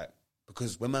be like,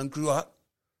 because when man grew up,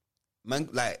 man,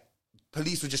 like,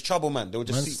 police were just trouble, man. They were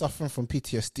just Man's suffering from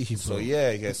PTSD, bro. So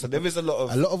yeah. So there is a lot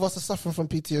of us are suffering from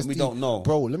PTSD. We don't know,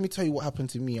 bro. Let me tell you what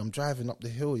happened to me. I'm driving up the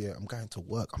hill. Yeah, I'm going to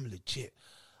work. I'm legit.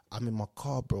 I'm in my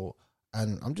car, bro,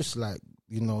 and I'm just like,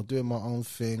 you know, doing my own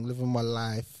thing, living my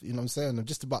life. You know what I'm saying? I'm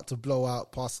just about to blow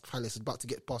out past Palace, about to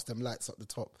get past them lights up the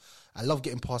top. I love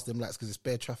getting past them lights because it's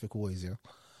bare traffic always, yeah.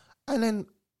 And then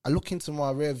I look into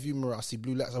my rear view mirror, I see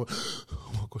blue lights. I went,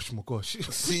 oh my gosh.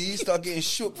 See, you start getting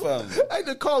shook, fam. And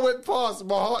the car went past,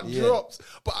 my heart drops.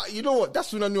 But you know what?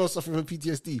 That's when I knew I was suffering from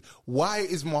PTSD. Why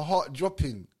is my heart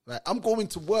dropping? Like, I'm going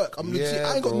to work. I'm legit.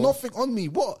 I ain't got nothing on me.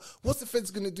 What's the feds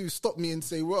gonna do? Stop me and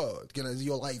say, well,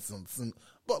 your license.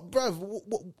 But bruv,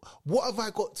 what have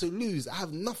I got to lose? I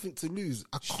have nothing to lose.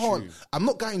 I can't. True. I'm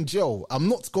not going jail. I'm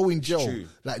not going jail. True.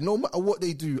 Like, no matter what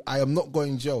they do, I am not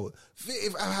going jail.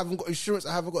 If I haven't got insurance,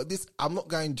 I haven't got this, I'm not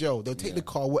going jail. They'll take the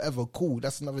car, whatever. Cool.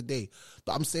 That's another day.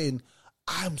 But I'm saying,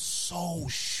 I'm so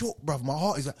shook, bruv. My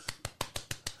heart is like...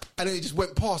 And then it just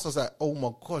went past. I was like, oh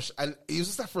my gosh. And it was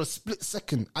just like for a split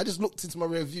second. I just looked into my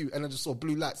rear view and I just saw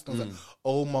blue lights. And I was like,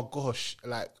 oh my gosh.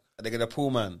 Like, they're going to pull,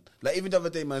 man. Like, even the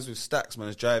other day, man's with Stacks, man,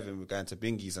 was driving, we're going to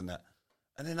Bingies and that.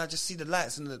 And then I just see the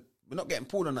lights and we're not getting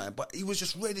pulled on that. But he was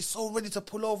just ready, so ready to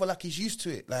pull over like he's used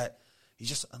to it. Like,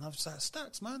 and I was like,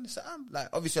 Stacks, man. He said, I'm like,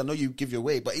 obviously I know you give your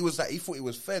way, but he was like, he thought it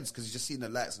was feds because he just seen the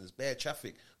lights and there's bare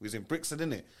traffic. We was in Brixton,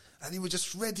 innit? And he was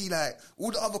just ready, like,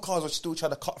 all the other cars were still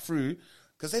trying to cut through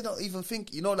because they don't even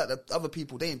think, you know, like the other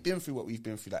people, they ain't been through what we've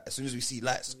been through. Like, as soon as we see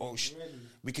lights,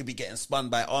 we could be getting spun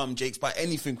by armed Jakes, by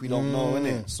anything we don't know,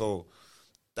 innit? So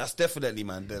that's definitely,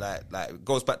 man, like it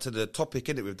goes back to the topic,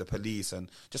 innit, with the police and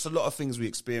just a lot of things we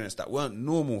experienced that weren't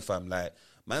normal, fam. Like,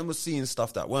 man was seeing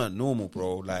stuff that weren't normal,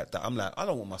 bro. Like, that I'm like, I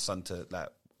don't want my son to, like,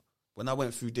 when I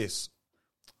went through this,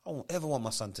 I don't ever want my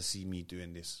son to see me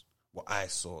doing this, what I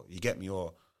saw, you get me?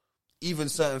 Or even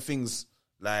certain things,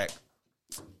 like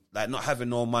not having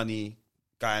no money,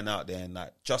 going out there and,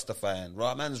 like, justifying,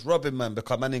 right? Man's robbing, man,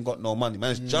 because man ain't got no money.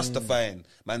 Man's justifying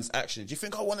man's actions. Do you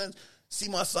think I want to see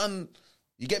my son,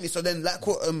 you get me? So then, like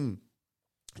what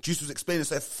Juice was explaining,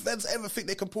 so if feds ever think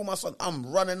they can pull my son,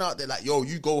 I'm running out there like, yo,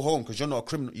 you go home because you're not a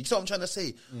criminal. You see what I'm trying to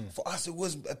say? For us, it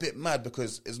was a bit mad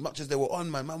because as much as they were on,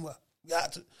 man,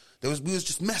 we was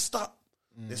just messed up.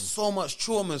 There's so much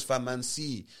traumas, fam, man.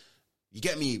 See, you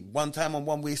get me? One time on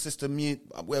one-way system,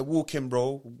 we're walking,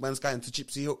 bro. Man's going to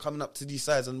Gypsy Hill, coming up to these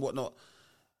sides and whatnot.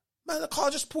 Man, the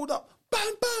car just pulled up.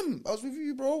 Bam, bam. I was with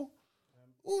you, bro.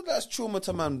 Oh, that's trauma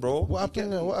to man, bro. What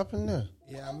happened there? What happened there?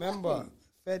 Yeah, I remember.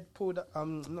 Fed pulled up,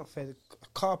 not Fed, a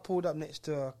car pulled up next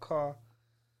to a car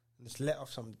and just let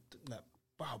off some, like,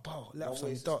 let off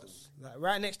some dots. Like,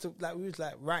 right next to, like, we was,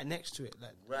 like, right next to it.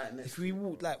 Like, if we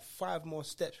walked, like, 5 more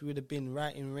steps, we would have been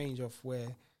right in range of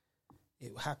where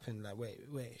it happened, like,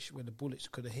 where the bullets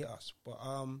could have hit us. But,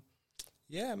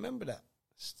 yeah, I remember that,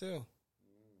 still.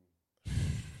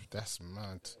 That's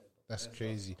mad. That's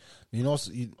crazy. You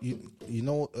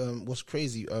know, what's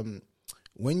crazy?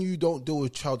 When you don't deal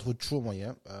with childhood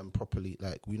trauma, properly,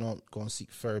 like we don't go and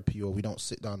seek therapy or we don't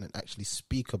sit down and actually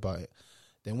speak about it,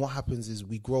 then what happens is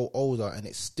we grow older and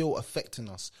it's still affecting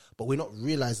us, but we're not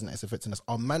realizing that it's affecting us.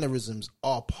 Our mannerisms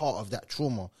are part of that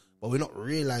trauma, but we're not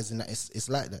realizing that it's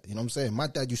like that. You know what I'm saying? My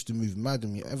dad used to move mad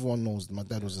on me. Everyone knows my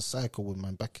dad was a psycho with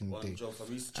man back in the day.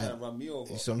 He used to try and run me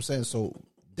over. You see what I'm saying? So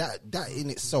that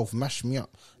in itself mashed me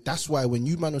up. That's why when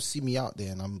you man will see me out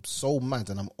there and I'm so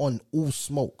mad and I'm on all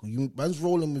smoke, you man's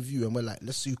rolling with you and we're like,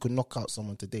 let's see who can knock out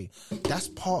someone today. That's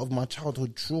part of my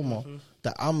childhood trauma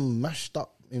that I'm mashed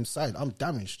up inside. I'm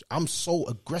damaged. I'm so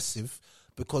aggressive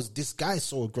because this guy's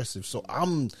so aggressive. So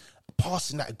I'm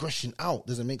passing that aggression out.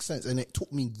 Does it make sense? And it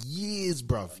took me years,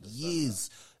 bruv.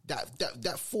 Years.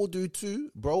 That 4 do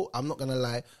 2, bro, I'm not gonna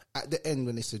lie. At the end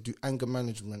when they said do anger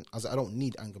management, I was like, I don't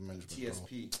need anger management.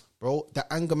 TSP. Bro,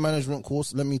 the anger management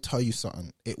course, let me tell you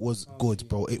something. It was good,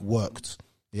 bro. It worked.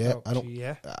 Yeah,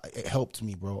 it helped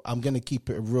me, bro. I'm gonna keep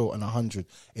it real and 100.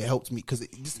 It helped me because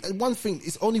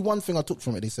it's only one thing I took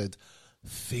from it. They said,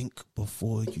 think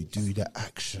before you do the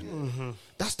action.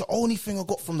 That's the only thing I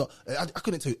got from I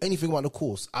couldn't tell you anything about the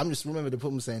course. I'm just remember the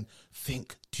problem saying,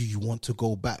 think, do you want to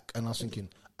go back? And I was thinking,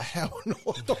 hell no,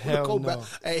 I don't want to go back.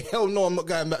 Hey, hell no, I'm not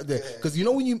going back there. Because you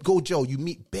know when you go jail, you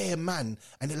meet bare man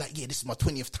and they're like, yeah, this is my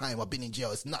 20th time I've been in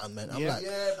jail. It's nothing, man. I'm like,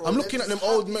 bro, I'm looking at them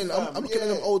old men. I'm looking at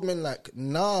them old men like,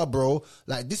 nah, bro.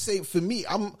 Like, this ain't for me.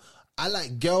 I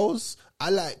like girls. I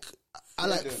like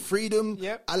freedom.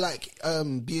 Yep. I like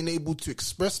being able to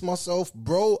express myself,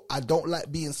 bro. I don't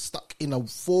like being stuck in a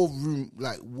 4-room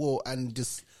like wall and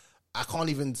just I can't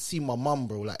even see my mum,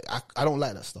 bro. Like I don't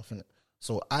like that stuff, innit?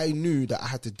 So I knew that I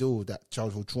had to deal with that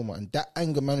childhood trauma, and that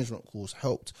anger management course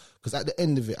helped because at the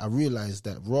end of it, I realized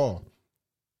that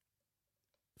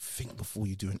think before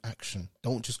you do an action.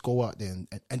 Don't just go out there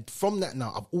and from that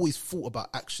now, I've always thought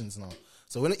about actions now.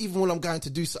 So even when I'm going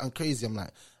to do something crazy, I'm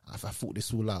like, have I thought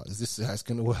this all out? Is this how it's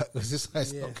going to work? Is this how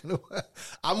it's not going to work?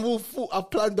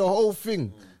 I've planned the whole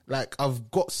thing. Like,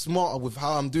 I've got smarter with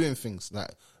how I'm doing things.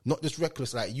 Like, not just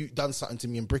reckless. Like, you done something to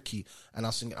me and Bricky, and I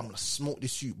was thinking, I'm going to smoke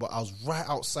this you. But I was right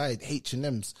outside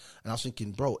H&M's, and I was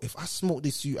thinking, bro, if I smoke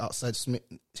this you outside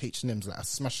H&M's, like, I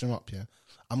smash them up,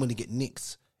 I'm going to get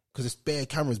nicked. Because it's bare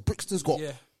cameras. Brixton's got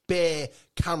bare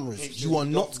cameras. You are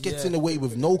not getting away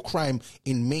with no crime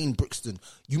in main Brixton.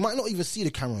 You might not even see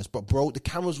the cameras, but bro, the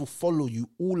cameras will follow you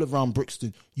all around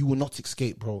Brixton. You will not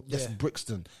escape, bro. That's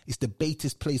Brixton. It's the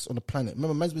baitest place on the planet.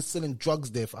 Remember, man's been selling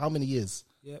drugs there for how many years?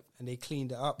 Yep, and they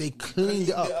cleaned it up. They cleaned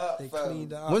it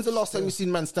up. When's the last time you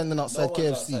seen man standing outside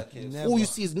KFC? All you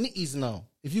see is nitties now.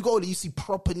 If you go there, you see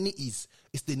proper nitties.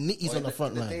 It's the nitties on the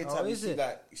front line. You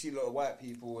see a lot of white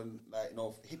people and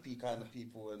hippie kind of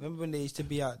people. And remember when they used to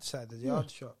be outside the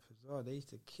yard shop as well? They used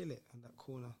to kill it on that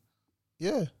corner.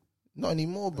 Yeah, not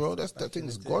anymore, bro. That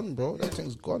thing's gone, bro. That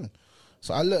thing's gone.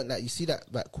 So I learned that you see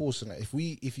that course and that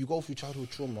if you go through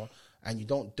childhood trauma and you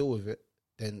don't deal with it,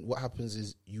 then what happens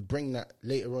is you bring that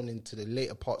later on into the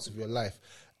later parts of your life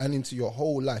and into your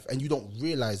whole life, and you don't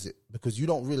realize it because you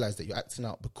don't realize that you're acting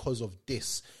out because of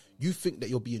this. You think that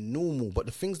you're being normal, but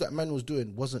the things that man was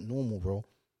doing wasn't normal, bro.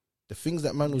 The things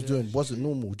that man was doing wasn't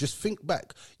normal. Just think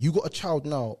back. You got a child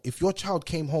now. If your child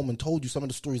came home and told you some of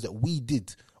the stories that we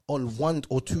did on 1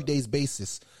 or 2 days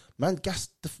basis, man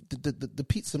gassed the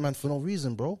pizza man for no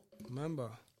reason, bro. Remember?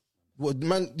 Well,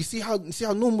 man, you see how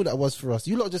normal that was for us.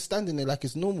 You lot just standing there like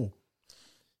it's normal.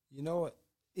 You know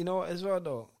what as well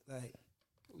though? Like,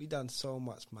 we done so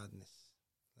much madness.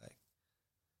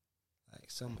 Like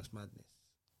so much madness.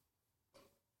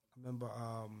 I remember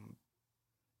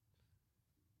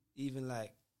even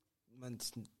like, man,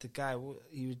 the guy,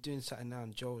 he was doing something now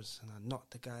in Joe's, and I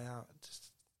knocked the guy out,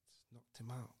 just knocked him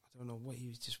out. I don't know what he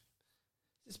was, just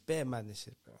bare madness,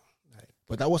 bro. Like,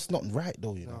 but that was not right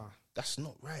though, you know. That's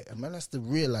not right. A man has to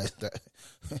realize that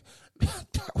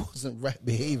that wasn't right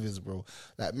behaviors, bro.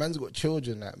 Like, man's got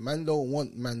children. Like, man don't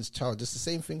want man's child. Just the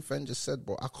same thing Fen just said,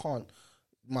 bro. I can't,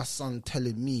 my son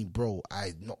telling me, bro,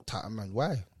 I knocked out a man.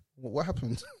 Why? What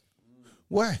happened?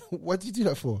 Why? What did you do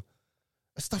that for?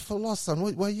 It's stuff for lost, son.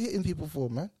 What are you hitting people for,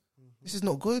 man? This is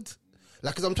not good.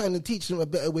 Like, because I'm trying to teach them a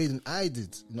better way than I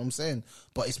did. You know what I'm saying?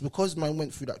 But it's because man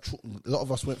went through that. A lot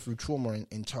of us went through trauma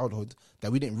in childhood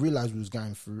that we didn't realize we was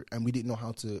going through, and we didn't know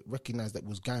how to recognize that we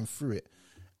was going through it,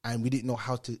 and we didn't know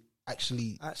how to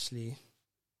actually. Actually,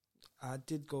 I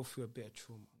did go through a bit of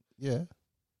trauma. Yeah.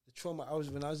 The trauma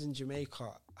when I was in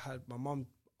Jamaica, I had my mum,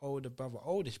 oldest brother,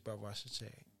 I should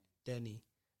say, Denny.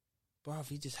 Bruv,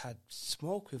 he just had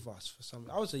smoke with us for some.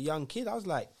 I was a young kid. I was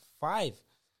like 5.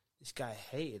 This guy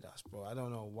hated us, bro. I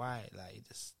don't know why. Like, he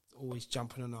just always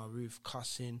jumping on our roof,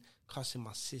 cussing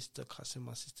my sister, cussing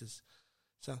my sisters.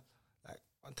 So, like,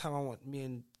 one time me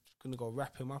and gonna go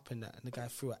wrap him up in that, and the guy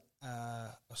threw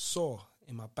a saw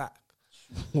in my back.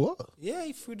 What? Yeah,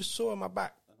 he threw the saw in my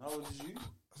back. And how old was you? I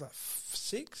was like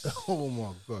 6. Oh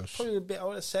my gosh. Probably a bit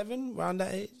older, 7, around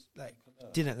that age. Like,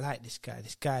 didn't like this guy.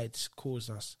 This guy just caused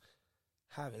us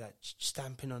have it, like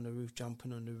stamping on the roof,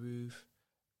 jumping on the roof,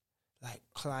 like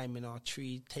climbing our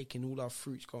tree, taking all our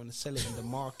fruits, going to sell it in the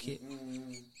market.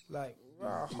 Like,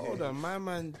 wow, hold on, my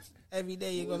man. Every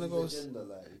day you're gonna go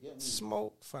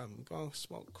smoke, fam. Go and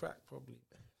smoke crack probably.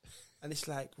 And it's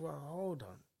like, wow, hold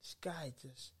on, this guy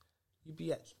just, you'd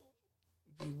be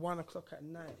 1 o'clock at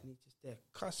night and he's just there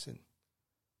cussing.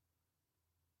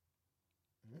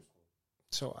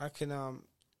 So I can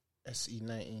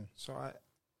SE19. So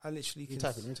I literally can.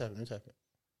 Let me type it.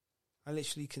 I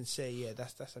literally can say, yeah,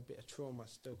 that's a bit of trauma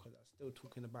still, because I'm still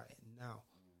talking about it now.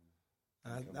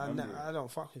 I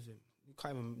don't fuck with him. You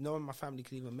can't even, no one in my family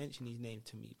can even mention his name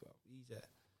to me, bro.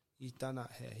 He's done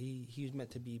out here. He was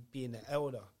meant to be being an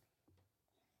elder.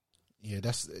 Yeah,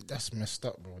 that's messed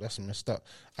up, bro. That's messed up.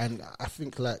 And I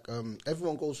think like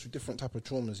everyone goes through different type of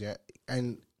traumas, yeah.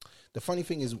 And the funny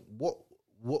thing is, what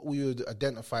we would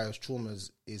identify as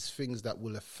traumas is things that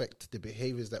will affect the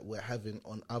behaviors that we're having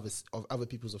on other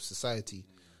peoples of society.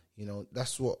 You know,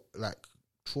 that's what like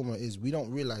trauma is. We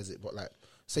don't realize it, but like,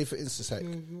 say for instance, like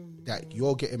that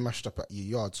you're getting mashed up at your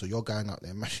yard, so you're going out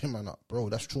there mashing man up, bro.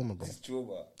 That's trauma, bro.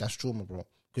 That's trauma, bro.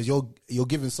 Because you're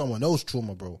giving someone else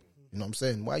trauma, bro. You know what I'm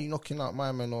saying? Why are you knocking out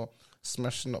my man or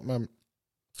smashing up man?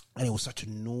 And it was such a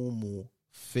normal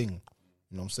thing.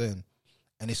 You know what I'm saying?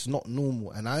 And it's not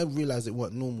normal. And I realized it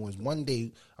wasn't normal. Is one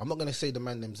day, I'm not going to say the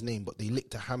man name's name, but they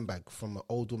licked a handbag from an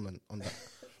old woman on that.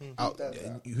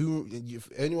 If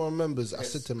anyone remembers, I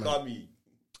said to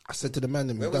the man,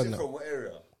 who done that. From what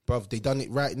area? Bruv, they done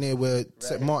it right near where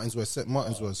St. Martin's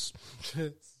was.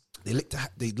 They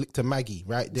licked a Maggie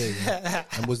right there, yeah?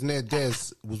 And was near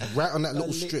theirs, was right on that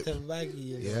little strip.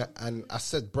 Maggie, yeah, and I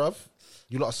said, bruv,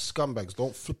 you lot are scumbags.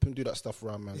 Don't flip and do that stuff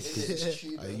around, man.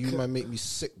 You might make me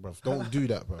sick, bruv. Don't do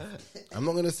that, bruv. I'm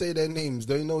not gonna say their names.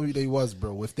 They know who they was,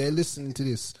 bro. If they're listening to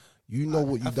this, you know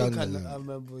what you done. I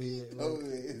remember it.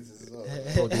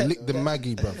 Bro, they licked the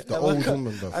Maggie, bruv. The old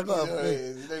woman, bruv. I got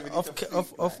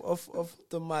off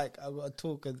the mic. I got to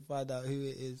talk and find out who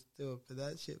it is. Still, but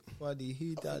that shit funny.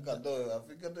 Who done that? I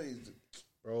think I know.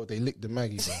 Bro, they licked the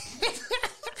Maggie, bro.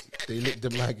 They licked the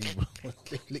Maggie, bro.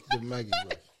 They licked the Maggie,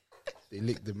 bro. They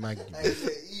licked the Maggie, bro.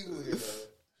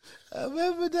 I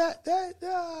remember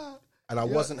that. And I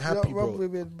wasn't happy, bro,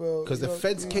 because the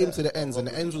feds came to the ends, and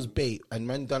the ends was bait, and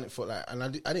man done it for like, and I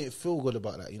didn't feel good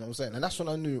about that, you know what I'm saying? And that's when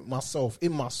I knew myself,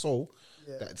 in my soul,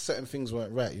 that certain things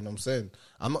weren't right, you know what I'm saying?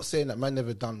 I'm not saying that man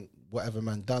never done whatever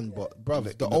man done, but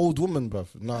bruv, the old woman, bruv,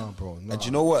 nah, bro, nah. And do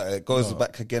you know what? It goes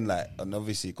back again, like, and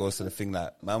obviously it goes to the thing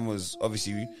that man was,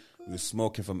 obviously we was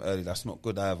smoking from early. That's not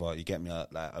good either, you get me?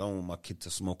 Like, I don't want my kid to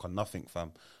smoke or nothing,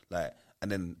 fam. Like,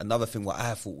 And then another thing what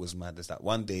I thought was mad is that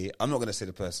one day, I'm not going to say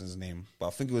the person's name, but I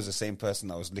think it was the same person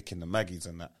that was licking the Maggies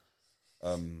and that.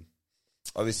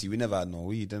 Obviously, we never had no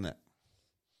weed, innit?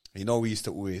 You know, we used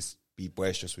to always be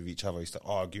boisterous with each other. We used to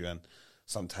argue and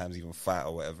sometimes even fight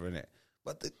or whatever, innit?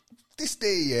 But this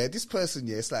day, yeah, this person,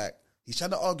 yeah, it's like he's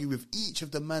trying to argue with each of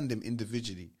the man them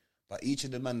individually. But each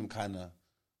of the man them kind of,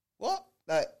 what?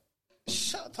 Like,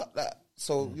 shut up, like.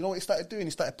 So, you know what he started doing?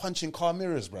 He started punching car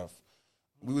mirrors, bruv.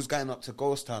 We was going up to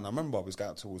Ghost Town. I remember I was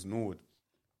going up towards Norwood.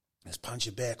 Let's punch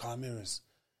your bare car mirrors.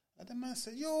 And the man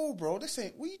said, yo, bro, this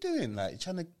ain't, what you doing? Like, you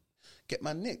trying to get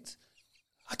man nicked?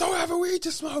 I don't have a weed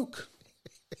to smoke.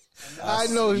 I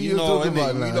know who you're talking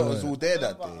about now. You know, was all there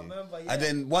that day. And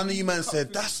then one of you man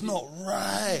said, that's not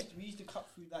right. We used to cut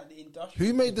through like the industrial.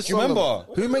 Who made the song? Remember?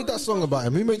 Who made that song about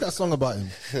him? Who made that song about him?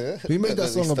 Who made that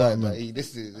song about him, man? He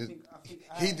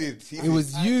did. It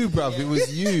was you, bruv. It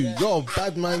was you. You're a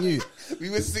bad man, you. We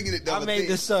were singing it the other day. I made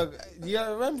the song. You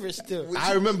don't remember it still?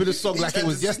 I remember the song like it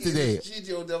was yesterday.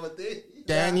 Studio the other day.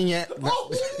 Danny, you're a bad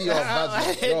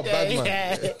man. You're a bad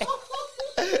man.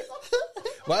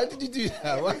 Why did you do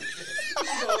that? Why?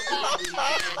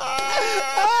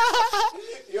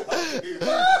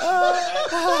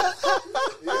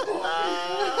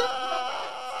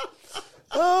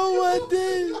 Oh my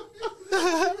days.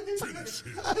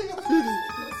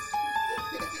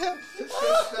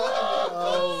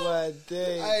 Oh my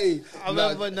days. Hey, I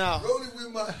remember now. Rolling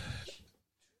with my...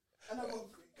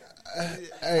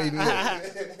 Hey, no.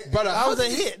 Brother, That was a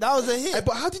hit. That was a hit. Hey,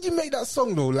 but how did you make that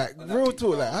song though? Like real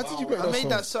talk. Like how did you make that I made song?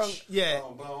 that song. Yeah.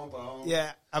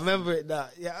 Yeah. I remember it now.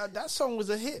 Yeah. That song was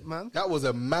a hit, man. That was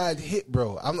a mad hit,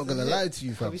 bro. I'm not gonna lie to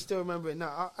you, fam. We still remember it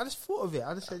now. I just thought of it.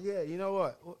 I just said, yeah, you know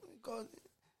what? God.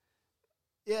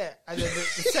 Yeah. And then the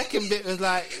second bit was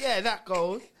like, yeah, that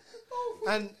goes.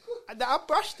 And I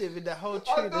brushed it with that whole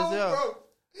tune as well.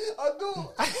 I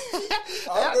know.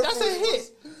 That's a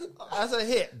hit. That's a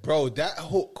hit. Bro, that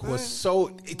hook was so...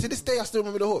 To this day, I still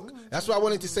remember the hook. That's why I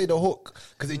wanted to say the hook.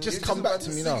 Because it just come back to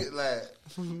me now. You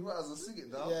might as well sing it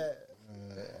now. Yeah.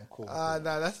 Cool.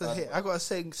 No, that's a hit. I got to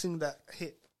sing that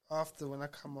hit after when I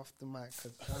come off the mic.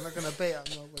 Because I'm not going to bait up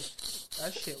nobody.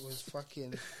 That shit was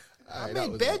fucking... I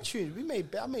made bare tunes.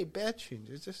 I made bare tunes.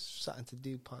 It was just something to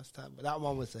do past time. But that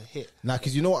one was a hit. Nah,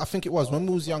 because you know what I think it was? When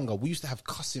we was younger, we used to have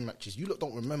cussing matches. You lot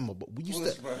don't remember, but we used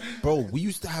to... Bro, we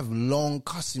used to have long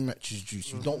cussing matches,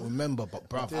 Juice. You don't remember, but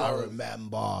bruv, I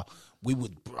remember. We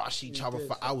would brush each other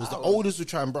for hours. The oldest would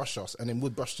try and brush us, and then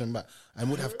we'd brush them back. And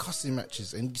we'd have cussing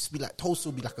matches. And just be like, Tulsa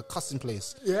would be like a cussing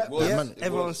place. Yeah. Man,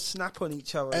 Everyone snap on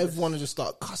each other. everyone would just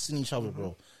start cussing each other,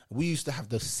 bro. We used to have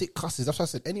the sick cusses. That's why I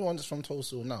said, anyone that's from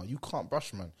Tulsa now, you can't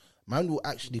brush, man. Man will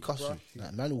actually cuss you.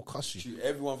 Like, man will cuss you.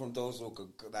 Everyone from Tulsa could,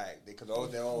 like, they could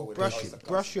hold their own.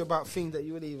 Brush you about things that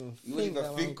you wouldn't even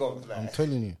think of. Like. I'm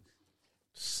telling you.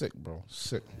 Sick, bro.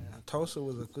 Sick. Tulsa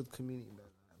was a good community, man.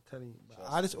 I'm telling you. But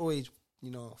I just always,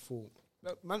 thought...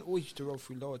 Man always used to roll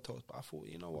through Lower Tulsa, but I thought,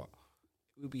 you know what?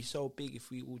 It would be so big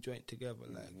if we all joined together,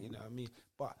 like, you know what I mean?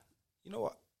 But, you know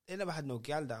what? They never had no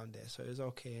gal down there, so it was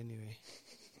okay anyway.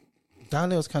 Down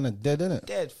there was kind of dead, innit?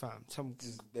 Dead, fam. Some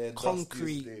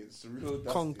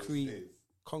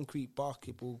concrete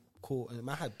basketball court, and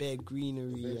man had bare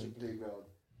greenery.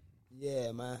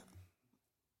 Yeah, man.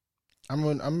 I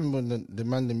remember when the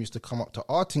man them used to come up to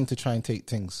our thing to try and take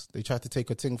things. They tried to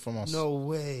take a thing from us. No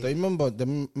way. They remember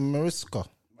the Mariska.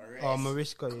 Oh,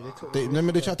 Mariska. Yeah,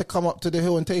 Remember they tried to come up to the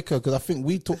hill and take her because I think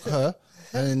we took her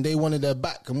and then they wanted her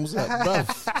back and was like,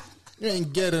 bruv, you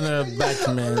ain't getting her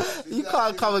back, man. You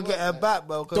can't come and get her back,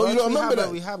 bro. Don't you not remember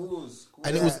that? We have.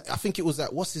 And it was, I think it was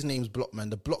that, what's his name's block, man?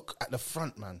 The block at the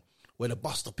front, man, where the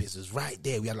bus stop is right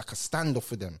there. We had like a standoff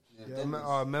for them. Yeah,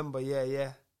 I remember,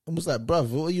 yeah. And was like, bruv,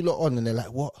 what are you lot on? And they're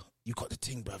like, what? You got the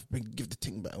ting, bruv. Give the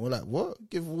ting back. And we're like, what?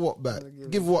 Give what back?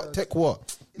 Give what? Take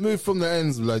what? Move from the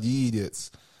ends, blood, you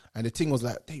idiots. And the ting was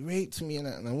like, they raped me. And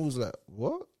I was like,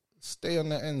 what? Stay on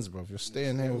the ends, bruv. You're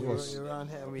staying here with us. You're around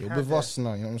here. You're with us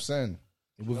now, you know what I'm saying?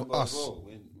 You're with us.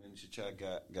 When she tried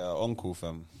to get her uncle,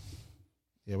 fam.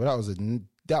 Yeah, but that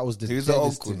was the Who's the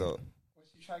uncle, though? Was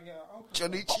she trying to get her uncle?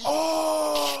 Johnny G.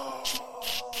 Oh!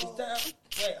 Is that...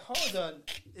 Wait, hold on.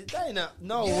 Is that in a...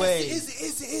 No Yes, way. It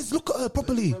is. Look at her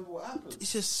properly. Remember what happened?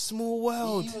 It's a small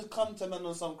world. He would come to man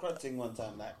on some crud thing one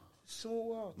time, like, Small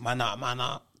world. man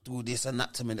up, do this and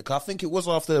that to me. Cause I think it was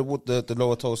after the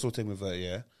Lower Tulsa thing with her,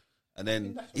 yeah. And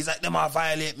then he's like, them are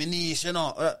violate me niece, you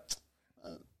know.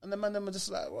 And the man them were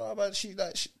just like, what about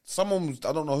someone,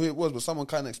 I don't know who it was, but someone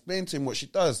kind of explained to him what she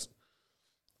does.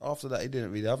 after that, he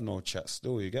didn't really have no chat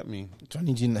still, you get me?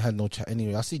 Johnny G had no chat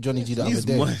anyway. I see Johnny G the other He's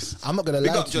day. moist. I'm not gonna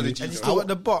Big lie up to Johnny you. G. And you still got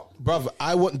the bot. Brother,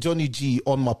 I want Johnny G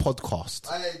on my podcast.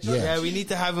 Yeah, we need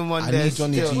to have him on I there. need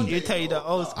Johnny still. G. You tell you that.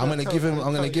 I'm gonna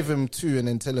give him 2 and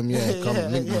then tell him,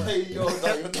 come link me. Yo, no,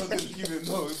 you're not going to give him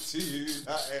no to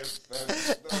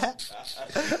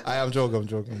I'm joking.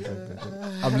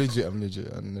 I'm legit.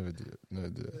 I never do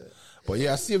it. But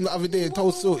yeah, I see him the other day in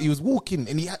Tulsa. He was walking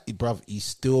and he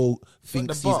still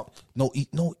thinks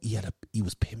he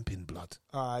was pimping blood.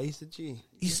 He's a G.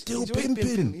 He's still always been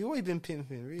pimping. He's always been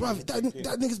pimping, really. Bruv, that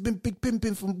nigga's been big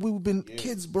pimping from we've been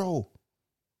kids, bro.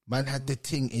 Man had the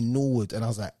thing in Norwood, and I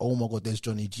was like, oh my God, there's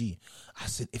Johnny G. I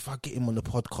said, if I get him on the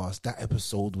podcast, that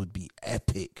episode would be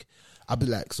epic. I'd be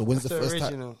like, so when's the first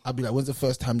time? I'd be like, when's the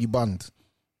first time you banned?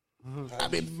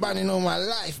 I've been banning all my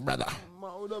life, brother. My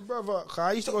older brother, 'cause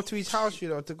I used to go to his house,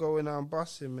 to go in and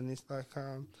bust him, and it's like,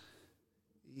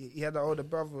 he had an older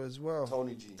brother as well.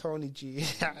 Tony G.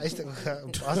 I used to go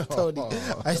bust Tony.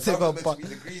 I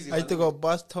used to go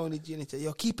bust Tony G, and he said,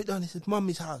 yo, keep it down. This is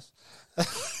mummy's house.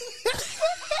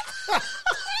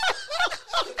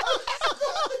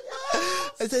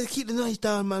 I said, keep the noise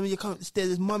down, man. When you come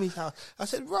upstairs, it's mummy's house. I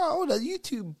said, right, hold on, you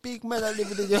two big men are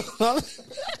living in your house.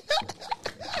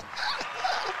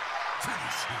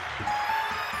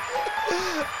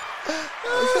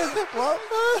 I said,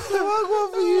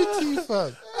 what for you two,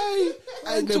 fam?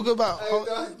 I talk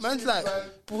about, man's like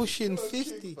pushing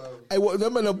 50. Hey, what,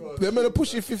 them men are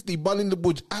pushing 50, bunning the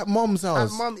bush at mum's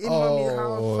house. At mummy's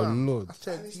house, fam. Lord. I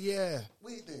said, yeah.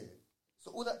 Wait there. So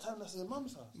all that time that's in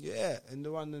mum's house? Yeah, and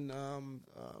the one in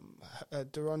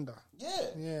Doronda. Yeah.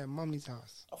 Yeah, mummy's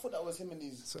house. I thought that was him and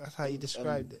his... So that's how you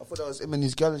described it. I thought that was him and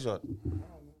his garage yard.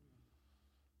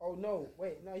 Oh, no,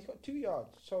 wait, no, he's got 2 yards.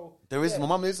 So There is, my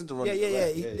mum lives in Doronda. Yeah.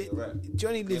 You're right.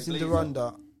 Johnny lives in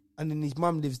Doronda, and then his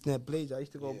mum lives near Blazer. I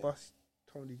used to go bust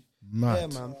Tony.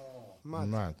 Mad. Yeah,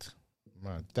 man. Mad.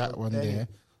 That one there.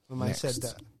 When man said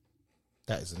that.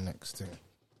 That is the next thing.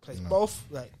 It's both,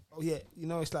 like,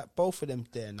 it's like both of them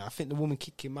there now. I think the woman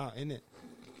kicked him out, innit?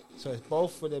 So it's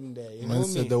both of them there. You know Man what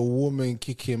I said mean? the woman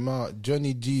kick him out.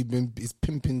 Johnny G is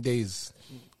pimping days.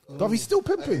 Bruv, he's still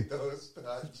pimping.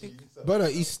 Brother,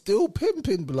 he's still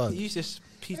pimping blood. He used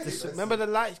to remember the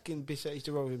light skinned bitch that used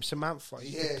to roll with him, Samantha. He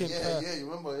used to pimp her. You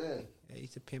remember, Yeah, he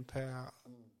used to pimp her out.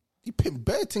 He pimped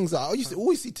bare things out. I used to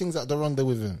always see things at the Ronda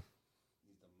with him.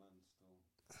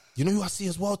 You know who I see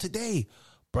as well today?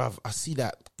 Bruv, I see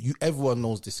that. Everyone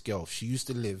knows this girl. She used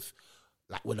to live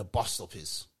like where the bus stop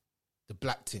is. The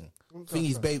black thing.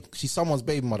 She's someone's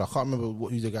baby mother. I can't remember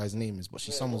who the guy's name is, but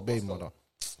she's someone's baby mother.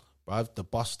 Bruv, the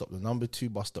bus stop, the number 2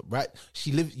 bus stop. Right,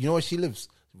 she lives. You know where she lives?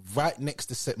 Right next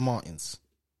to St. Martin's.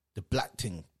 The black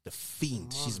thing, the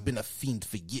fiend. She's been a fiend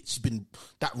for years. She's been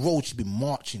that road. She's been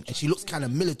marching, and she looks kind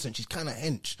of militant. She's kind of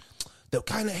hench. The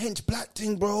kind of hench black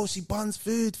thing, bro. She buns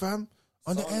food, fam,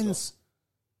 on the ends.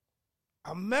 I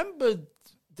remember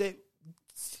they.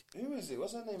 Who is it?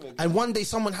 What's her name again? And one day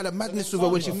someone had a madness with her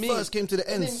when she first came to the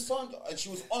ends. And she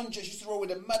was on, she used to roll with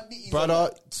a mad beaties.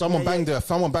 Brother, someone banged her.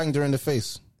 Someone banged her in the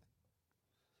face.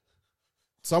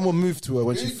 Someone moved to her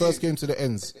when she first came to the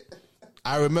ends.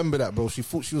 I remember that, bro. She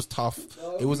thought she was tough.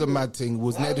 It was a mad thing. It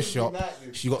was near the shop.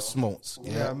 She got smoked.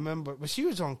 Yeah, I remember. But she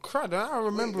was on crud. I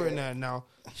remember in there now.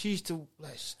 She used to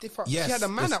like stiff up. Yes, she had a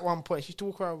man at one point. She used to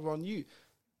walk around on you.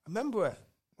 I remember her.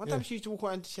 One time she used to walk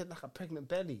around and she had like a pregnant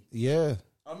belly. Yeah.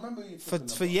 I remember you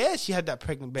for years she had that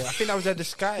pregnant belly. I think that was her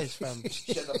disguise, fam.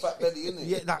 She had a fat belly, innit?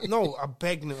 Yeah, like no,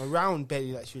 a round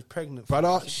belly like she was pregnant.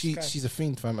 Brother, she's a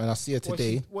fiend, fam, and I see her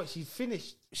today. She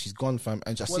finished? She's gone, fam,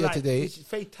 and I see her today.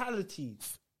 Fatality.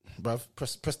 Bruv,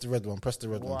 press the red one. Press the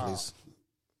red one, please.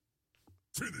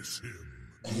 Finish him.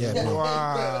 Yeah, bro.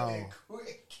 Wow.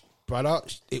 Brother,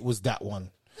 it was that one.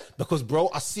 Because,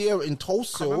 bro, I see her in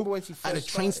Tulsa at the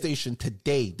train station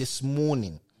today, this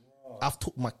morning. I've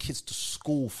took my kids to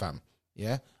school, fam.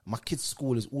 Yeah? My kids'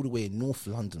 school is all the way in North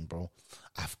London, bro.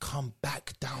 I've come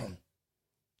back down.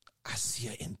 I see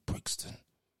her in Brixton.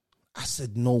 I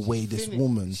said, no way, this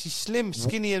woman. She's slim,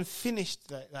 skinny, and finished.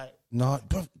 Like no,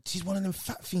 bro, she's one of them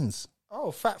fat fiends.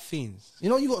 Oh, fat fiends. You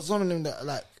know, you got some of them that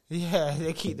like. Yeah,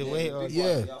 they keep the weight on.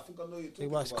 Yeah. I think I know you're they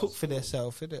must cook for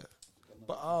themselves, innit?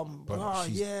 But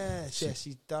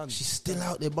she's done. She's still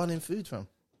out there bunning food, fam.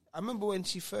 I remember when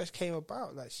she first came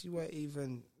about, like she weren't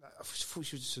even. Like, I thought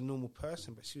she was just a normal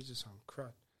person, but she was just on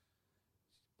crud.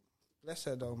 Bless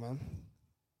her though, man.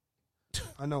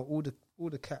 I know all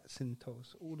the cats in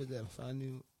Tulsa, all of them. I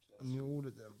knew all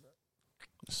of them.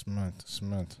 It's mad. It's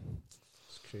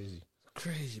crazy.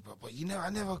 Crazy, but you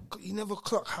never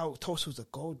clock how Tulsa was a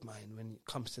gold mine when it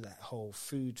comes to that whole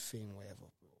food thing, whatever.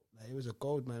 Bro. Like, it was a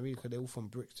gold, man, really, because they're all from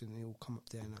Brixton. They all come up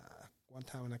there. And one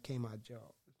time when I came out of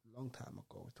jail, a long time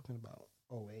ago, I was talking about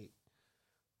 08. I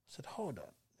said, hold on,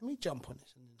 let me jump on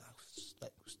this. And then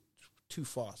it was too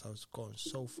fast. I was going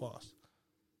so fast.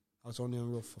 I was only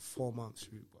on road for 4 months,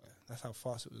 boy. That's how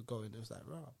fast it was going. It was like,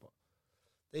 rah. But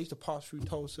they used to pass through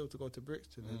Tulsa to go to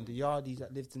Brixton. And the yardies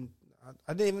that lived in...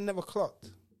 I didn't even never clocked.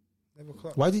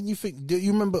 Why didn't you think... Do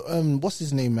you remember... what's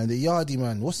his name, man? The yardie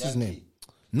man. What's his name?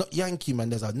 Not Yankee, man.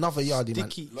 There's another yardie, man.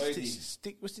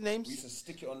 Sticky. What's the name? We used to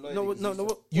stick it on Lloydie.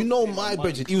 No. You know my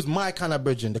brethren. He was my kind of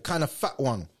brethren. The kind of fat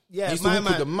one. Yeah, used my to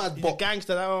man. the mad He's bot. a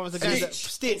gangster. That one was a gangster.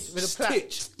 Stitch with a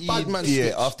Stitch. Bad man Yeah,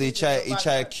 Stitch. after he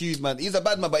tried accuse man. He's a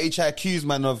bad man, but he tried accuse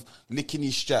man of licking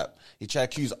his strap. He tried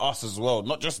accuse us as well,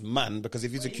 not just man, because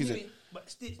if he's accusing... But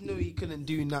Stitch knew he couldn't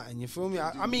do nothing, you feel me?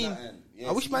 I mean, nothing. Yeah,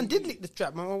 I wish man did lick the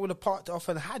strap, man. I would have parked it off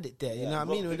and had it there, you know what I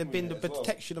mean? It would have been the as well.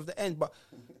 protection of the end, but...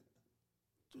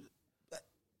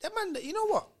 That man, you know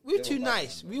what? We were too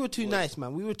nice. We were too nice,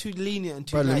 man. We were too lenient and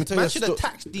too Bro, let me nice. tell you Man a should have sto-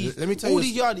 taxed these, let me tell all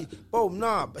you a these yardies. Bro,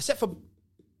 nah, except for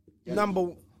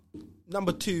number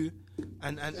 2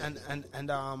 and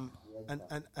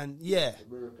yeah.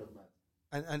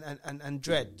 And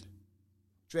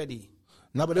Dready.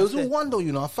 No, but there was all one though,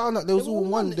 you know. I found out there was all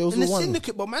one. There was in all the one.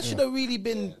 syndicate, but man should have really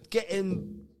been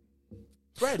getting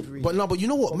bread, really. But you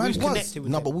know what, But man we was connected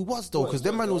with them. but we was though, because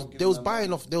them man was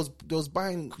buying off. They was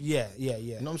buying. Yeah. You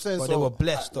know what I'm saying? But So- they were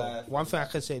blessed, though. One thing I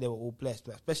can say, they were all blessed,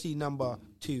 especially number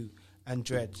 2 and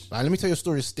Dreads. Right, let me tell you a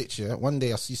story of Stitch, yeah. One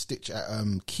day I see Stitch at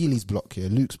Keely's block here,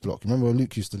 Luke's block. Remember where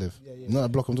Luke used to live? Yeah, You know that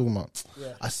block I'm talking about?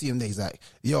 Yeah. I see him there, he's like,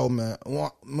 yo, man, I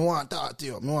want that to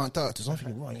you. So I'm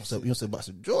thinking, right, you said, but I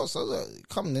said, Joe, so I was like,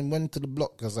 come, then went to the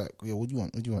block. I was like, yo, what do you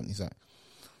want? He's like,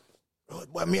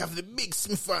 why me have the big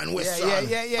Smith and West Side?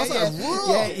 Yeah. I was like,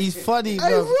 bro. Yeah, he's funny, Hey,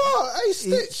 bro. bro, hey,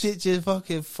 Stitch. Stitch is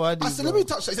fucking funny, I said, bro. let me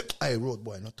touch that. He said, hey, road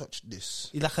boy, not touch this.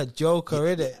 He's like a joker,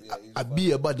 innit? I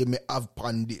be a body me have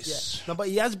pan this. Yeah. No, but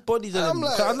he has bodies on I'm him.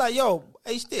 like- So I'm like, yo,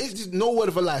 hey, It's Stitch. just no word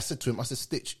of a lie I said to him. I said,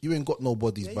 Stitch, you ain't got no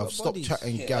bodies, Yeah, you bruv. got Stop bodies.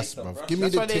 chatting gas, bruv. Give me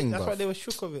That's the why thing, that's why bruv. they were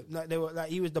shook of it. Like they were like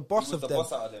he was the boss He was of the them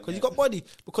boss out of them, because he yeah. got body.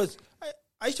 Because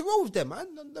I used to roll with them, man.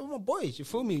 They were my boys. You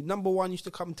feel me? Number 1 used to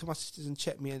come to my sisters and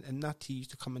check me, and Natty used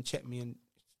to come and check me and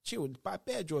chill, buy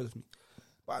bear drawers with me.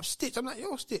 But I'm Stitch. I'm like,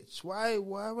 yo, Stitch. Why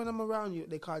when I'm around you,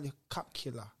 they call you cop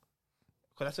killer?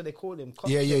 Because that's what they call him.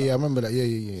 Cop Yeah. I remember that. Yeah.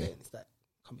 And it's like,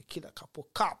 come and kill a couple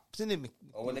cops, isn't it?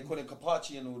 Or when they call him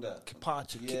Kapachi and all that.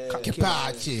 Kapachi. Yeah.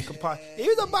 Kapachi. He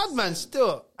was a bad man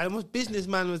still. And most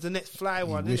businessman was the next fly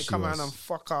one. Then wish they he come around was. and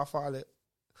fuck off all it.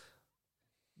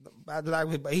 Bad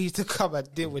language, but he used to come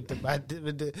and deal with the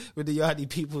yardie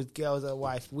people's girls and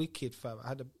wife. Wicked, fam.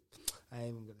 I ain't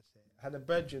even gonna say it. I had a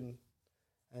brethren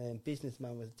and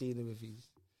businessman was dealing with his.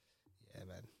 Yeah,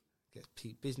 man.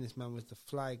 Businessman was the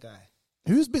fly guy.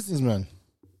 Who's businessman?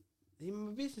 You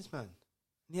remember businessman?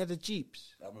 He had the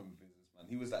Jeeps. I remember businessman.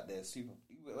 He was like their super.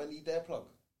 When he their plug.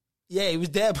 Yeah, he was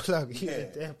their plug. He Yeah,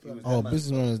 was their plug. he was Oh, their man.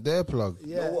 businessman is their plug.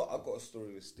 You Yeah. know what? I got a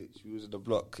story with Stitch. We was in the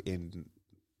block in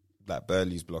like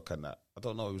Burley's block and that. I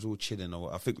don't know. It was all chilling or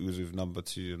what. I think we was with number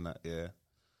 2 and that. Yeah.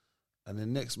 And the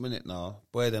next minute now,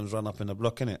 boy, them's run up in the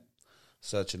block, innit?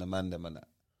 Searching the man them and that.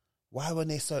 Why when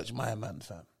they search my man,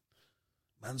 fam?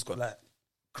 Man's got like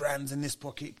grands in this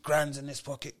pocket, grands in this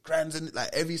pocket, grands in like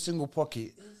every single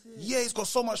pocket. Yeah, he's got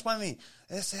so much money.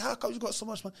 And they say, how come you got so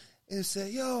much money? And they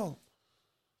say, yo,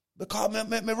 because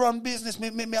me run business,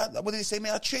 what did they say? Me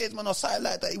a tradesman or something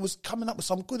like that. He was coming up with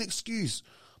some good excuse.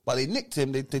 But they nicked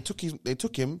him, they took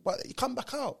him, but he come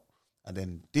back out. And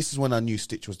then this is when I knew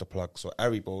Stitch was the plug. So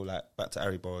Haribo, like back to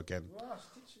Haribo again.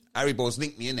 Haribo's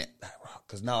linked me in it.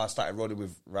 Because now I started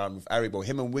rolling around with Haribo.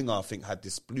 Him and Winger, I think, had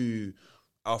this blue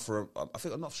Alpha. I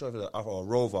think, I'm not sure if it's an Alpha or a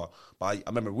Rover. But I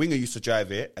remember Winger used to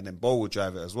drive it and then Bo would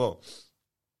drive it as well.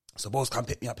 So Bo's come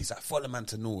pick me up. He's like, follow man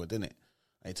to Norwood, innit?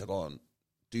 I need to go and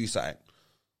do something.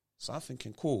 So I'm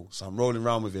thinking, cool. So I'm rolling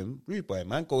around with him. Rude boy,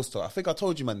 man goes to, I think I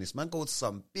told you, man, this man goes to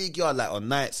some big yard like on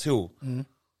Knights Hill.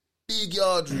 Big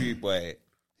yard, rude boy.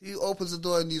 He opens the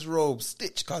door in these robes.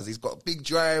 Stitch, cuz he's got a big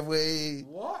driveway.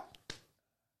 What?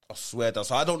 I swear that.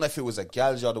 So I don't know if it was a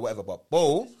gal's yard or whatever, but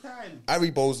Bo,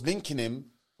 Haribo's linking him,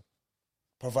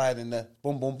 providing the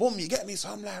boom, boom, boom. You get me? So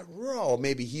I'm like, raw.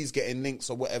 Maybe he's getting links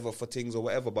or whatever for things or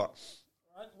whatever, but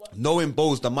knowing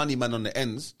Bo's the money man on the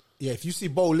ends, Yeah, if you see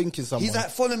Bo linking someone, he's like,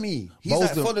 follow me. He's Bo's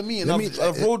like, the- follow me. And let me-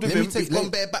 I've rolled with let me him. take- We've gone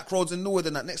let- bare back roads in Norwood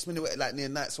and that. Next minute, like near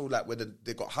Nights Hall, like where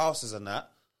they got houses and that.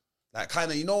 Like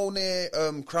kind of, you know, near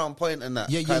Crown Point and that.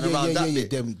 Yeah, kind of around that bit.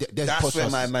 Them That's posh where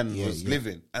my houses. man Yeah, was yeah.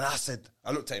 living. And I said,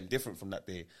 I looked at him different from that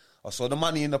day. I saw the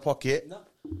money in the pocket.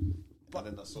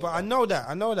 But I know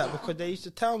that because they used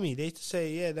to tell me. They used to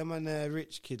say, yeah, them man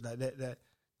rich kid like that.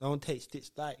 Don't take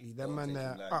Stitch lightly. Them man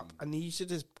up, and he used to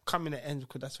just come in at ends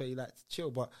because that's where he liked to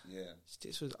chill. But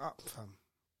Stitch was up, fam.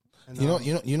 And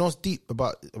you know what's deep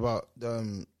about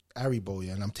Haribo,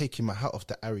 yeah, and I'm taking my hat off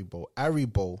to Haribo.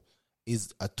 Haribo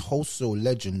is a Tulsa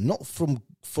legend, not from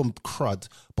crud,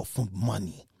 but from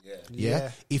money.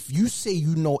 Yeah. If you say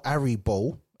you know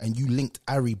Haribo and you linked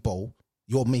Haribo,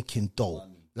 you're making dough.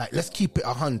 Like, let's keep it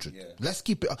 100. Yeah. Let's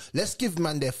give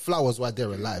man their flowers while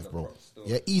they're alive, bro.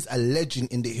 Yeah, he's a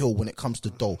legend in the hill when it comes to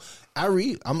dough.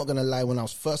 Ari, I'm not gonna lie, when I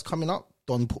was first coming up,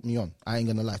 Don put me on. I ain't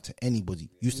gonna lie to anybody.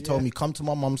 Used to tell me, come to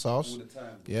my mum's house. All the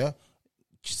time. Yeah.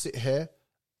 Sit here.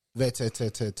 You know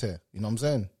what I'm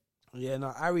saying? Yeah, no,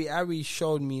 Ari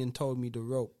showed me and told me the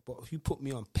rope, but if you put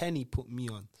me on, Penny put me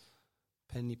on.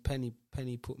 Penny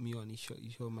put me on. He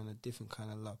showed man a different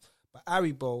kind of love. But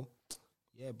Haribo,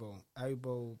 yeah, bro.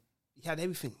 Haribo, he had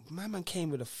everything. My man came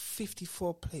with a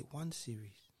 54 plate 1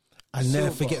 Series. I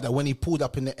never forget that when he pulled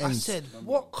up in the end. I said,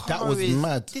 what car that was is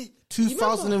mad.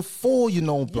 2004, you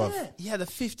know, bro. Yeah, he had a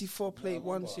 54 plate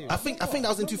 1 Series. I think that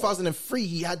was in 2003.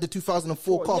 He had the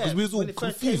 2004 car because we was all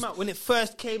confused. When it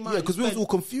first came out. Yeah, because we was all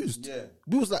confused. Yeah.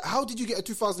 We was like, how did you get a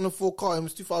 2004 car and it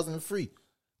was 2003?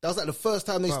 That was like the first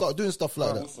time they started doing stuff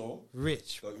like that. Also,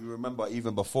 rich. So you remember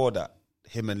even before that,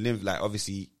 him and Linford, like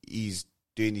obviously he's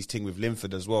doing his thing with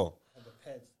Linford as well.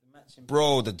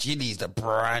 Bro, the Gillies, the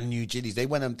brand new Gillies. They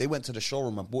went to the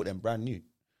showroom and bought them brand new,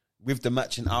 with the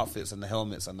matching outfits and the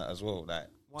helmets and that as well. Like,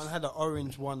 one had the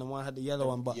orange one and one had the yellow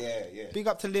one. But big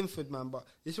up to Linford, man. But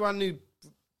this one knew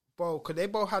Bo, because they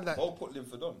both had like. Bo put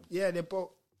Linford on. Yeah, they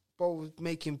both was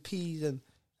making peas, and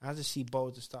I just see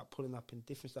Bo just start pulling up in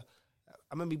different stuff.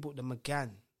 I remember he bought the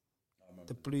McGann,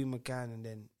 the blue McGann, and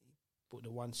then he bought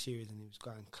the 1 Series, and he was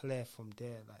going clear from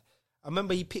there. Like, I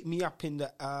remember he picked me up in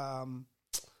the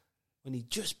when he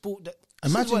just bought that.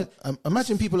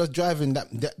 Imagine people are driving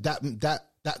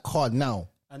that car now.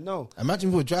 I know.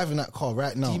 Imagine people driving that car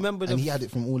right now. Do you remember? And he had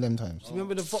it from all them times. Do you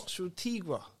remember the Vauxhall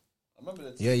Tigra? I remember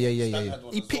the yeah.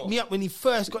 He picked me up when he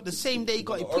first got the same day he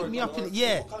got. He picked me up in it.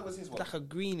 Yeah, like a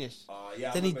greenish.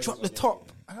 Then he dropped the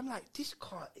top, and I'm like, this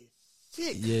car is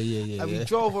sick. Yeah. And we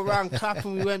drove around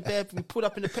Clapham. We went there. We pulled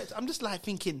up in the petrol. I'm just like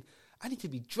thinking, I need to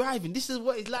be driving. This is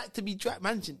what it's like to be driving.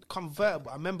 Managing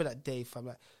convertible. I remember that day. Fam,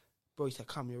 like, bro, he said,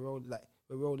 "Come, we're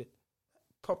rolling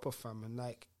proper, fam." And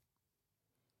like,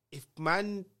 if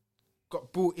man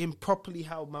got brought in properly,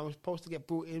 how man was supposed to get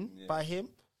brought in by him,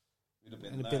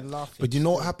 and been laughing. But you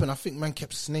know what happened? I think man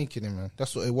kept snaking him, man.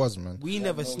 That's what it was, man. We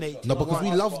never snaked him. No, because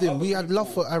we loved him. We had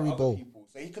love for Haribo.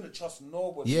 So he couldn't trust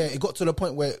nobody. Yeah, it got to the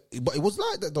point where, but it was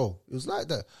like that though. It was like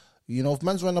that. You know, if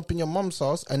man's run up in your mum's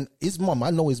house, and his mum,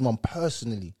 I know his mum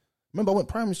personally. Remember, I went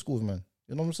primary school with man.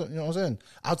 You know what I'm saying?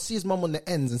 I'd see his mum on the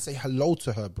ends and say hello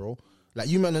to her, bro. Like,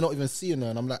 you man are not even seeing her,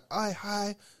 and I'm like,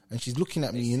 hi, and she's looking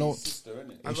at me. You know, sister,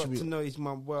 innit? I got to know his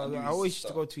mum well. Like, I always used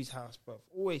to go to his house, bro.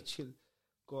 Always chill.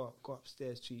 Go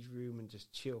upstairs to his room and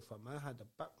just chill. Fam, man had the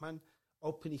back man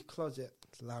open his closet,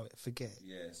 allow it, forget it.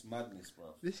 Yeah, it's madness, bro.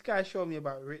 This guy showed me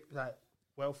about like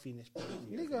wealthiness, bro.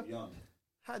 Nigga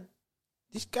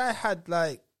had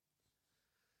like,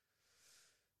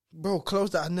 bro,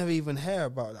 clothes that I never even hear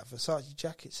about, like Versace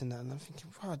jackets and that. And I'm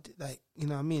thinking, bro, like, you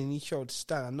know what I mean? And he showed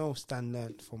Stan. I know Stan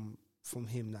learned from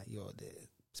him that, yo,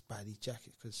 buy these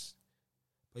jackets.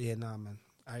 But yeah, nah, man.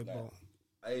 I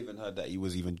even heard that he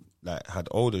was even like had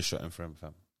older shotting for him,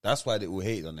 fam. That's why they all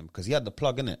hated on him, because he had the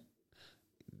plug in it.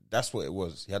 That's what it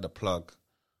was. He had the plug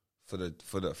for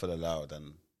the loud,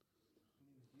 and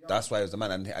that's why he was the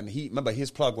man. And he remember his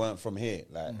plug weren't from here.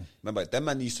 Like remember, that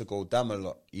man used to go down a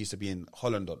lot. He used to be in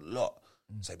Holland a lot.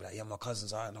 So he'd be like, yeah, my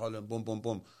cousins are in Holland. Boom, boom,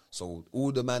 boom. So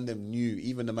all the man them knew,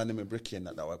 even the man them in Bricky and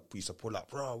that we used to pull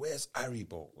up, bro. Where's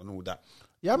Haribo and all that.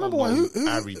 Yeah, I remember who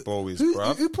Haribo is,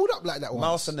 bro. Who pulled up like that one?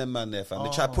 Mouse and them man there, fam. They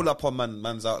tried to pull up on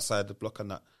man's outside the block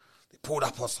and that. They pulled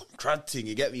up on some crud thing,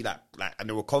 you get me? Like, and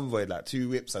they were convoyed, like 2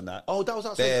 whips and that. Oh, that was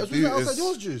outside. Was that outside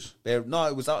yours, Juice? No,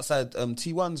 it was outside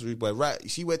T1's room, where right. You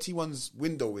see where T1's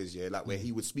window is, yeah, like where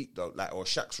he would speak though, like, or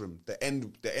Shaq's room, the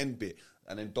end bit,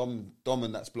 and then Dom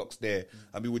and that's blocks there,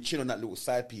 and we would chill on that little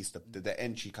side piece, the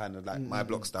entry kind of like my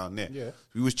blocks down there. Yeah,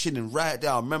 we was chilling right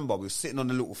there. I remember we were sitting on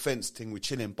the little fence thing, we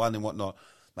chilling, bunning whatnot.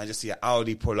 Man, just see an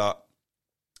Audi pull up.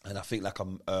 And I think like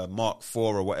a Mark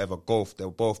 4 or whatever, Golf, they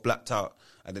were both blacked out.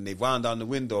 And then they wound down the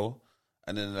window.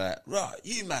 And then they're like, right,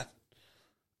 you man,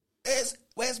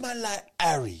 where's my like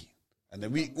Harry? And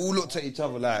then we all looked at each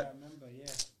other like,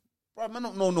 bro, man,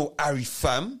 don't know no Harry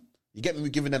fam. You get me? We're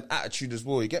giving them attitude as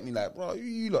well. You get me? Like, bro,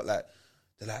 you look like,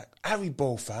 they're like,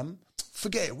 Haribo fam.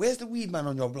 Forget it. Where's the weed man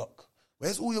on your block?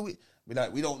 Where's all your weed? Be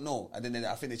like, we don't know. And then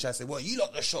I think they try to say, well, you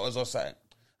lot the shotters or something.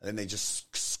 And then they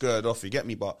just scurred off, you get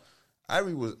me? But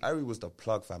Ari was the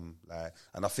plug, fam. Like,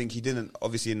 and I think he didn't,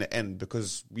 obviously in the end,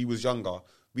 because we was younger,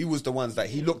 we was the ones that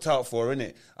he looked out for,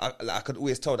 innit? I could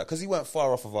always tell that, because he weren't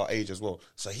far off of our age as well.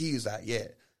 So he was like, yeah.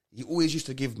 He always used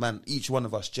to give, man, each one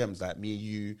of us gems, like me,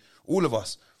 you, all of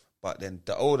us. But then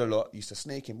the older lot used to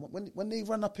snake him. When they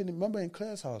run up in, remember in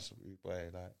Claire's house,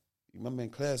 boy, like, you remember in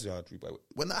Claire's yard, boy,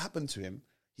 when that happened to him,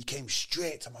 he came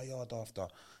straight to my yard after.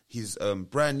 His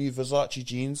brand new Versace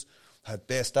jeans had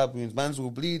bare stab wounds. Man's all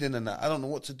bleeding and that. I don't know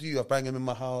what to do. I bring him in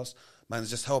my house.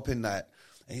 Man's just helping that.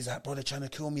 And he's like, bro, they're trying to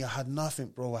kill me. I had nothing,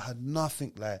 bro. I had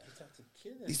nothing. Like,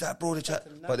 he's like, bro, they're trying.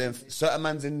 But then certain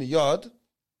man's in the yard.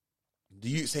 The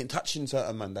youths ain't touching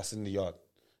certain man that's in the yard.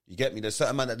 You get me? There's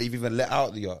certain man that they've even let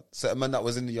out the yard. Certain man that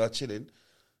was in the yard chilling.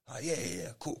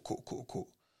 Yeah, cool.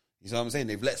 You know what I'm saying?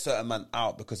 They've let certain man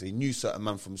out because they knew certain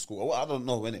man from school. Well, I don't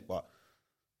know, innit? But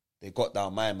they got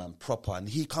down my man proper. And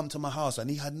he come to my house and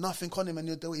he had nothing on him. And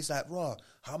he's like, raw,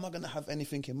 how am I going to have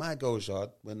anything in my girl's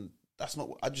yard when that's not...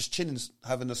 I'm just chilling,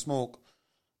 having a smoke,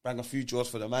 bring a few jaws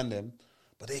for the man them.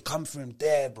 But they come for him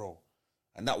there, bro.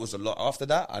 And that was a lot. After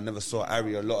that, I never saw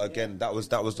Ari a lot again. That was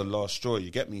the last straw, you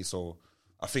get me? So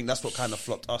I think that's what kind of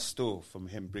flopped us still from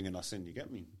him bringing us in, you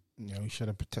get me? Yeah, we should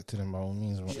have protected him by all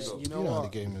means. Yeah, you know how the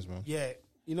game is, man. Yeah,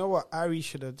 you know what? Ari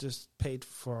should have just paid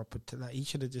for like he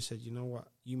should have just said, you know what?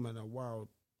 You men are wild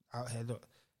out here. Look,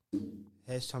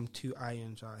 here's some 2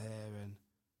 irons out here and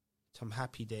some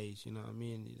happy days, you know what I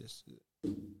mean? You just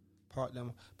part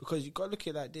them. Because you got to look at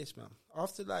it like this, man.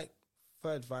 After like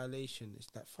 3rd violation, it's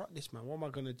like, fuck this, man. What am I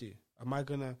going to do? Am I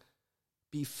going to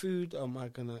be food or am I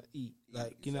going to eat?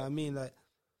 Like, you know what I mean? Like,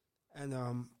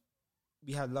 and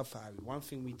we had love for Ari. One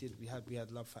thing we did, we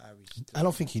had love for Ari. I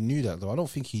don't think he knew that, though. I don't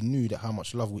think he knew that how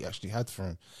much love we actually had for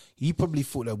him. He probably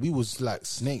thought that we was like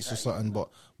snakes or something, but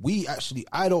we actually,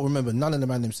 I don't remember none of the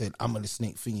man them saying, I'm on the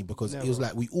snake thingy, because it was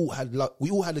like we all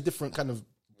had a different kind of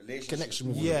connection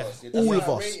with him.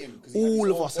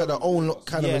 All of us had our own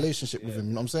kind of relationship with him.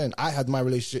 You know what I'm saying? I had my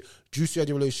relationship, Juicy had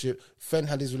a relationship, Fen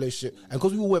had his relationship, and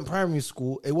because we all went primary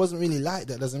school, it wasn't really like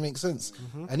that. Doesn't make sense.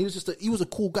 And he was just he was a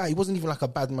cool guy. He wasn't even like a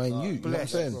bad mind. You know what I'm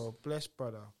saying? Bro. Blessed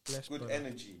brother. Good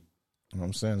energy. You know what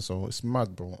I'm saying? So it's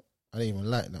mad, bro. I didn't even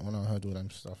like that when I heard all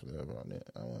that stuff there, bro.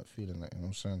 I wasn't feeling that. You know what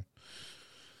I'm saying?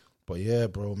 But yeah,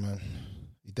 bro, man.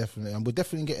 And we're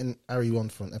definitely getting Ari on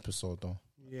for an episode, though.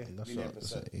 Yeah,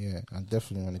 yeah, I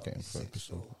definitely want to get him for an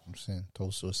episode. I'm saying,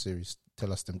 Tulsa series,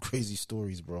 tell us them crazy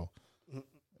stories, bro. You know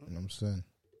what I'm saying?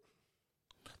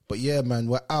 But yeah, man,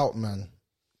 we're out, man.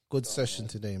 Good session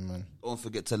today, man. Don't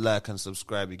forget to like and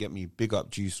subscribe. You get me? Big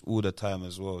up Juice all the time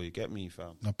as well. You get me,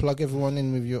 fam? Now plug everyone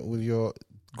in with your.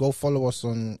 Go follow us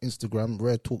on Instagram,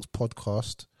 Rare Talks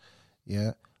Podcast.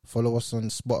 Yeah, follow us on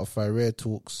Spotify, Rare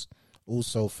Talks.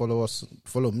 Also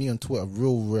follow me on Twitter,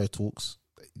 Real Rare Talks.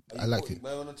 I like it.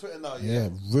 On Twitter now, yeah,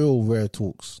 Real Rare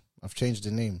Talks. I've changed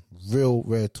the name, Real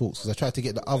Rare Talks, because I tried to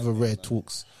get the other Rare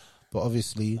Talks, but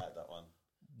obviously,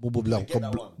 Bubu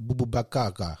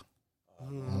Bakaga.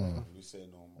 We say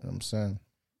no more. You know what I'm saying?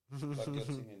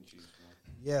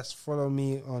 Yes, follow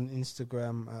me on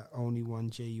Instagram at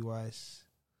only1JUIs,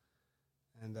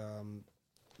 and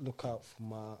look out for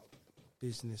my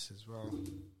business as well.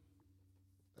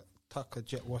 Tucker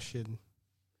Jet Washing,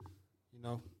 you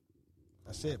know.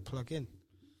 That's it. Plug in.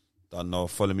 Don't know.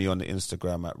 Follow me on the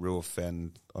Instagram at Real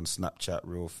Fen, on Snapchat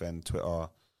Real Fen, Twitter,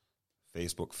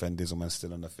 Facebook Fen Dizzleman,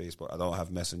 still on the Facebook. I don't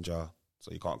have Messenger,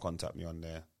 so you can't contact me on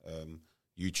there.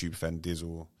 YouTube Fen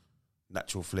Dizzle,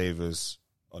 Natural Flavors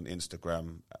on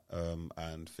Instagram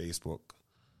and Facebook,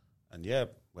 and yeah,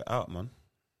 we're out, man.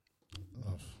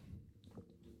 Love.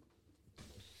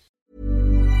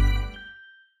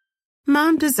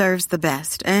 Mom deserves the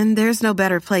best, and there's no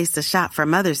better place to shop for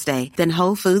Mother's Day than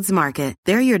Whole Foods Market.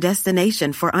 They're your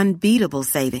destination for unbeatable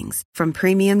savings, from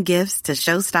premium gifts to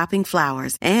show-stopping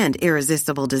flowers and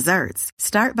irresistible desserts.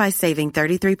 Start by saving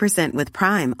 33% with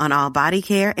Prime on all body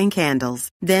care and candles.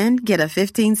 Then get a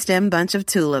 15-stem bunch of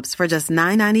tulips for just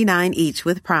 $9.99 each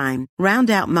with Prime. Round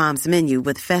out Mom's menu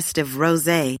with festive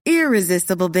rosé,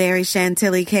 irresistible berry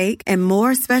chantilly cake, and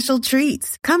more special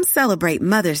treats. Come celebrate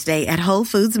Mother's Day at Whole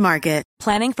Foods Market.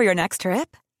 Planning for your next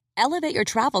trip? Elevate your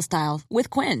travel style with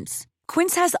Quince.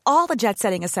 Quince has all the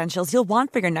jet-setting essentials you'll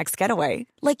want for your next getaway,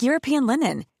 like European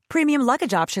linen, premium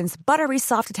luggage options, buttery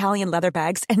soft Italian leather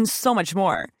bags, and so much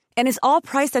more. And is all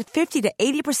priced at 50 to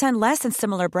 80% less than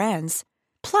similar brands.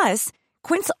 Plus,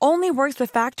 Quince only works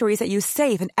with factories that use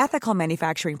safe and ethical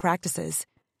manufacturing practices.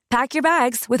 Pack your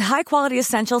bags with high-quality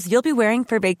essentials you'll be wearing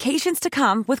for vacations to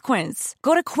come with Quince.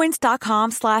 Go to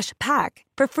quince.com/pack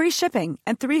for free shipping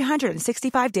and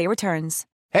 365-day returns.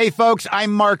 Hey, folks,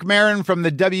 I'm Mark Maron from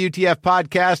the WTF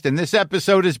Podcast, and this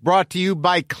episode is brought to you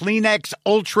by Kleenex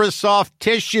Ultra Soft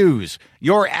Tissues,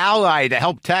 your ally to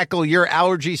help tackle your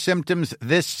allergy symptoms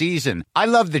this season. I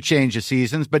love the change of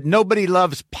seasons, but nobody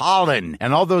loves pollen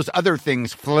and all those other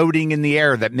things floating in the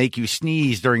air that make you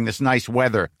sneeze during this nice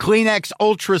weather. Kleenex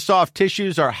Ultra Soft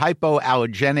Tissues are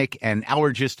hypoallergenic and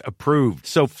allergist approved,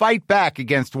 so fight back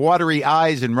against watery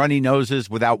eyes and runny noses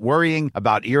without worrying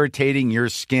about irritating your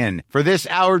skin. For this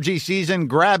allergy season,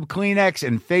 grab Kleenex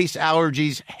and face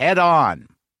allergies head on.